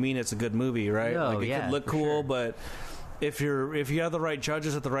necessarily mean it's a good movie, right? No, like it could look cool, but if you have the right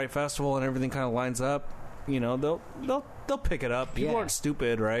judges at the right festival and everything kind of lines up, they'll pick it up. People aren't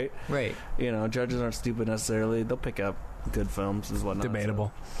stupid, right? Right. Judges aren't stupid necessarily. They'll pick up good films is whatnot.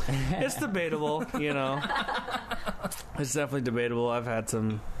 Debatable. So. It's debatable, It's definitely debatable. I've had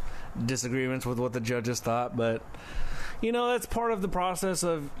some disagreements with what the judges thought, but that's part of the process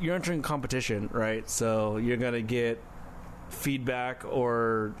of you're entering competition, right? So you're gonna get feedback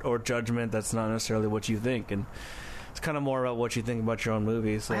or judgment that's not necessarily what you think, and it's kind of more about what you think about your own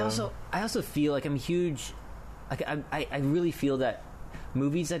movie. So I also feel like I'm huge. Like I really feel that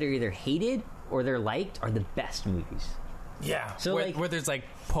movies that are either hated or they're liked are the best movies. Yeah. So where there's like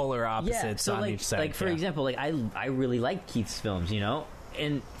polar opposites on each side. Like for example, like I really liked Keith's films,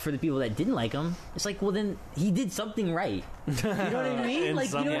 and for the people that didn't like him, it's like, well, then he did something right. You know what I mean? Like,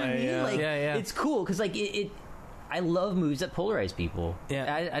 you know what I mean? Yeah. Like, it's cool because like it. I love movies that polarize people.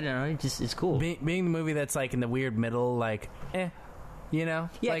 Yeah, I don't know. It's cool. Being the movie that's like in the weird middle, like, like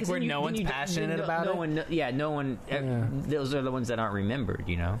where no one's passionate about it. No one. Those are the ones that aren't remembered.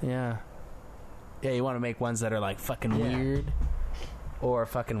 Yeah. Yeah, you want to make ones that are like fucking weird or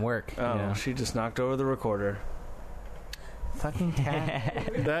fucking work. Oh, she just knocked over the recorder. Fucking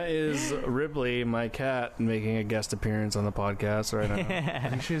cat. That is Ripley, my cat, making a guest appearance on the podcast right now. I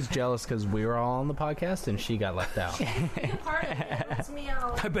think she's jealous because we were all on the podcast and she got left out. Part of it. It's me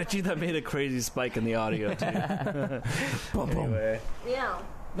out. I bet you that made a crazy spike in the audio too. Anyway. Yeah.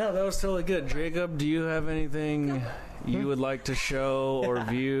 No, that was totally good. Jacob, do you have anything you would like to show or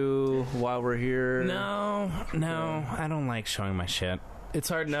view while we're here? No, I don't like showing my shit. It's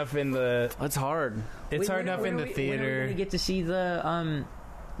hard enough in the. It's hard. It's hard enough in the theater. When are we gonna get to see the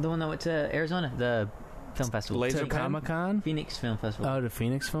one that went to Arizona, the film festival, Laser Comic-Con, Phoenix Film Festival. Oh, the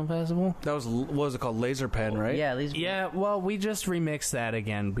Phoenix Film Festival. That was what was it called? Laser Pen, right? Yeah, Laser Pen. Yeah. Well, we just remixed that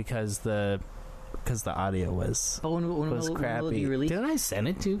again because the audio was crappy. Will it be released? Didn't I send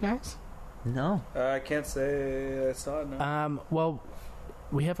it to you guys? No. I can't say I saw it. No. Well,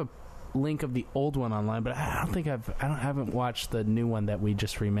 we have a link of the old one online, but I haven't watched the new one that we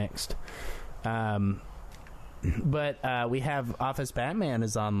just remixed. But we have Office Batman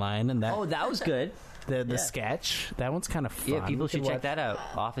is online, and that that was good. The sketch, that one's kind of fun. Yeah, people should check that out.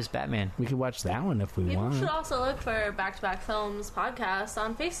 Office Batman. We could watch that one if we want. People should also look for Back to Back Films podcast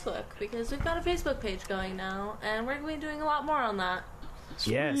on Facebook, because we've got a Facebook page going now, and we're going to be doing a lot more on that.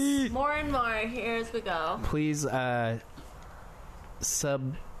 Yes. More and more. Here as we go. Please, what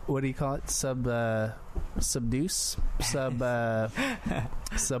do you call it? Support?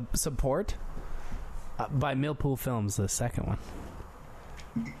 By Millpool Films, the second one.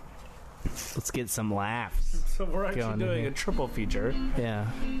 Let's get some laughs. So we're actually doing a triple feature. Yeah.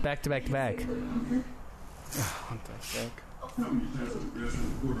 Back to back to back. What the fuck?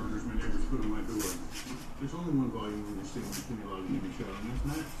 There's only one volume in this thing between a lot of TV show on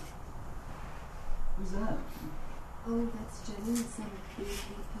this night. Who's that? Oh, that's Jenny, some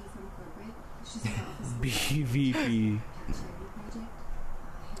BVP from corporate. She's in the office. BVP.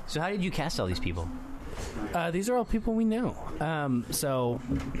 So how did you cast all these people? These are all people we know. So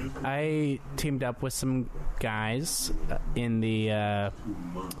I teamed up with some guys in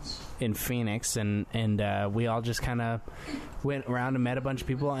Phoenix, and we all just kind of went around and met a bunch of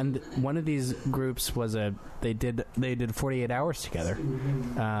people. And one of these groups was they did 48 hours together,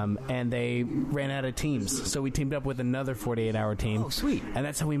 and they ran out of teams. So we teamed up with another 48-hour team. Oh, sweet! And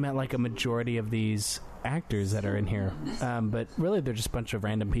that's how we met like a majority of these actors that are in here, but really they're just a bunch of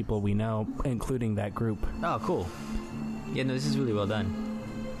random people we know, including that group. Oh, cool. Yeah, no, this is really well done.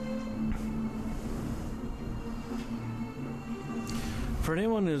 For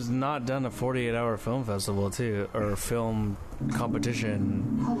anyone who's not done a 48-hour film festival too, or film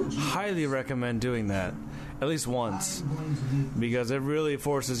competition, highly recommend doing that at least once, because it really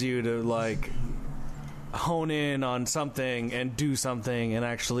forces you to like hone in on something and do something and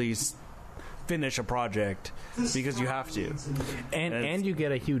actually finish a project, because you have to, and you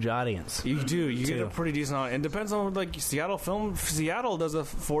get a huge audience. You do. You get a pretty decent audience. It depends on like Seattle does a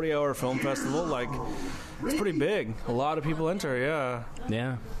 40-hour film festival. Like, it's pretty big. A lot of people enter.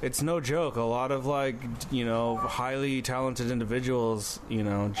 Yeah. It's no joke. A lot of like highly talented individuals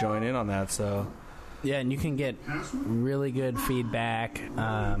join in on that. So yeah, and you can get really good feedback.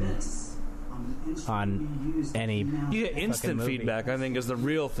 On any you get instant feedback, I think, is the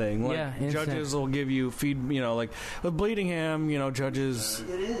real thing. Like, judges will give you like with Bleedingham, judges,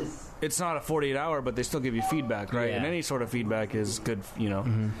 it's not a 48-hour, but they still give you feedback, right? And any sort of feedback is good.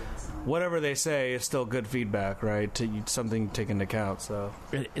 Whatever they say is still good feedback, right? Something to take into account. So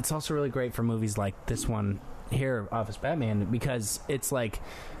it's also really great for movies like this one here, Office Batman, because it's like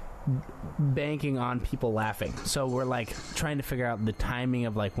banking on people laughing. So we're like trying to figure out the timing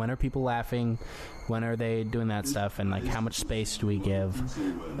of like when are people laughing, when are they doing that stuff, and like how much space do we give.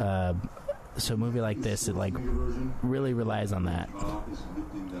 So a movie like this, it like really relies on that.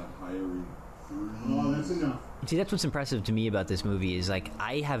 See, that's what's impressive to me about this movie is like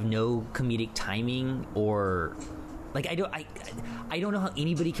I have no comedic timing, or like I don't know how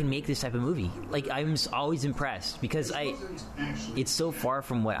anybody can make this type of movie. Like, I'm always impressed because it's so far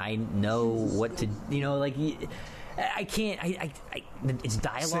from what I know what to, like I can't. It's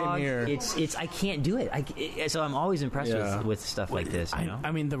dialogue. Same here. It's I can't do it. So I'm always impressed with stuff like this.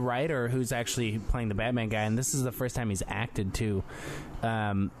 I mean, the writer who's actually playing the Batman guy, and this is the first time he's acted too.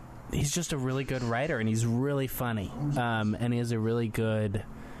 He's just a really good writer, and he's really funny, and he has a really good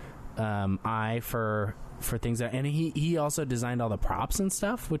eye for things that, and he also designed all the props and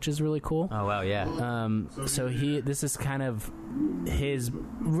stuff, which is really cool. Oh wow, yeah. So this is kind of his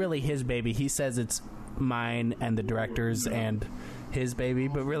baby. He says it's mine and the director's and his baby,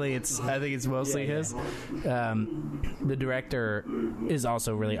 but really I think it's mostly his. The director is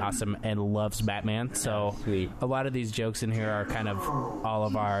also really awesome and loves Batman, so a lot of these jokes in here are kind of all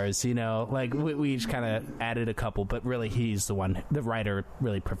of ours, like we each kind of added a couple, but really he's the writer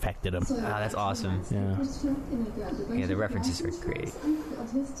really perfected them. That's awesome. Yeah, the references are great.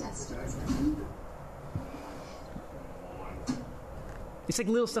 It's like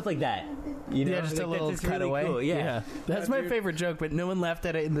little stuff like that. Just a little cutaway. Really cool. Yeah. That's my favorite joke, but no one laughed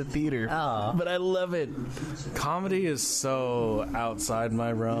at it in the theater. Oh. But I love it. Comedy is so outside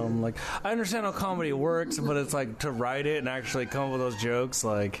my realm. Like, I understand how comedy works, but it's like to write it and actually come up with those jokes,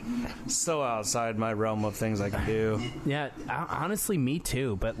 like, so outside my realm of things I can do. Yeah, honestly, me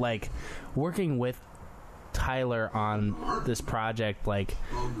too. But like working with Tyler on this project, like,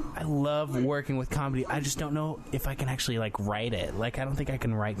 I love working with comedy. I just don't know if I can actually like write it. Like, I don't think I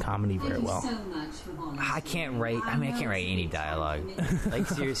can write comedy very well. I can't write any dialogue. Like,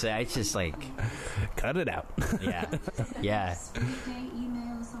 seriously, I just like cut it out. Yeah.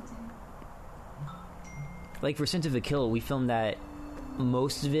 Like for Scent of a Kill, we filmed that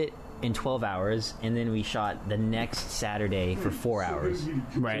most of it in 12 hours, and then we shot the next Saturday for 4 hours.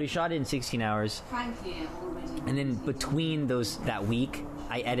 Right. So we shot it in 16 hours. And then between that week,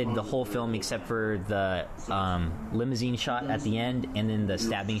 I edited the whole film except for the limousine shot at the end, and then the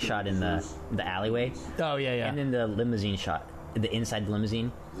stabbing shot in the alleyway. Oh, yeah. And then the limousine shot, the inside the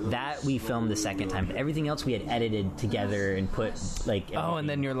limousine. That we filmed the second time. But everything else we had edited together and put, like... everything. Oh, and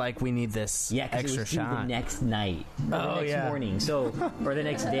then you're like, we need this extra it was shot. the next night. Or the next morning. So, or the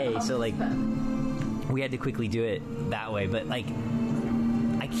next day. So, like, we had to quickly do it that way. But, like...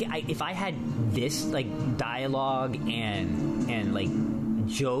 if I had this like dialogue and like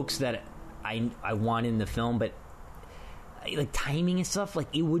jokes that I want in the film, but like timing and stuff, like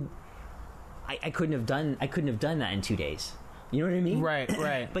it would, I couldn't have done that in 2 days. You know what I mean?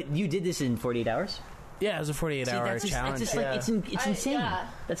 Right. But you did this in 48 hours. Yeah, it was a 48-hour challenge. That's just like it's insane.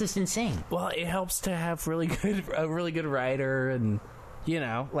 That's just insane. Well, it helps to have a really good writer, and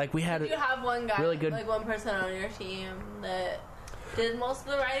like we had. Did you have one guy, really good, like one person on your team that did most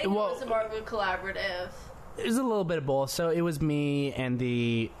of the writing? Or was it more of a collaborative? It was a little bit of both. So it was me and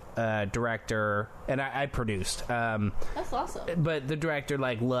the director, and I produced. That's awesome. But the director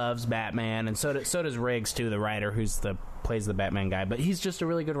loves Batman, and so does Riggs too, the writer who's plays the Batman guy. But he's just a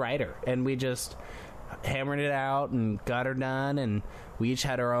really good writer, and we just hammered it out and got her done, and we each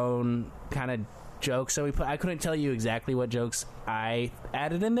had our own kind of jokes. So I couldn't tell you exactly what jokes I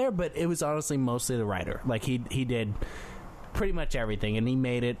added in there, but it was honestly mostly the writer. Like he did pretty much everything, and he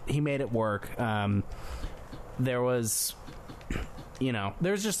made it work. There was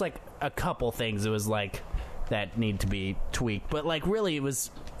there's just like a couple things it was like that need to be tweaked, but like really it was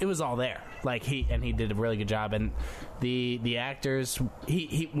all there. Like he did a really good job, and the actors,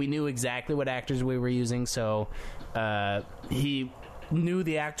 we knew exactly what actors we were using, so he knew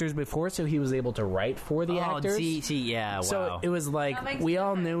the actors before, so he was able to write for the actors. Yeah, wow. So it was like we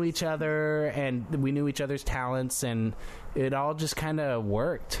all knew each other, and we knew each other's talents, and it all just kind of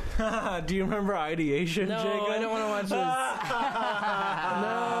worked. Do you remember Ideation, No, Jacob? I don't want to watch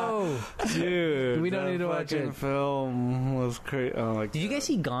this. No. Dude, We don't need to watch it. Film was crazy. Did you guys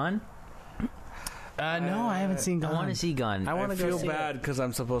see Gone? No, I haven't seen Gone. I want to see Gone. I feel bad because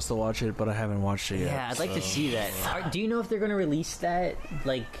I'm supposed to watch it, but I haven't watched it yet. Yeah, I'd like to see that. Do you know if they're going to release that?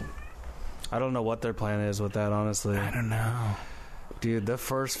 Like, I don't know what their plan is with that, honestly. I don't know. Dude, the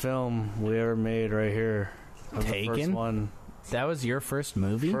first film we ever made right here. Taken? The first one. That was your first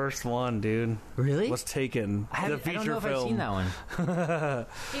movie? First one, dude. Really? Was Taken. I don't know if I've seen that one.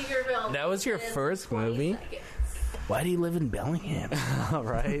 Feature film. That was your first movie? Why do you live in Bellingham? All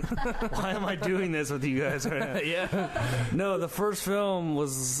right. Why am I doing this with you guys right now? Yeah. No, the first film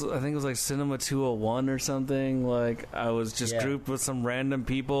was, I think it was like Cinema 201 or something. Like, I was just grouped with some random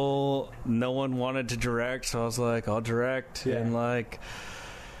people. No one wanted to direct, so I was like, I'll direct. Yeah. And like...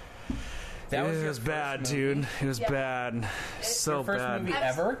 That it was bad, dude. It was bad. So your first bad. movie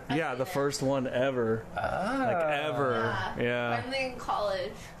ever? Yeah, the first one ever. Like, ever. Yeah. I'm in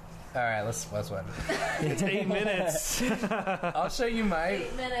college. All right, let's watch. It's 8 minutes. I'll show you my.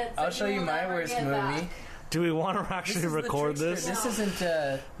 8 minutes. I'll show you my worst movie. Back. Do we want to actually record this? This isn't.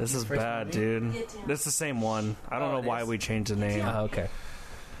 This is bad, movie? dude. This is the same one. I don't know why we changed the name. Oh, okay.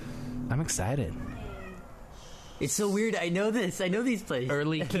 I'm excited. It's so weird. I know this. I know these places.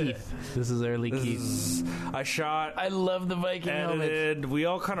 Early Keith. This is Early Keith. I shot. I love the Viking edited. helmet. We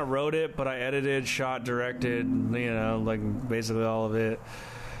all kind of wrote it, but I edited, shot, directed. Like basically all of it.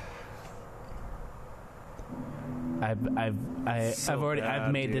 I've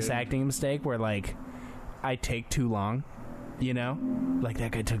made this acting mistake where like I take too long, like that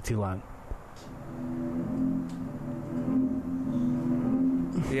guy took too long.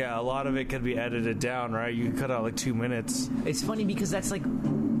 Yeah, a lot of it could be edited down, right? You could cut out like 2 minutes. It's funny because that's like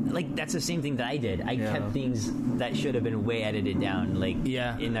that's the same thing that I did. I kept things that should have been way edited down, like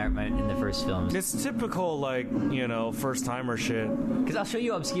in the first films. It's typical, like first timer shit. Because I'll show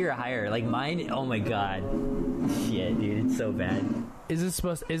you obscure higher, like mine. Oh my god, shit, dude, it's so bad. Is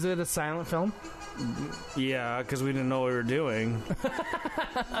it a silent film? Yeah, because we didn't know what we were doing.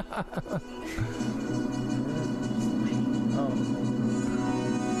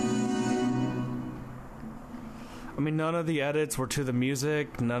 I mean, none of the edits were to the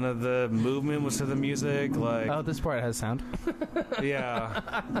music. None of the movement was to the music. Like, oh, this part has sound. Yeah,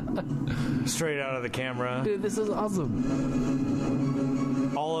 straight out of the camera. Dude, this is awesome.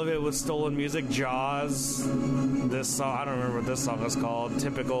 All of it was stolen music. Jaws. This song, I don't remember what this song was called.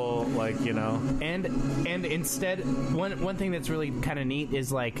 Typical, And instead, one thing that's really kind of neat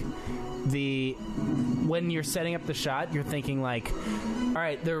is like when you're setting up the shot, you're thinking like, all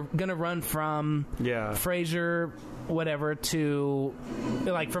right, they're gonna run from Fraser whatever to,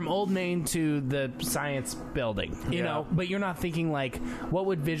 like, from Old Main to the science building, you know, but you're not thinking, like, what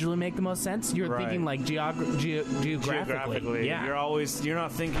would visually make the most sense? You're thinking, like, geographically. Yeah. You're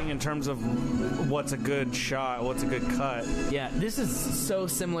not thinking in terms of what's a good shot, what's a good cut. Yeah, this is so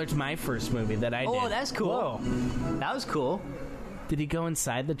similar to my first movie that I did. Oh, that's cool. Whoa. That was cool. Did he go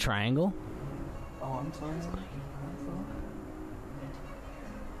inside the triangle? Oh, I'm sorry.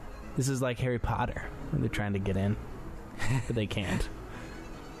 This is like Harry Potter, where they're trying to get in, but they can't.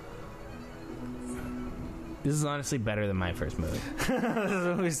 This is honestly better than my first movie. This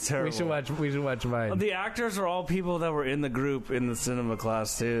movie's terrible. We should watch mine. The actors are all people that were in the group in the cinema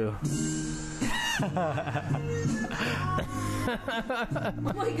class too. Oh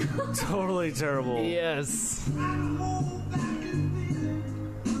my god. Totally terrible. Yes.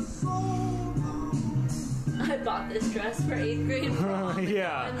 I bought this dress for 8th grade prom.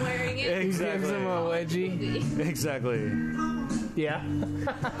 Yeah. I'm wearing it. Exactly. Gives him a wedgie. Exactly. Yeah.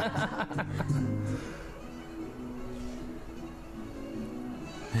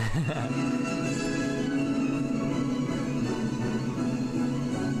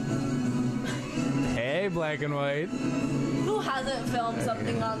 Hey, black and white. Who hasn't filmed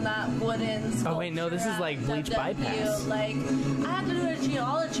something on that wooden sculpture? Oh, wait, no, this is like Bleach WW? Bypass. Like, I had to do a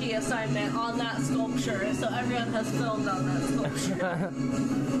geology assignment on that sculpture, so everyone has filmed on that sculpture.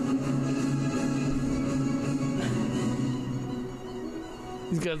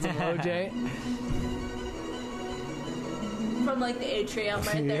 He's got some OJ. From, like, the atrium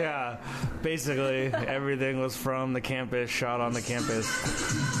right there. Yeah. Basically, everything was from the campus, shot on the campus.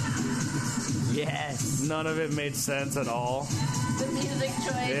 Yes. None of it made sense at all. The music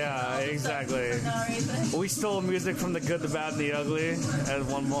choice. Yeah, exactly. For no reason. We stole music from The Good, the Bad, and the Ugly at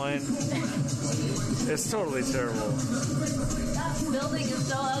one point. It's totally terrible. That building is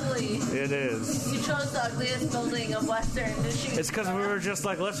so ugly. It is. You chose the ugliest building of Western to shoot. It's because we were just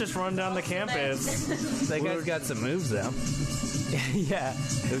like, let's just run down the campus. That guy's got some moves, though. Yeah.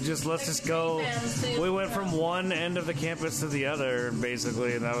 It was just, let's just go. We went from one end of the campus to the other,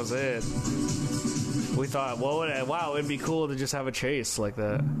 basically, and that was it. We thought, well, wow, it'd be cool to just have a chase like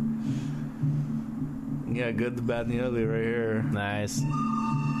that. Yeah, Good, the Bad, and the Ugly right here. Nice.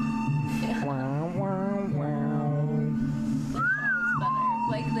 Yeah. Wow, wow, wow. Better.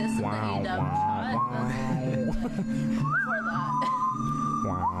 Like this in Wow, the AW wow, shot. Before that.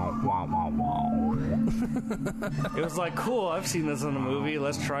 Wow, wow, wow, wow. It was like, cool, I've seen this in a movie,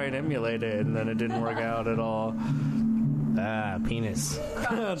 let's try and emulate it, and then it didn't work out at all. Ah, penis.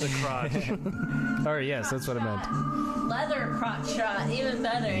 The crotch. Oh, yes, that's what I meant. Leather crotch shot, even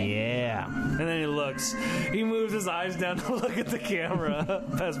better. Yeah. And then he looks. He moves his eyes down to look at the camera.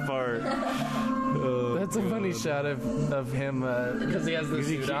 Best part. That's a funny shot of him because he has the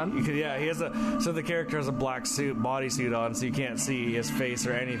suit on. Yeah, he has a. So the character has a black suit, bodysuit on, so you can't see his face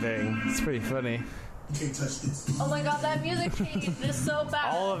or anything. It's pretty funny. Can't touch this. Oh my god, that music change is so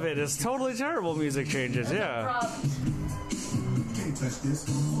bad. All of it is totally terrible music changes. Yeah. Abrupt. Can't touch this.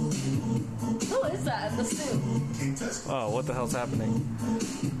 Who is that in the suit? Can't touch this. Oh, what the hell's happening?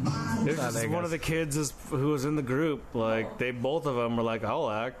 It was just one of the kids who was in the group. Like, both of them were like, "I'll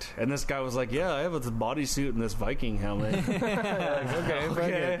act," and this guy was like, "Yeah, I have a bodysuit and this Viking helmet." Like,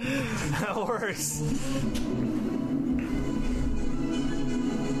 okay, that works.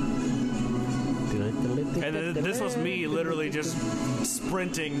 And then this was me literally just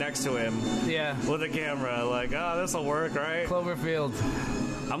sprinting next to him. Yeah. With a camera. Like, oh, this'll work, right? Cloverfield.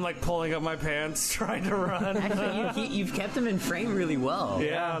 I'm like pulling up my pants, trying to run. Actually, you've kept them in frame really well.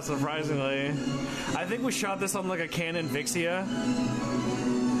 Yeah, surprisingly. I think we shot this on like a Canon Vixia.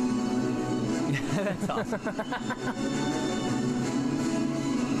 That's awesome.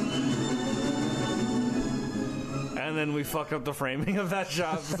 And then we fucked up the framing of that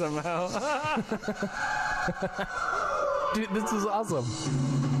shot somehow. Dude, this is awesome.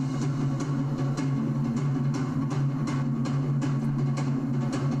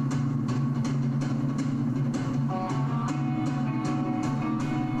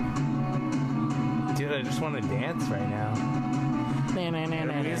 Dude, I just want to dance right now.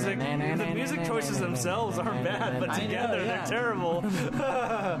 The music choices themselves aren't bad, but together they're terrible.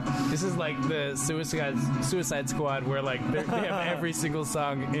 This is like the Suicide Squad, where like they have every single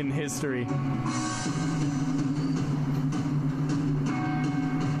song in history.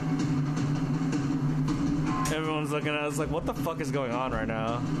 Everyone's looking at us like, what the fuck is going on right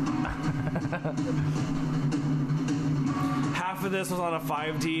now? Half of this was on a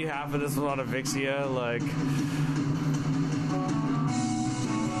 5D, half of this was on a Vixia, like...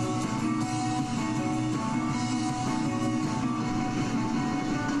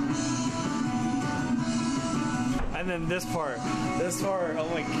 I And then this part, oh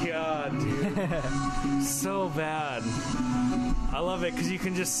my god, dude. So bad. I love it because you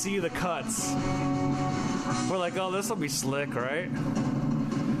can just see the cuts. We're like, oh, this will be slick, right?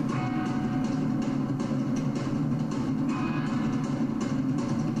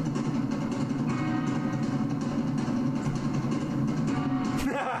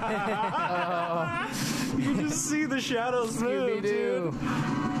 You just see the shadows move, dude.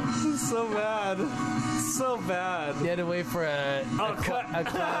 So bad. So bad. You had to wait for a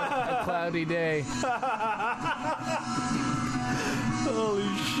cloudy day.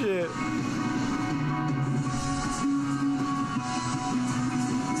 Holy shit.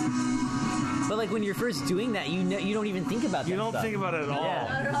 But like when you're first doing that, you don't even think about that. You don't think about it at all.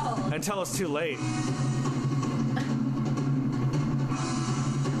 Not at all. Until it's too late.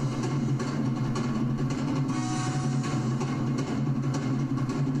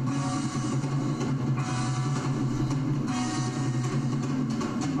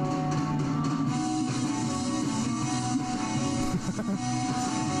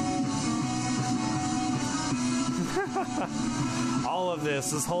 All of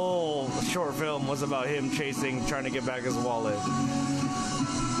this whole short film was about him trying to get back his wallet.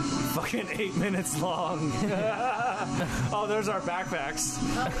 Fucking 8 minutes long. Oh, there's our backpacks.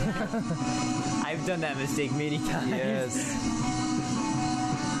 I've done that mistake many times. Yes.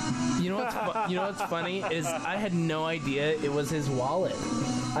 You know what's funny is I had no idea it was his wallet.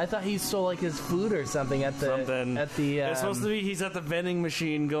 I thought he stole like his food or something at the. It's supposed to be he's at the vending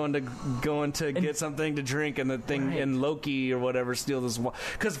machine going to get something to drink, and the thing in Loki or whatever steals his wallet.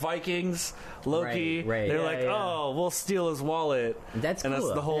 Because Vikings, Loki, Right. they're Yeah, like, yeah. oh, we'll steal his wallet. That's and cool.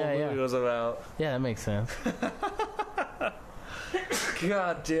 that's the whole Yeah, movie was about. Yeah, that makes sense.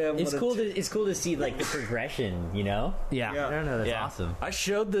 God damn! It's cool to see like the progression, you know? Yeah. I don't know. That's awesome. I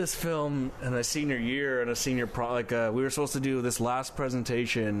showed this film in a senior year and a senior we were supposed to do this last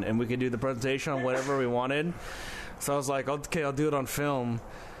presentation, and we could do the presentation on whatever we wanted. So I was like, okay, I'll do it on film.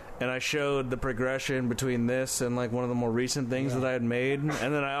 And I showed the progression between this and like one of the more recent things that I had made. And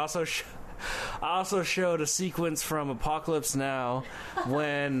then I also showed a sequence from Apocalypse Now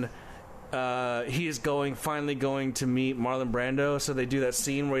when he is finally going to meet Marlon Brando. So they do that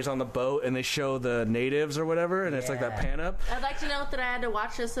scene where he's on the boat and they show the natives or whatever, and it's like that pan up. I'd like to note that I had to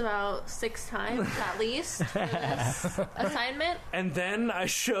watch this about 6 times at least for this assignment. And then I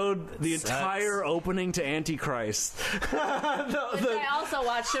showed the entire opening to Antichrist. Which I also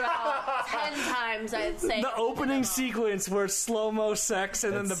watched about 10 times, I'd say. The opening sequence where slow-mo sex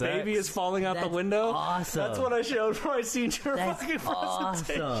and then the baby is falling out the window. Awesome. That's what I showed for my senior fucking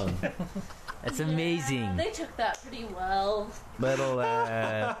presentation. Awesome. That's amazing. They took that pretty well. Little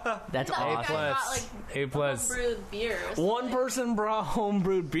that's awesome. A plus. Homebrewed beer. One person brought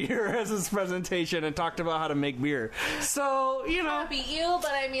homebrewed beer as his presentation and talked about how to make beer. So, you know. Not beat you, but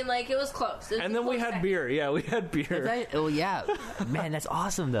I mean, like, it was close. And then we had beer. Yeah, we had beer. Oh, yeah. Man, that's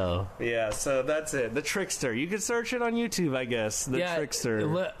awesome, though. Yeah, so that's it. The Trickster. You can search it on YouTube, I guess. The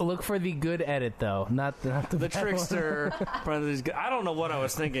Trickster. Look for the good edit, though. Not the Trickster. I don't know what I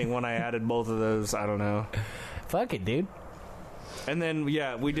was thinking when I added both of those. I don't know. Fuck it, dude. And then,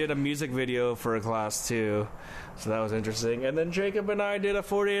 yeah, we did a music video for a class, too. So that was interesting. And then Jacob and I did a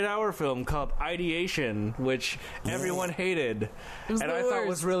 48-hour film called Ideation, which everyone hated. And I thought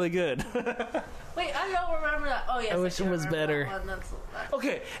was really good. Wait, I don't remember that. Oh, yes. I wish it was better.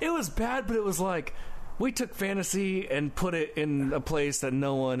 Okay, it was bad, but it was like... We took fantasy and put it in a place that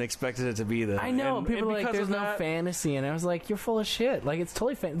no one expected it to be there. I know. People are like, there's no fantasy. And I was like, you're full of shit. Like, it's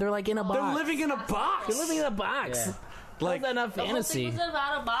totally they're like in a box. They're living in a box. They're living in a box. Yeah. Like, how's that not fantasy? The whole thing was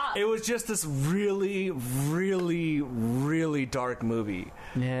about a box. It was just this really, really, really dark movie.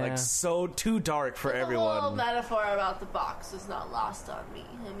 Yeah. Like, so too dark for everyone. The whole metaphor about the box is not lost on me.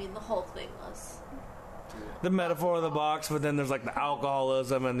 I mean, the whole thing was... The metaphor of the box, but then there's like the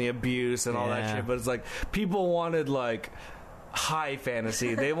alcoholism and the abuse and all that shit. But it's like people wanted like high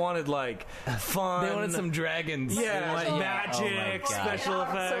fantasy. They wanted like fun. They wanted some dragons. Yeah, magic, special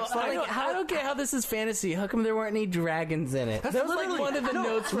effects. So, I don't get how this is fantasy. How come there weren't any dragons in it? That was like one of the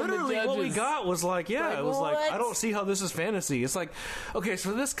notes from the judges. What we got was like, it was like, what? I don't see how this is fantasy. It's like, okay,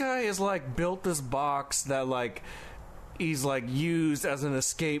 so this guy is like built this box that like he's like used as an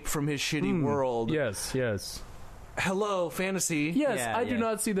escape from his shitty world. Yes. Hello, fantasy. Yes, I do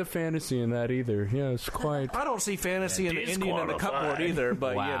not see the fantasy in that either. Yes, quite. I don't see fantasy in the Indian and the cupboard either,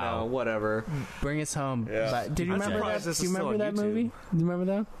 but you know, whatever. Bring us home. Yeah. Did you remember that? Do you remember that movie? Do you remember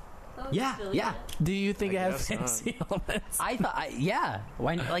that? Yeah. Do you think it has fantasy elements? I thought, yeah.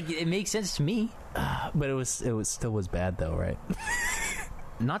 Why? Like, it makes sense to me. But it still was bad though, right?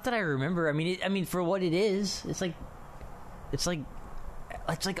 Not that I remember. I mean, for what it is, it's like it's like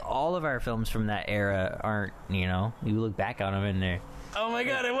all of our films from that era aren't. You look back on them and they're. Oh my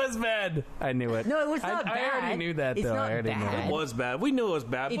god, it was bad. I knew it. No, it was not bad. I already knew that, It's though. not I already knew bad. It was bad. We knew it was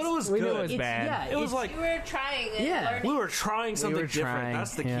bad, but it was We good. knew it was bad. It was like You were trying it. Yeah. learning. we were trying something different.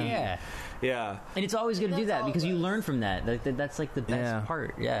 That's the key. Yeah. Yeah. And it's always good to do That's that all because you it was. learn from that. That's like the best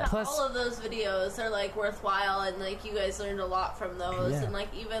part. Yeah. Plus- all of those videos are like worthwhile, and like you guys learned a lot from those. Yeah. And like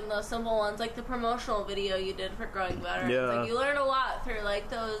even the simple ones, like the promotional video you did for Growing Better, Yeah. like you learn a lot through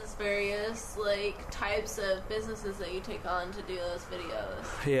like those various like types of businesses that you take on to do those videos.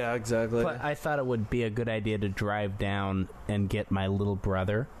 Yeah, exactly. But I thought it would be a good idea to drive down and get my little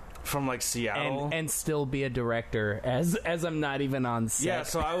brother From like Seattle. and still be a director as I'm not even on set. yeah,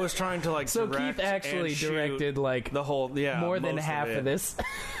 so I was trying to like So direct Keith actually and shoot directed like the whole more than most half it. of this.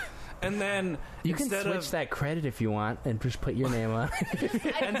 And then You can instead switch of, that credit if you want and just put your name on. I just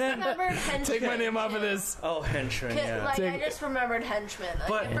remembered Henchman. Take my name off of this. Oh, henchman, yeah. Like Take- I just remembered Henchman. Like,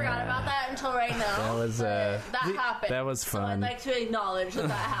 But- I forgot about that until right now. That was, But that happened. that was So I'd fun. like to acknowledge that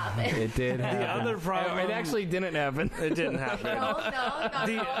happened. It did happen. other problem- It actually didn't happen. It didn't happen.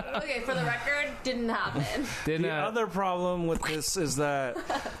 No. Okay, for the record, didn't happen. Didn't The other problem with this is that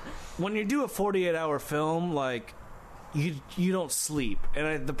when you do a 48-hour film, like you don't sleep,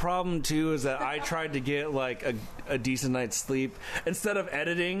 and the problem too is that I tried to get like a decent night's sleep instead of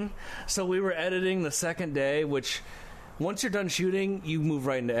editing. So we were editing the second day, which once you're done shooting, you move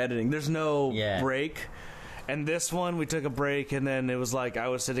right into editing. There's no break. And this one, we took a break, and then it was like I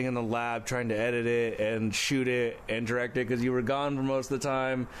was sitting in the lab trying to edit it and shoot it and direct it because you were gone for most of the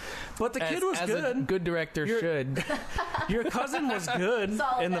time. But the kid was as good. a good director should. Your cousin was good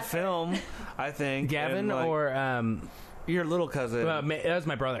Solid in the effort. film, I think. Gavin And, like, or your little cousin that was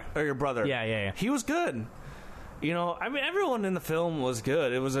my brother. or your brother. Yeah. He was good. I mean, everyone in the film was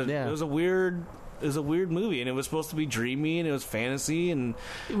good. It was a weird movie, and it was supposed to be dreamy, and it was fantasy, and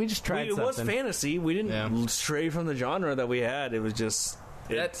We just tried it was something. fantasy. We didn't Yeah. stray from the genre that we had. It was just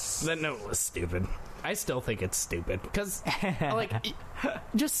That note was stupid. I still think it's stupid because, like,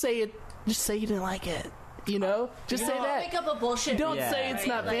 just say it. Just say you didn't like it. Just say that. Make up a bullshit. Don't reason, say it's right?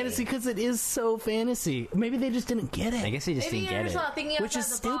 not Like, fantasy because it is so fantasy. Maybe they just didn't get it. I guess they just Maybe didn't you're get just it. not thinking Which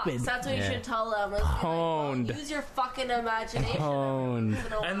outside is the box. stupid. That's what you Yeah. should tell them. Like, Honed. use your fucking imagination. Honed.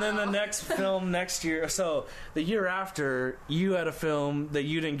 And then the next film next year, so the year after, you had a film that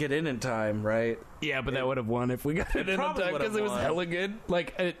you didn't get in time, right? Yeah, but that would have won if we got it in probably time would've because it was won. hella good.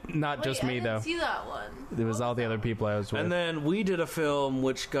 Like, not just me I didn't though. see that one. It was all the other people I was with. And then we did a film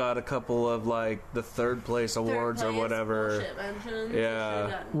which got a couple of like the third place awards Third or place whatever. bullshit mentions. Yeah. Should've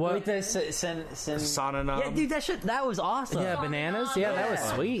done. What? Wait, send. Sononom. Yeah, dude, that was awesome. Yeah, bananas. Yeah, that was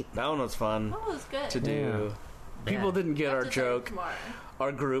Yeah. sweet. That one was fun That was good. to do. Yeah. People didn't get Have our to try it joke. tomorrow.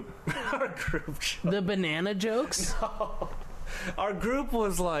 Our group. Our group joke. The banana jokes. Our group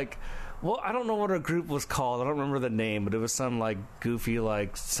was like, well, I don't know what our group was called. I don't remember the name, but it was some like goofy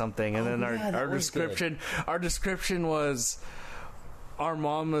like something. And then yeah, that our was description was, our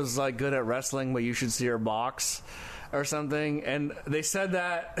mom was like good at wrestling, but you should see her box or something. And they said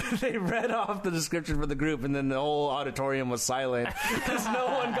that they read off the description for the group, and then the whole auditorium was silent because no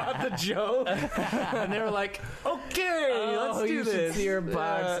one got the joke. And they were like, okay, let's do you this. should see her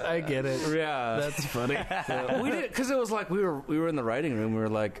box. I get it. Yeah, That's funny. we did, because it was like we were in the writing room. We were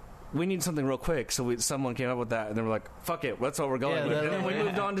like, we need something real quick. So someone came up with that, and they were like, fuck it, that's what we're going Yeah, with. that- And then we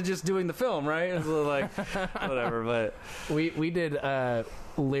moved on to just doing the film, right? So like, whatever. But We did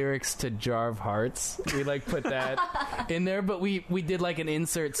lyrics to Jar of Hearts. We like put that in there, but we did like an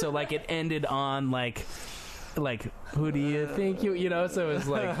insert, so like it ended on like who do you think you know? So it was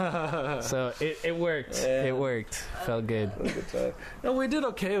like, so it worked. Yeah. It worked. Felt good. no, we did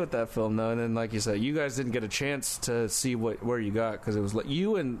okay with that film though. And then, like you said, you guys didn't get a chance to see where you got, because it was like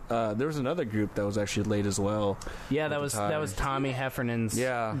you and there was another group that was actually late as well. Yeah, at that the was time. Tommy Heffernan's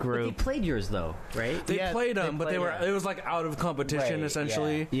Yeah. They group. played yours though, right? They Yeah, played they them, but they played were. them. It was like out of competition Right,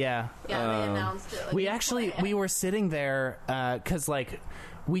 essentially. Yeah. Yeah, they announced it. Like, We you actually play it. we were sitting there because like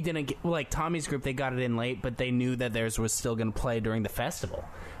we didn't get, like Tommy's group, they got it in late, but they knew that theirs was still going to play during the festival.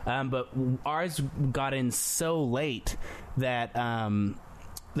 But ours got in so late that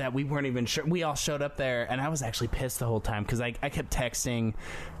that we weren't even sure. We all showed up there, and I was actually pissed the whole time because I kept texting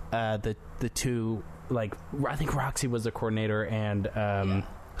the two, like, I think Roxy was the coordinator and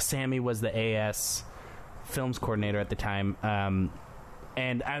Sammy was the AS films coordinator at the time,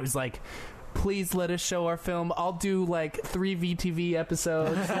 and I was like, please let us show our film. I'll do like 3 VTV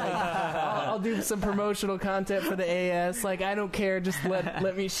episodes. Like, I'll do some promotional content for the AS. Like, I don't care. Just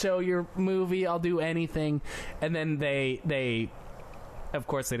let me show your movie. I'll do anything. And then they of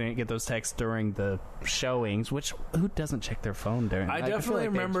course, they didn't get those texts during the showings. Which who doesn't check their phone during? I definitely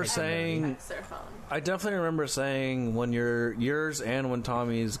remember saying. I definitely remember saying when yours and when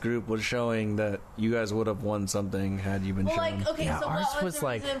Tommy's group was showing that you guys would have won something had you been shown. Like, okay, so what was the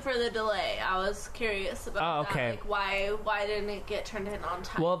reason for the delay? I was curious about that. Like, why didn't it get turned in on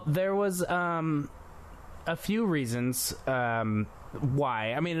time? Well, there was a few reasons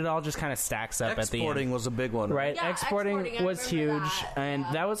why. I mean, it all just kind of stacks up at the end. Exporting was a big one, right? Yeah, exporting was huge, and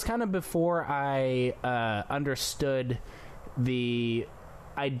that was kind of before I understood the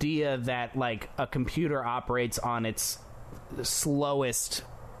idea that like a computer operates on its slowest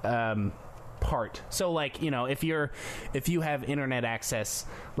part. So like, you know, if you have internet access,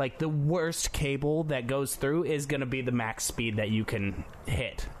 like the worst cable that goes through is going to be the max speed that you can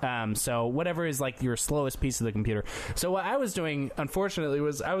hit. So whatever is like your slowest piece of the computer. So what I was doing, unfortunately,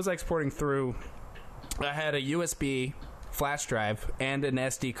 was I was exporting through. I had a USB flash drive and an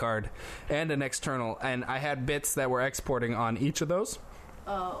SD card and an external, and I had bits that were exporting on each of those.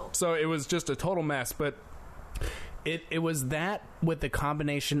 Oh. So it was just a total mess, but it was that with the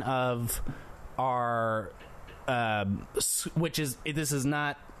combination of our which is, this is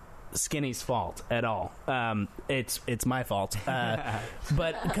not Skinny's fault at all. It's my fault.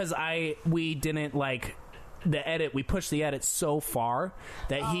 But because we didn't like the edit, we pushed the edit so far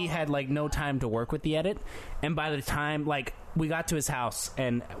that he had like no time to work with the edit, and by the time like we got to his house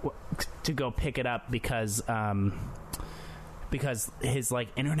and to go pick it up because his like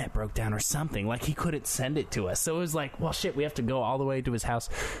internet broke down or something, like he couldn't send it to us, so it was like, well shit, we have to go all the way to his house.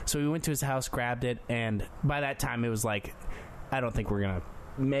 So we went to his house, grabbed it, and by that time it was like, I don't think we're gonna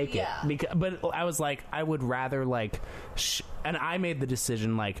make it, but I was like, I would rather like and I made the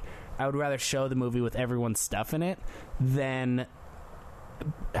decision, like I would rather show the movie with everyone's stuff in it than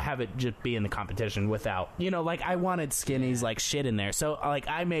have it just be in the competition without, you know, like I wanted Skinny's like shit in there. So like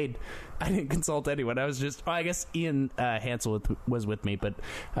I didn't consult anyone. I was just, I guess Ian Hansel was with me, but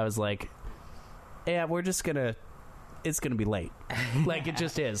I was like, yeah, it's gonna be late. Like it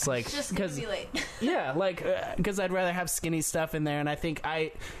just is, like, it's just gonna be late. Yeah, like because I'd rather have Skinny stuff in there, and I think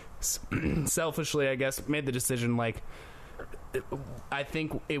I selfishly, I guess, made the decision, like I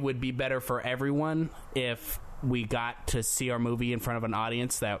think it would be better for everyone if we got to see our movie in front of an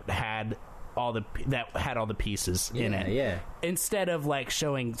audience that had all the pieces in it. Yeah. Instead of like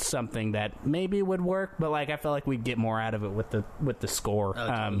showing something that maybe would work, but like I felt like we'd get more out of it with the score. Oh,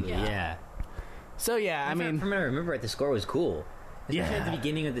 totally. Yeah. So yeah, I mean, from what I remember, the score was cool. Especially at the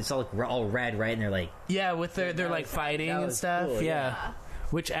beginning of it's all red, right? And they're like, with they're like fighting and stuff. Cool, yeah.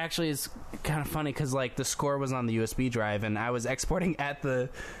 Which actually is kind of funny because like the score was on the USB drive, and I was exporting at the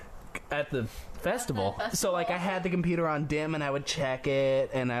festival. So like I had the computer on dim and I would check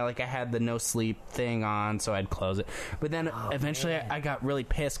it, and I had the no sleep thing on, so I'd close it. But then eventually I got really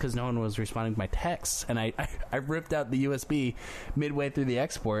pissed because no one was responding to my texts, and I ripped out the USB midway through the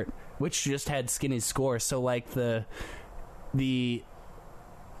export, which just had Skinny's score. So like the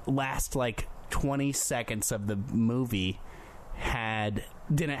last like 20 seconds of the movie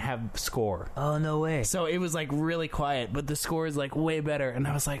didn't have score. Oh, no way. So it was like really quiet, but the score is like way better, and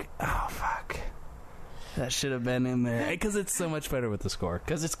I was like, oh fuck, that should have been in there, because it's so much better with the score,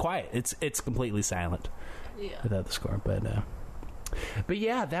 because it's quiet, it's completely silent without the score. But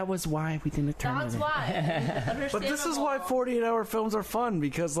yeah, that was why we didn't turn it in. That's why. But this is why 48-hour films are fun,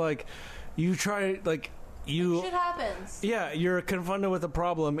 because like you try, like shit happens. Yeah, you're confronted with a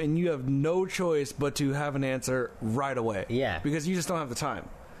problem and you have no choice but to have an answer right away. Yeah. Because you just don't have the time.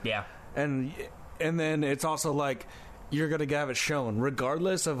 Yeah. And then it's also like you're going to have it shown.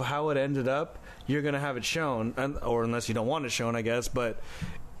 Regardless of how it ended up, you're going to have it shown, or unless you don't want it shown, I guess, but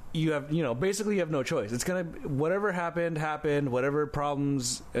you have, basically you have no choice. It's going to, whatever happened, whatever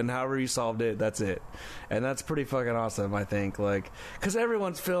problems and however you solved it, that's it. And that's pretty fucking awesome, I think. Like, because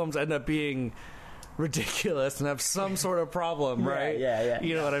everyone's films end up being ridiculous and have some sort of problem, right? Yeah.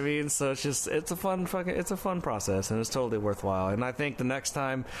 You know what I mean? So it's a fun process, and it's totally worthwhile. And I think the next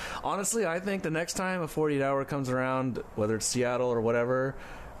time a 48-hour comes around, whether it's Seattle or whatever,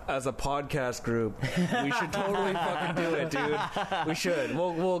 as a podcast group, we should totally fucking do it, dude. We should.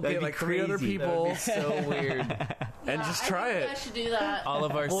 We'll get like 3 other people. That'd be so weird. And just try it. I should do that. All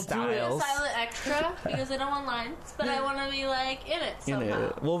of our styles. Do a silent extra because I don't want lines, but I want to be like in it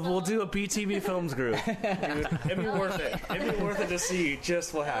somehow. We'll do a BTB Films group. It'd be worth it. It'd be worth it to see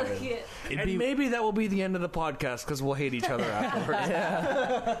just what happened. And maybe that will be the end of the podcast because we'll hate each other afterwards.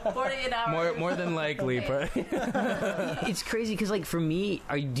 48 hours. More than likely, but it's crazy because like for me,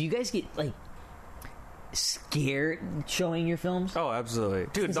 do you guys get like scared showing your films? Oh, absolutely,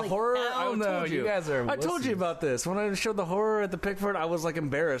 dude. The horror. I told you. You guys are. I told you about this when I showed the horror at the Pickford. I was like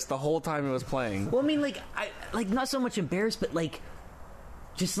embarrassed the whole time it was playing. Well, I mean, like, not so much embarrassed, but like,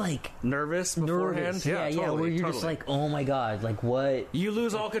 just like nervous beforehand. Yeah, totally, where you're just like, oh my god, like what? You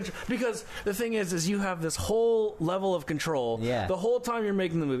lose all control because the thing is you have this whole level of control. Yeah. The whole time you're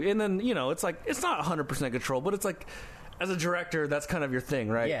making the movie, and then it's like it's not 100% control, but it's like. As a director, that's kind of your thing,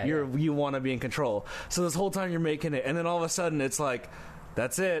 right? Yeah, you want to be in control. So this whole time you're making it, and then all of a sudden it's like,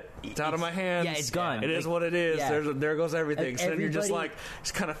 that's it. It's out of my hands. Yeah, it's gone. It is what it is. Yeah. There goes everything. So then you're just like,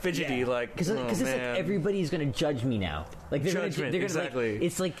 it's kind of fidgety, like, because it's like everybody's going to judge me now. Like they're Judgment, gonna, exactly. Like,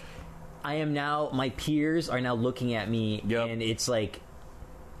 it's like I am now. My peers are now looking at me, and it's like.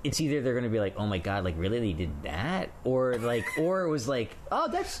 It's either they're going to be like, oh my god, like really they did that, or it was like, oh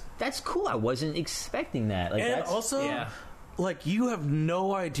that's cool. I wasn't expecting that. Like, and that's, also, like you have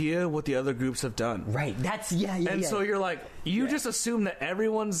no idea what the other groups have done. Right. That's so you're like, you just assume that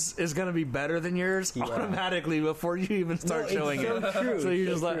everyone's is going to be better than yours automatically before you even start showing so it. True. So you're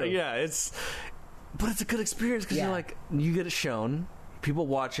so just like, true. but it's a good experience because you're like, you get it shown, people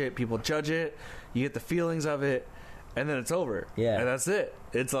watch it, people judge it, you get the feelings of it. And then it's over. Yeah. And that's it.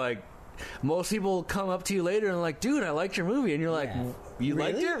 It's like, most people come up to you later and like, dude, I liked your movie. And you're like, you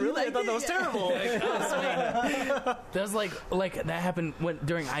liked it? Really? I thought that was terrible. That was like that happened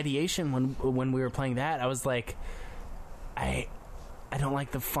during ideation when we were playing that. I was like, I don't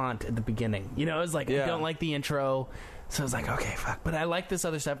like the font at the beginning. It was like, I don't like the intro. So I was like, okay, fuck. But I like this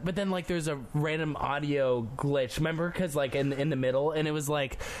other stuff. But then like there's a random audio glitch. Remember? Because like in the middle. And it was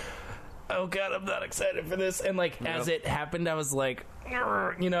like... oh god, I'm not excited for this. And like as it happened, I was like,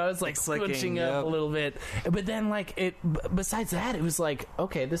 I was like switching up a little bit. But then like besides that, it was like,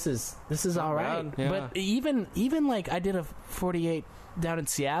 okay, this is all right. Yeah. But even like I did a 48 down in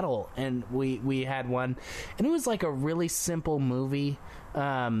Seattle, and we had one, and it was like a really simple movie.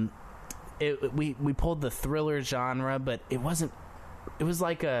 We pulled the thriller genre, but it wasn't. It was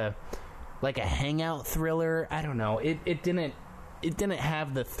like a hangout thriller. I don't know. It didn't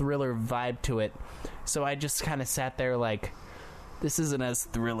have the thriller vibe to it, so I just kind of sat there like, this isn't as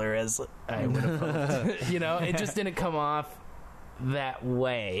thriller as I would have hoped. It just didn't come off that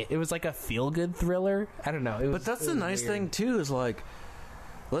way. It was like a feel-good thriller. I don't know. But that's the nice thing too, is like,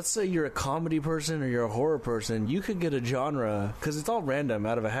 let's say you're a comedy person or you're a horror person, you could get a genre, because it's all random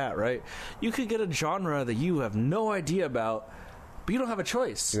out of a hat, right? You could get a genre that you have no idea about, but you don't have a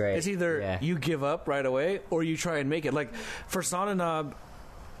choice. Right. It's either you give up right away or you try and make it. Like for Sonanob,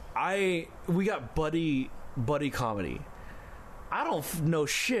 we got buddy comedy. I don't know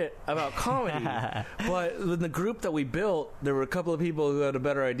shit about comedy, but in the group that we built, there were a couple of people who had a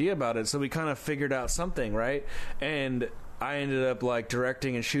better idea about it, so we kind of figured out something, right? And I ended up like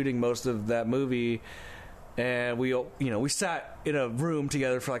directing and shooting most of that movie. And we sat in a room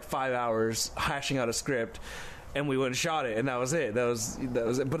together for like 5 hours hashing out a script. And we went and shot it, and that was it. That was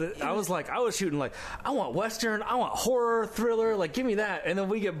it. But I was shooting like, I want Western, I want horror, thriller, like give me that. And then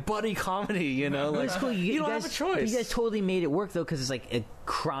we get buddy comedy, Like, it's cool. You don't guys, have a choice. You guys totally made it work though, because it's like a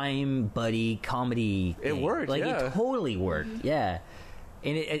crime buddy comedy thing. It worked. Like it totally worked. Mm-hmm. Yeah,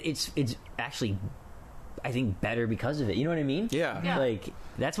 and it's actually, I think, better because of it. You know what I mean? Yeah. Like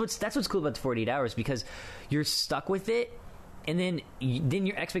that's what's cool about the 48 hours, because you're stuck with it. And then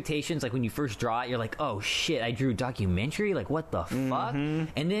your expectations, like when you first draw it, you're like, oh shit, I drew a documentary? Like, what the fuck? And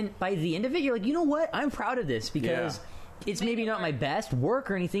then by the end of it, you're like, you know what? I'm proud of this, because it's maybe not my best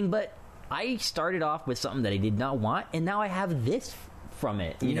work or anything, but I started off with something that I did not want, and now I have this from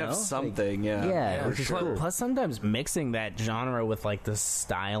it. You know? Have something, which is cool. Plus, sometimes mixing that genre with like the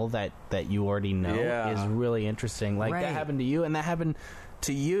style that you already know is really interesting. Like that happened to you, and that happened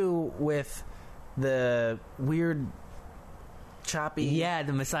to you with the weird... choppy,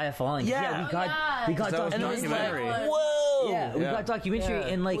 the Messiah Falling. We got documentary. Whoa, we got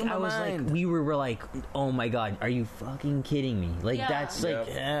documentary, and like I was like, we were like, oh my god, are you fucking kidding me? Like that's like,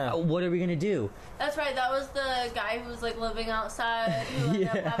 what are we gonna do? That's right. That was the guy who was like living outside, who ended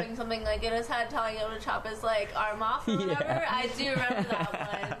up having something like in his head, telling him to chop his like arm off or whatever. I do remember that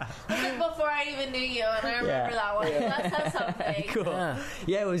one. This was before I even knew you, and I remember that one. That says something. Cool.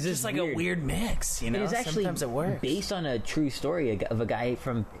 Yeah, it was just like a weird mix. It was actually sometimes it works. Based on a true story of a guy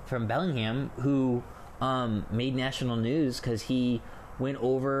from Bellingham who made national news because he went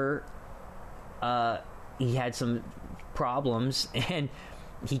over. He had some problems, and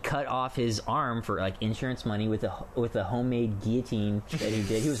he cut off his arm for like insurance money with a homemade guillotine that he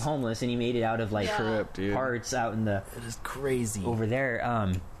did. He was homeless, and he made it out of like parts out in the. It is crazy over there.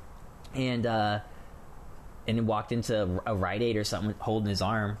 And he walked into a Rite Aid or something holding his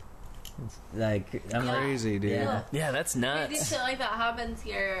arm. Like, I'm Crazy, dude. Yeah, that's nuts. Crazy shit like that happens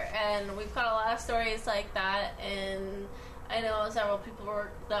here, and we've got a lot of stories like that, and I know several people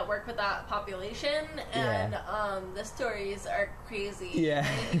that work with that population, and the stories are crazy. Yeah. I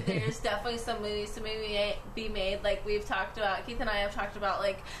think there's definitely some movies to maybe be made, like we've talked about, Keith and I have talked about,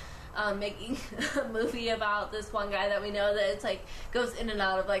 like, making a movie about this one guy that we know that it's like goes in and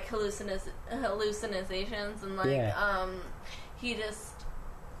out of like hallucinations and like he just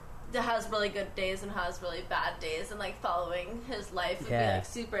has really good days and has really bad days, and like following his life would be like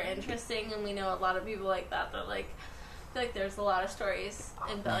super interesting. And we know a lot of people like that. That like, I feel like there's a lot of stories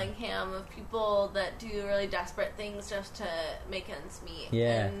in Bellingham of people that do really desperate things just to make ends meet.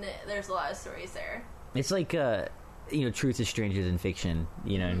 Yeah, and there's a lot of stories there. It's like truth is stranger than fiction.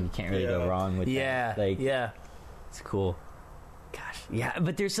 You know, and you can't really go wrong with that. Like, it's cool. Gosh, yeah,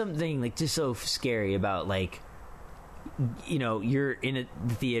 but there's something like just so scary about like, you know, you're in a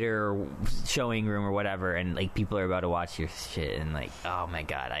theater or showing room or whatever, and like people are about to watch your shit, and like, oh my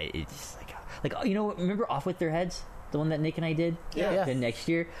god, it's like you know, remember Off With Their Heads, the one that Nick and I did, the next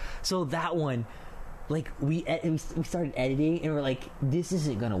year. So that one, like we started editing, and we're like, this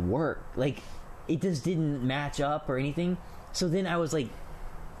isn't gonna work. Like, it just didn't match up or anything. So then I was like,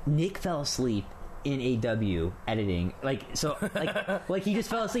 Nick fell asleep in AW editing, like, so like like he just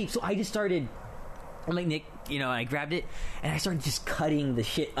fell asleep. So I just started. I'm like, Nick, you know, I grabbed it and I started just cutting the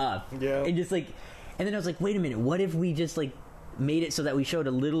shit up. Yeah. And just like, and then I was like, wait a minute, what if we just like made it so that we showed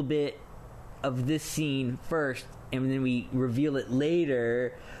a little bit of this scene first and then we reveal it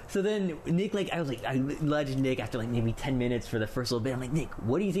later? So then Nick, like, I nudged Nick after like maybe 10 minutes for the first little bit. I'm like, Nick,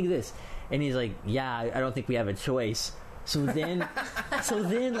 what do you think of this? And he's like, yeah, I don't think we have a choice. So then,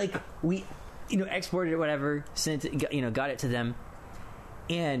 like we, you know, exported it, whatever, sent it, you know, got it to them,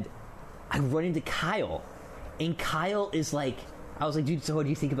 and I run into Kyle, and Kyle is like, I was like, dude, so what do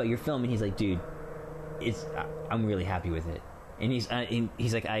you think about your film? And he's like, dude, I'm really happy with it. And he's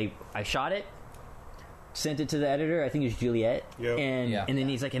like, I shot it, sent it to the editor, I think it was Juliet, and then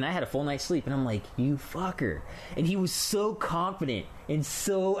he's like, and I had a full night's sleep, and I'm like, you fucker. And he was so confident, and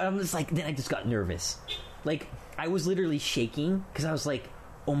I'm just like, then I just got nervous. Like, I was literally shaking, because I was like,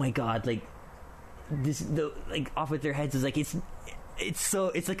 oh my god, like, like, Off With Their Heads is like, it's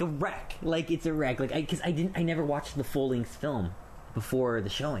like a wreck. Like, it's a wreck. Like, I never watched the full-length film before the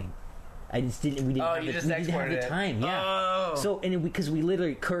showing. We didn't have the time. Yeah. Oh. So, and because we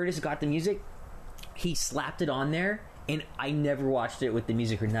literally, Curtis got the music, he slapped it on there, and I never watched it with the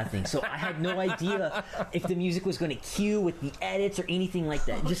music or nothing. So I had no idea if the music was going to cue with the edits or anything like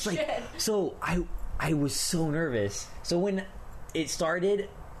that. Just like, so I was so nervous. So when it started,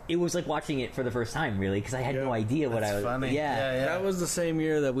 it was like watching it for the first time, really, because I had no idea what I was. Funny. Yeah. That was the same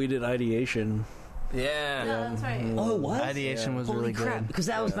year that we did Ideation. Yeah, that's right. Oh, it was? Ideation was really good. Because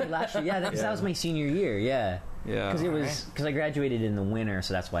that was my last year. Yeah, that was my senior year. Yeah. Because I graduated in the winter,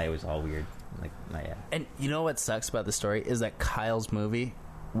 so that's why it was all weird. Like, And you know what sucks about the story is that Kyle's movie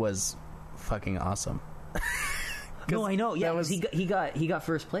was fucking awesome. No, I know. Yeah, he got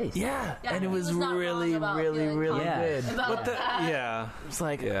first place. Yeah, and it was really, really, really good. But it's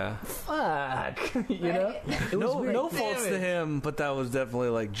like, fuck, you know. No faults to him, but that was definitely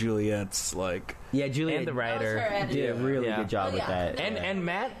like Juliet's like. Yeah, Juliet and the writer did a really good job with that. And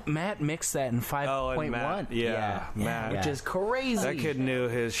Matt mixed that in 5.1. Matt, which is crazy. That kid knew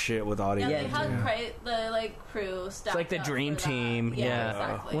his shit with audio. Yeah, they had the crew staffed. It's like the dream team. Yeah,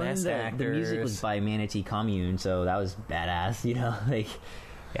 exactly. Best actors. The music was by Manatee Commune, so that was badass. You know, like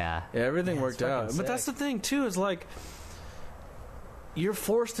everything worked out. But that's the thing too. Is like, you're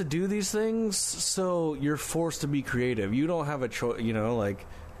forced to do these things, so you're forced to be creative. You don't have a choice. You know, like.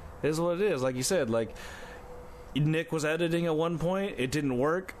 It is what it is. Like you said, like, Nick was editing at one point. It didn't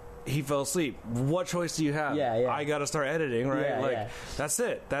work. He fell asleep. What choice do you have? I got to start editing, right? That's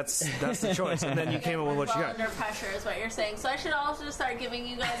it. That's the choice. And then you came up with what you got. Under pressure is what you're saying. So I should also start giving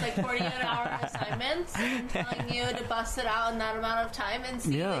you guys like 48-hour assignments and telling you to bust it out in that amount of time and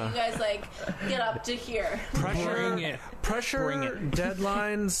see that you guys like get up to here. Pressure,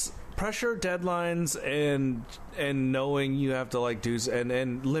 deadlines, and knowing you have to like do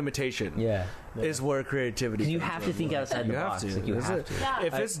and limitation. Is where creativity. You have to think outside the box. You have to. Yeah.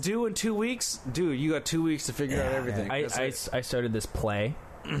 If it's due in 2 weeks, dude, you got 2 weeks to figure out everything. I started this play.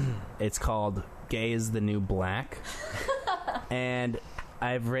 It's called "Gay is the New Black," and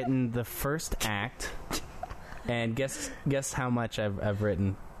I've written the first act. And guess how much I've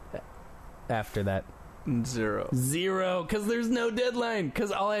written after that Zero. Because there's no deadline.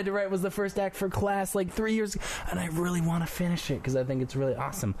 Because all I had to write was the first act for Class like 3 years ago. And I really want to finish it because I think it's really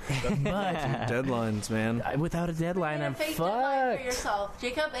awesome. But deadlines, man. Without a deadline, I'm fake fucked. deadline for yourself.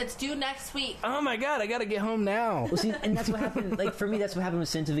 Jacob, it's due next week. Oh my god, I gotta get home now. Well, see, and that's what happened. Like, for me, that's what happened with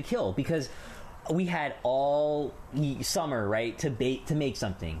Sins of a Kill. Because we had all summer, right, to make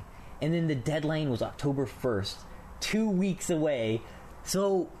something. And then the deadline was October 1st. 2 weeks away.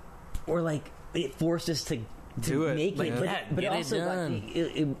 So we're like... It forced us to do it, make it, but also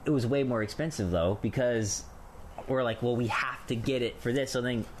it was way more expensive though because we're like, well, we have to get it for this. So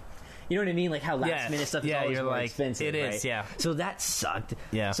then, you know what I mean? Like how last minute stuff is always more expensive. It is, right? yeah. So that sucked.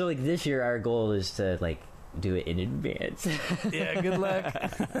 Yeah. So like this year, our goal is to like do it in advance. Yeah. Good luck.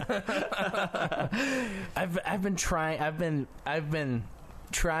 I've been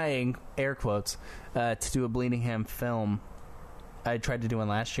trying air quotes to do a Bleedingham film. I tried to do one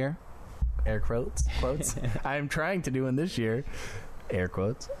last year. Air quotes. I'm trying to do one this year. Air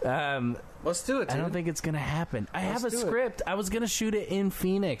quotes. Let's do it, dude. I don't think it's going to happen. I have a script. I was going to shoot it in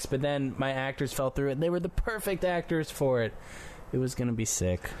Phoenix, but then my actors fell through it. They were the perfect actors for it. It was going to be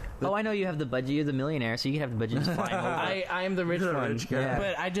sick. Oh, I know you have the budget. You're the millionaire, so you can have the budget just fine. I am the rich one. Yeah.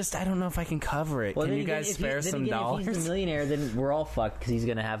 But I don't know if I can cover it. Well, can you guys spare some dollars? If he's the millionaire, then we're all fucked because he's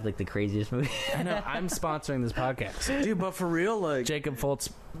going to have like the craziest movie. I know. I'm sponsoring this podcast. Dude, but for real, like... Jacob Foltz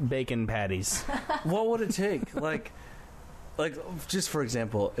bacon patties. What would it take? Like, just for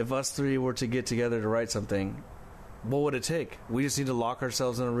example, if us three were to get together to write something, what would it take? We just need to lock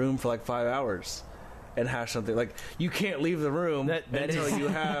ourselves in a room for like 5 hours. And hash something. Like, you can't leave the room until you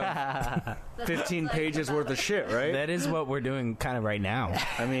have 15 pages worth of shit, right? That is what we're doing kind of right now.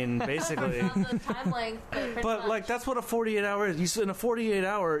 I mean, basically. Time length, but like, that's what a 48 hour is. In a 48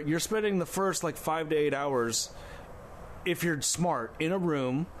 hour, you're spending the first, like, 5 to 8 hours, if you're smart, in a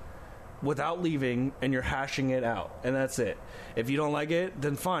room without leaving, and you're hashing it out. And that's it. If you don't like it,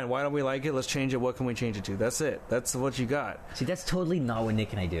 then fine. Why don't we like it? Let's change it. What can we change it to? That's it. That's what you got. See, that's totally not what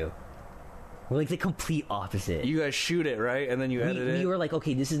Nick and I do. We're like the complete opposite. You guys shoot it, right? And then you edit it? We were like,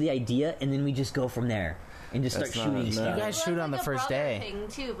 okay, this is the idea, and then we just go from there. And just start shooting stuff. You guys shoot on the first day.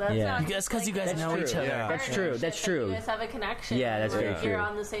 Too, but That's because you guys know each other. Yeah. That's true. That's true. You guys have a connection. Yeah, that's very true. You're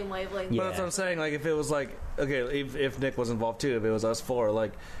on the same wavelength. But that's what I'm saying. Like, if it was like, okay, if Nick was involved too, if it was us four,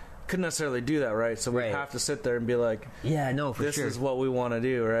 like, couldn't necessarily do that, right? So we'd have to sit there and be like, yeah, no, for this sure. is what we want to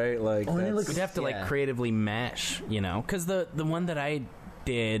do, right? Like, we'd have to like creatively mash, you know? Because the one that I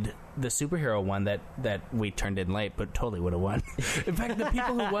did, the superhero one that we turned in late, but totally would have won. In fact, the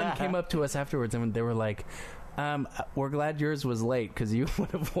people who won came up to us afterwards and they were like, we're glad yours was late because you would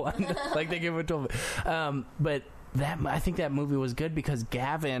have won. Like, they gave it to him. But I think that movie was good because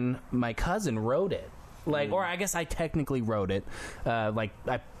Gavin, my cousin, wrote it. Like, or I guess I technically wrote it, like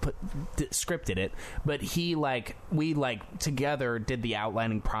I scripted it, but we together did the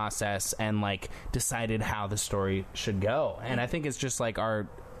outlining process and like decided how the story should go. And I think it's just like our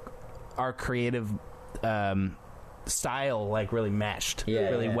creative style like really meshed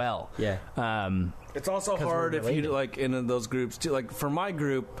really well. Yeah. It's also hard if you like in those groups too. Like for my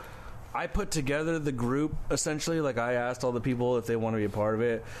group, I put together the group essentially. Like I asked all the people if they want to be a part of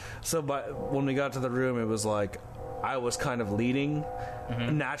it. So, when we got to the room, it was like I was kind of leading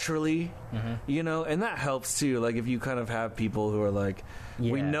naturally, you know, and that helps too. Like if you kind of have people who are like,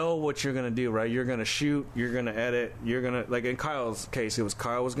 we know what you're gonna do, right? You're gonna shoot, you're gonna edit, you're gonna like in Kyle's case, it was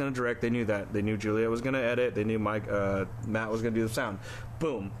Kyle was gonna direct. They knew that. They knew Juliet was gonna edit. They knew Matt was gonna do the sound.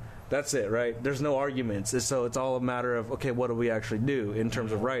 Boom. That's it, right? There's no arguments. So it's all a matter of, okay, what do we actually do in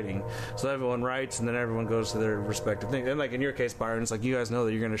terms of writing? So everyone writes, and then everyone goes to their respective things. And like in your case, Byron, it's like you guys know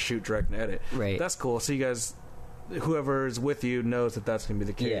that you're going to shoot, direct, and edit. Right. That's cool. So you guys, whoever is with you knows that that's going to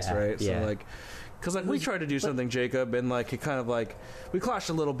be the case, right? Yeah. So like, because like we tried to do something, Jacob, and like it kind of like we clashed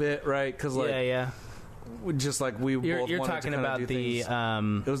a little bit, right? Because like we just like we both you're wanted talking to about do the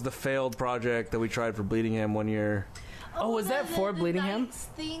things. It was the failed project that we tried for Bleedingham one year. Oh, was that for Bleedingham?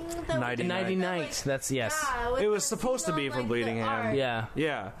 Nighty Nights. That's yes. Yeah, it was supposed to be for Bleedingham.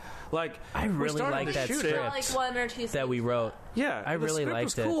 Yeah. Like I really liked that script like 1 or 2 that we wrote. Yeah, I really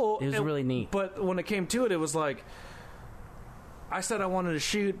liked it. Cool. It was really neat. But when it came to it, it was like I said I wanted to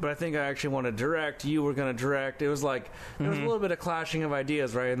shoot, but I think I actually wanted to direct. You were going to direct. It was like there was a little bit of clashing of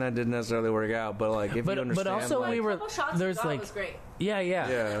ideas, right? And that didn't necessarily work out. But like, if you understand, but also like, we were there's like was great. Yeah.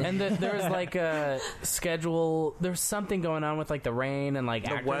 And there was like a schedule. There's something going on with like the rain and like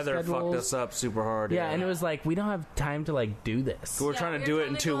the weather schedules. fucked us up super hard. Yeah, and it was like we don't have time to like do this. So we're trying to do it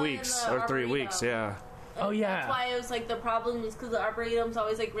in 2 weeks or 3 weeks. Yeah. Oh, yeah. That's why it was like the problem is because the Arboretum's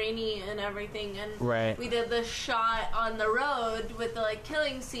always like rainy and everything, and Right. we did the shot on the road with the like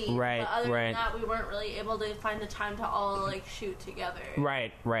killing scene. Right, But other right. than that, we weren't really able to find the time to all like shoot together.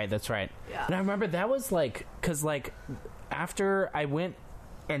 Right, that's right. Yeah. And I remember that was like, because like after I went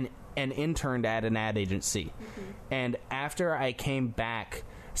and interned at an ad agency, and after I came back,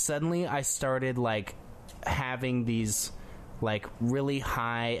 suddenly I started like having these like really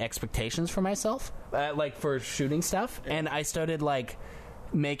high expectations for myself, like for shooting stuff, and I started like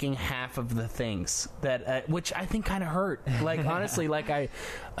making half of the things that which I think kind of hurt. Like honestly, like I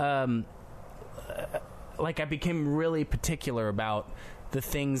became really particular about the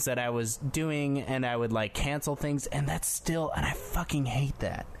things that I was doing, and I would like cancel things, and that's still, and I fucking hate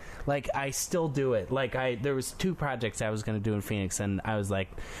that. Like I still do it. Like there was 2 projects I was going to do in Phoenix, and I was like,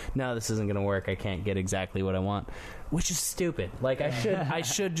 no, this isn't going to work. I can't get exactly what I want, which is stupid. Like I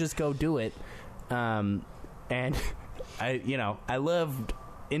should just go do it. And I loved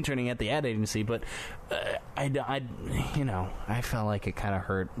interning at the ad agency, but I felt like it kind of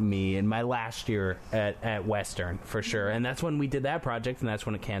hurt me in my last year at Western for sure. And that's when we did that project, and that's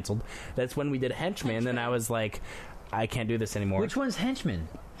when it canceled. That's when we did Henchman, and I was like, I can't do this anymore. Which one's Henchman?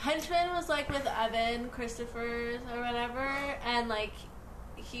 Henchman was like with Evan Christopher or whatever, and like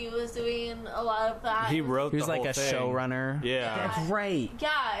he was doing a lot of that. He wrote. He was the like whole a thing. showrunner. Yeah, That's right. Yeah,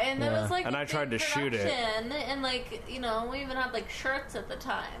 and it was like And a I tried big to shoot it. production, and like we even had like shirts at the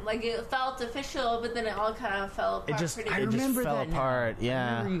time. Like it felt official, but then it all kind of fell apart. It just pretty fell that now. apart. I Yeah,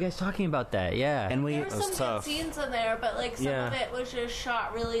 remember you guys talking about that. Yeah, and we There were was some tough. good scenes in there, but like some of it was just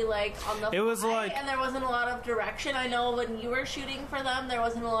shot really like on the It was fly, like- and there wasn't a lot of direction. I know when you were shooting for them, there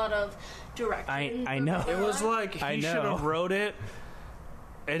wasn't a lot of direction. I know. It was like I he know. should have wrote it,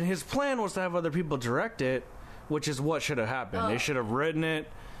 and his plan was to have other people direct it, which is what should have happened. They should have written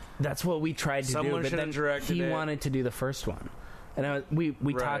it. that's what we tried to Someone do. But should have then directed he it. wanted to do the first one, and we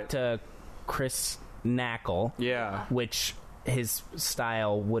Right. talked to Chris Knackle, Yeah. which his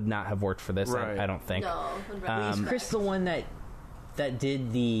style would not have worked for this. Right. I don't think. No, is Chris the one that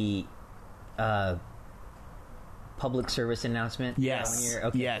did the public service announcement? Yes. When you're-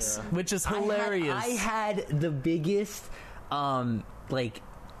 okay. Yes. Which is hilarious. I had the biggest, like,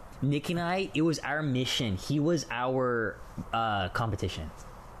 Nick and I, it was our mission. He was our competition.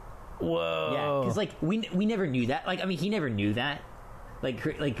 Whoa. Yeah, because, like, we never knew that. Like, I mean, he never knew that. Like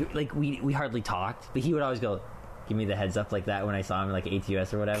we hardly talked, but he would always go, give me the heads up like that when I saw him, like,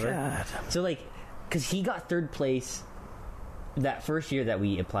 ATUS or whatever. God. So, like, because he got third place that first year that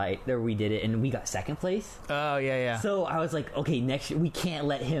we applied, or we did it, and we got second place. Oh, yeah. So I was like, okay, next year we can't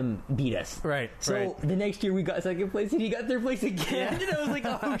let him beat us. Right. So right. the next year we got second place, and he got third place again. And I was like,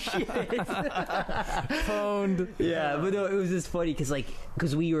 oh shit. Phoned. Yeah, but no, it was just funny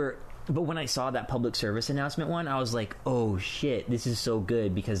because we were. But when I saw that public service announcement one, I was like, oh shit, this is so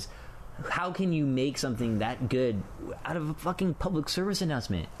good, because how can you make something that good out of a fucking public service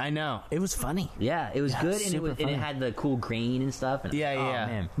announcement? I know. It was funny. Yeah, it was good, and super and it funny. had the cool grain and stuff. And, Yeah, oh, yeah.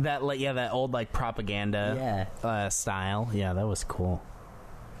 man. That that old like propaganda style. Yeah, that was cool.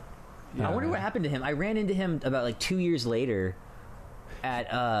 I wonder what happened to him. I ran into him about like 2 years later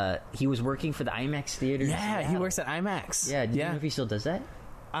at he was working for the IMAX theater. Yeah, he works at IMAX. Yeah, do you know if he still does that?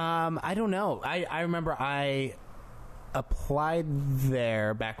 I don't know. I remember I applied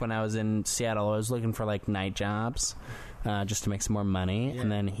there back when I was in Seattle. I was looking for like night jobs, just to make some more money, and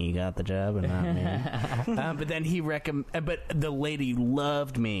then he got the job and not me. But then he but the lady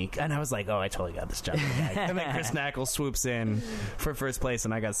loved me, and I was like, oh, I totally got this job. And then Chris Knackle swoops in for first place,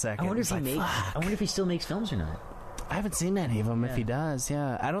 and I got second. I wonder if It's I wonder if he still makes films or not. I haven't seen any of them. If he does,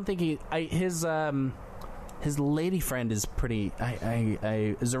 yeah, I don't think his lady friend is pretty.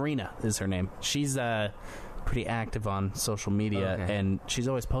 Zarina is her name. She's pretty active on social media, and she's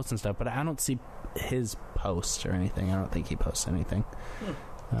always posting stuff. But I don't see his posts or anything. I don't think he posts anything.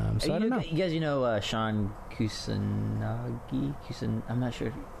 So I don't know. You guys, Sean Kusanagi? I'm not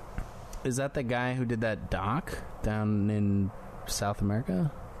sure. Is that the guy who did that doc down in South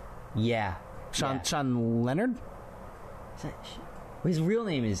America? Yeah. Sean Leonard? His real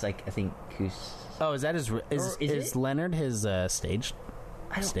name is like, I think, Kus. Oh, is that his? Is Leonard his stage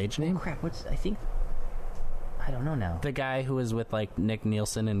name? Oh, crap! I don't know now. The guy who was with like Nick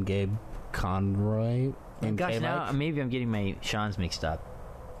Nielsen and Gabe Conroy. In Gosh, K-Like? now maybe I'm getting my Sean's mixed up.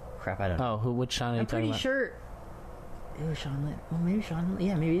 Crap, I don't know. Oh, which Sean are you I'm talking pretty about? sure it was Sean Leonard. Well, maybe Sean.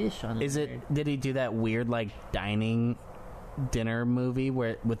 Yeah, maybe it is Sean Leonard. Is it? Did he do that weird like dining dinner movie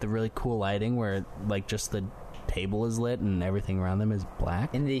where with the really cool lighting where like just the table is lit and everything around them is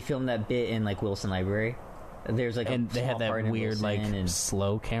black? And they filmed that bit in like Wilson Library. There's like and a they had small part that in weird Wilson like and...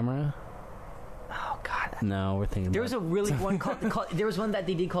 slow camera. Oh God. No, we're thinking. There was a really one called. There was one that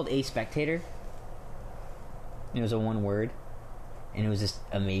they did called A Spectator. It was a one word, and it was just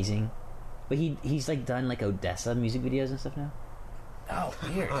amazing. But he's like done like Odessa music videos and stuff now. Oh,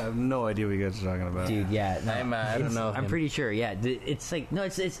 weird. I have no idea what you guys are talking about. Dude, yeah. No, I don't know. I'm pretty sure. Yeah, it's like no,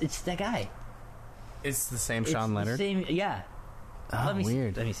 it's that guy. It's the same Sean Leonard. Same, yeah. Oh,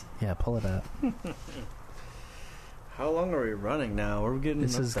 weird. Let me see. Yeah, pull it up. How long are we running now? We're getting.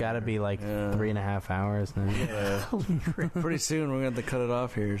 This has got to be like 3.5 hours now. Yeah. Pretty soon we're going to have to cut it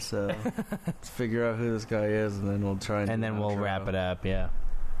off here. So let's figure out who this guy is, and then we'll try and then we'll wrap it up. Yeah.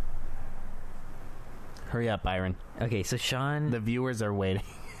 Hurry up, Byron. Okay, so Sean. The viewers are waiting.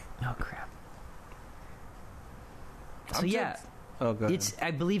 Oh crap. So yeah. Oh, go ahead.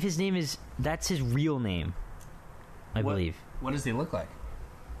 I believe his name is. That's his real name. I believe. What does he look like?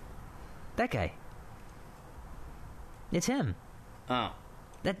 That guy. It's him. Oh.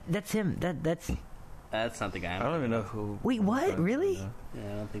 That's him. That's not the guy. I don't even know who. Wait, what? Really? Yeah,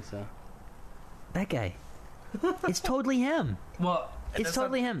 I don't think so. That guy. It's totally him. Well, it's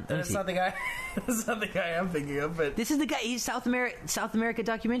totally him. That's not the guy. That's not the guy I'm thinking of. But this is the guy. He's South America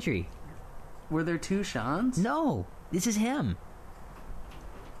documentary. Were there two Seans? No, this is him.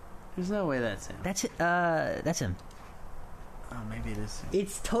 There's no way that's him. That's him. Oh, maybe it is him.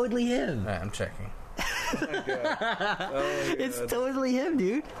 It's totally him. Right, I'm checking. It's totally him,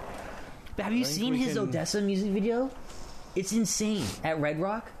 dude. But have you seen his Odessa music video? It's insane. At Red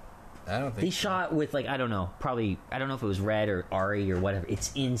Rock, I don't think they shot with like I don't know if it was Red or Ari or whatever.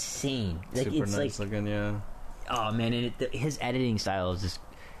 It's insane. Like, Super it's nice looking, yeah. Oh man, and his editing style is just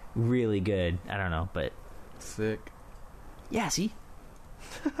really good. I don't know, but sick. Yeah, see,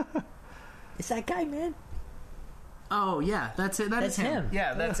 it's that guy, man. Oh yeah, that's it. That's him.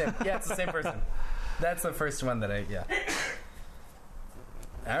 Yeah, that's him. Yeah, it's the same person. That's the first one that yeah.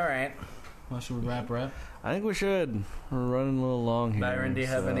 All right. Well, should we wrap her up? I think we should. We're running a little long here. Byron, do you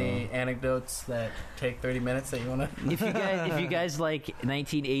have any anecdotes that take 30 minutes that you want to? If you guys like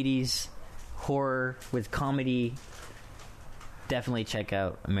 1980s horror with comedy, definitely check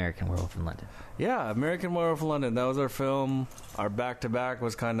out American Werewolf in London. Yeah, American Werewolf in London. That was our film. Our back-to-back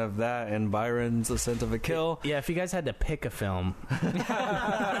was kind of that and Byron's Ascent of a Kill. Yeah, if you guys had to pick a film.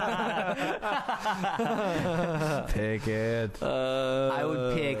 Pick it. I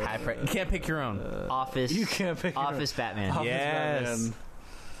would pick... You can't pick your own. Office. You can't pick Office Batman. Office yes.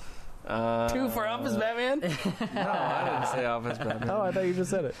 Batman. 2 for Office Batman? No, I didn't say Office Batman. Oh, I thought you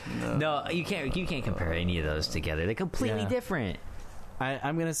just said it. No, you can't compare any of those together. They're completely different.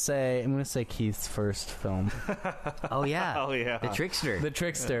 I'm gonna say Keith's first film. Oh yeah. Oh yeah. The Trickster. The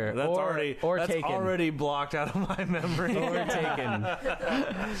Trickster. That's that's Taken. already blocked out of my memory. Or Taken.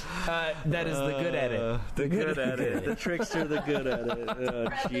 That is the good edit. The good edit. The Trickster, the good edit. Oh,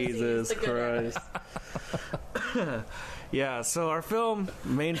 Jesus Christ. Yeah, so our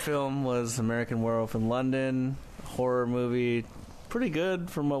main film was American Werewolf in London. Horror movie. Pretty good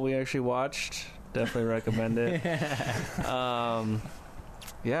from what we actually watched. Definitely recommend it.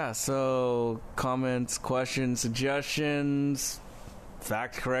 Yeah, so comments, questions, suggestions,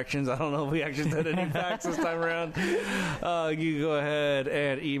 fact corrections. I don't know if we actually did any facts this time around. You can go ahead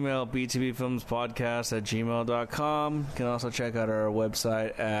and email btbfilmspodcast@gmail.com. You can also check out our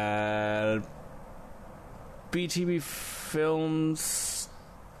website at BTB Films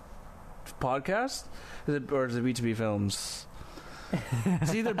Podcast? Or is it BTB Films?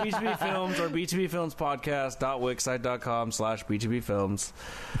 It's either BTB Films or btbfilmspodcast.wixsite.com/BTB Films.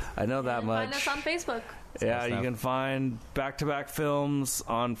 I know that much. Find us on Facebook. Yeah, you can find Back to Back Films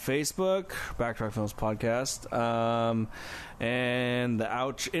on Facebook, Back to Back Films Podcast. And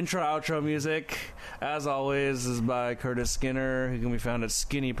the intro outro music, as always, is by Curtis Skinner, who can be found at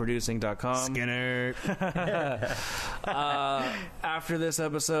skinnyproducing.com. Skinner. After this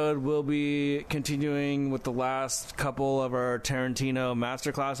episode, we'll be continuing with the last couple of our Tarantino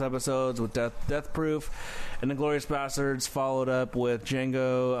Masterclass episodes with Death Proof and Inglourious Bastards, followed up with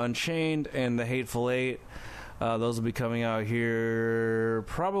Django Unchained and The Hateful Eight. Those will be coming out here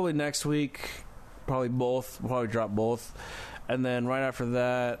probably next week. Probably both. We'll probably drop both. And then right after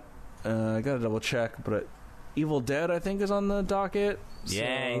that, I got to double check, but Evil Dead, I think, is on the docket.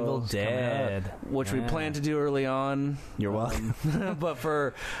 Yeah, so Evil Dead. Which we plan to do early on. You're welcome. But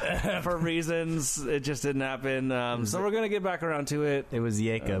for reasons, it just didn't happen. So we're going to get back around to it. It was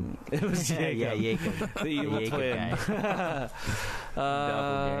Jacob. It was Jacob. Yeah, Jacob. The evil Jacob twin.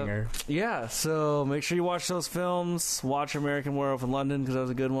 Doppelganger. Yeah, so make sure you watch those films. Watch American Werewolf in London, because that was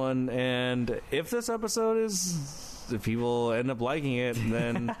a good one. And if this episode if people end up liking it,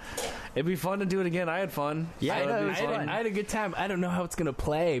 then It'd be fun to do it again. I had fun. Yeah, so it'd be fun. I had a good time. I don't know how it's gonna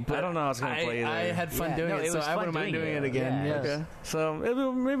play, but I don't know how it's gonna play either. I had fun doing it, so I wouldn't mind doing it again. Yeah, Yes. Okay.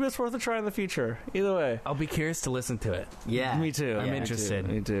 So maybe it's worth a try in the future. Either way. I'll be curious to listen to it. Yeah. Me too. I'm interested.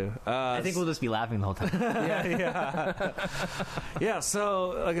 Me too. I think we'll just be laughing the whole time. Yeah,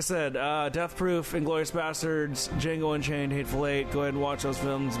 so, like I said, Death Proof, Inglourious Bastards, Django Unchained, Hateful Eight. Go ahead and watch those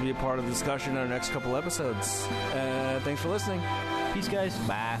films and be a part of the discussion in our next couple episodes. Thanks for listening. Peace, guys.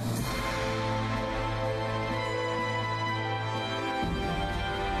 Bye.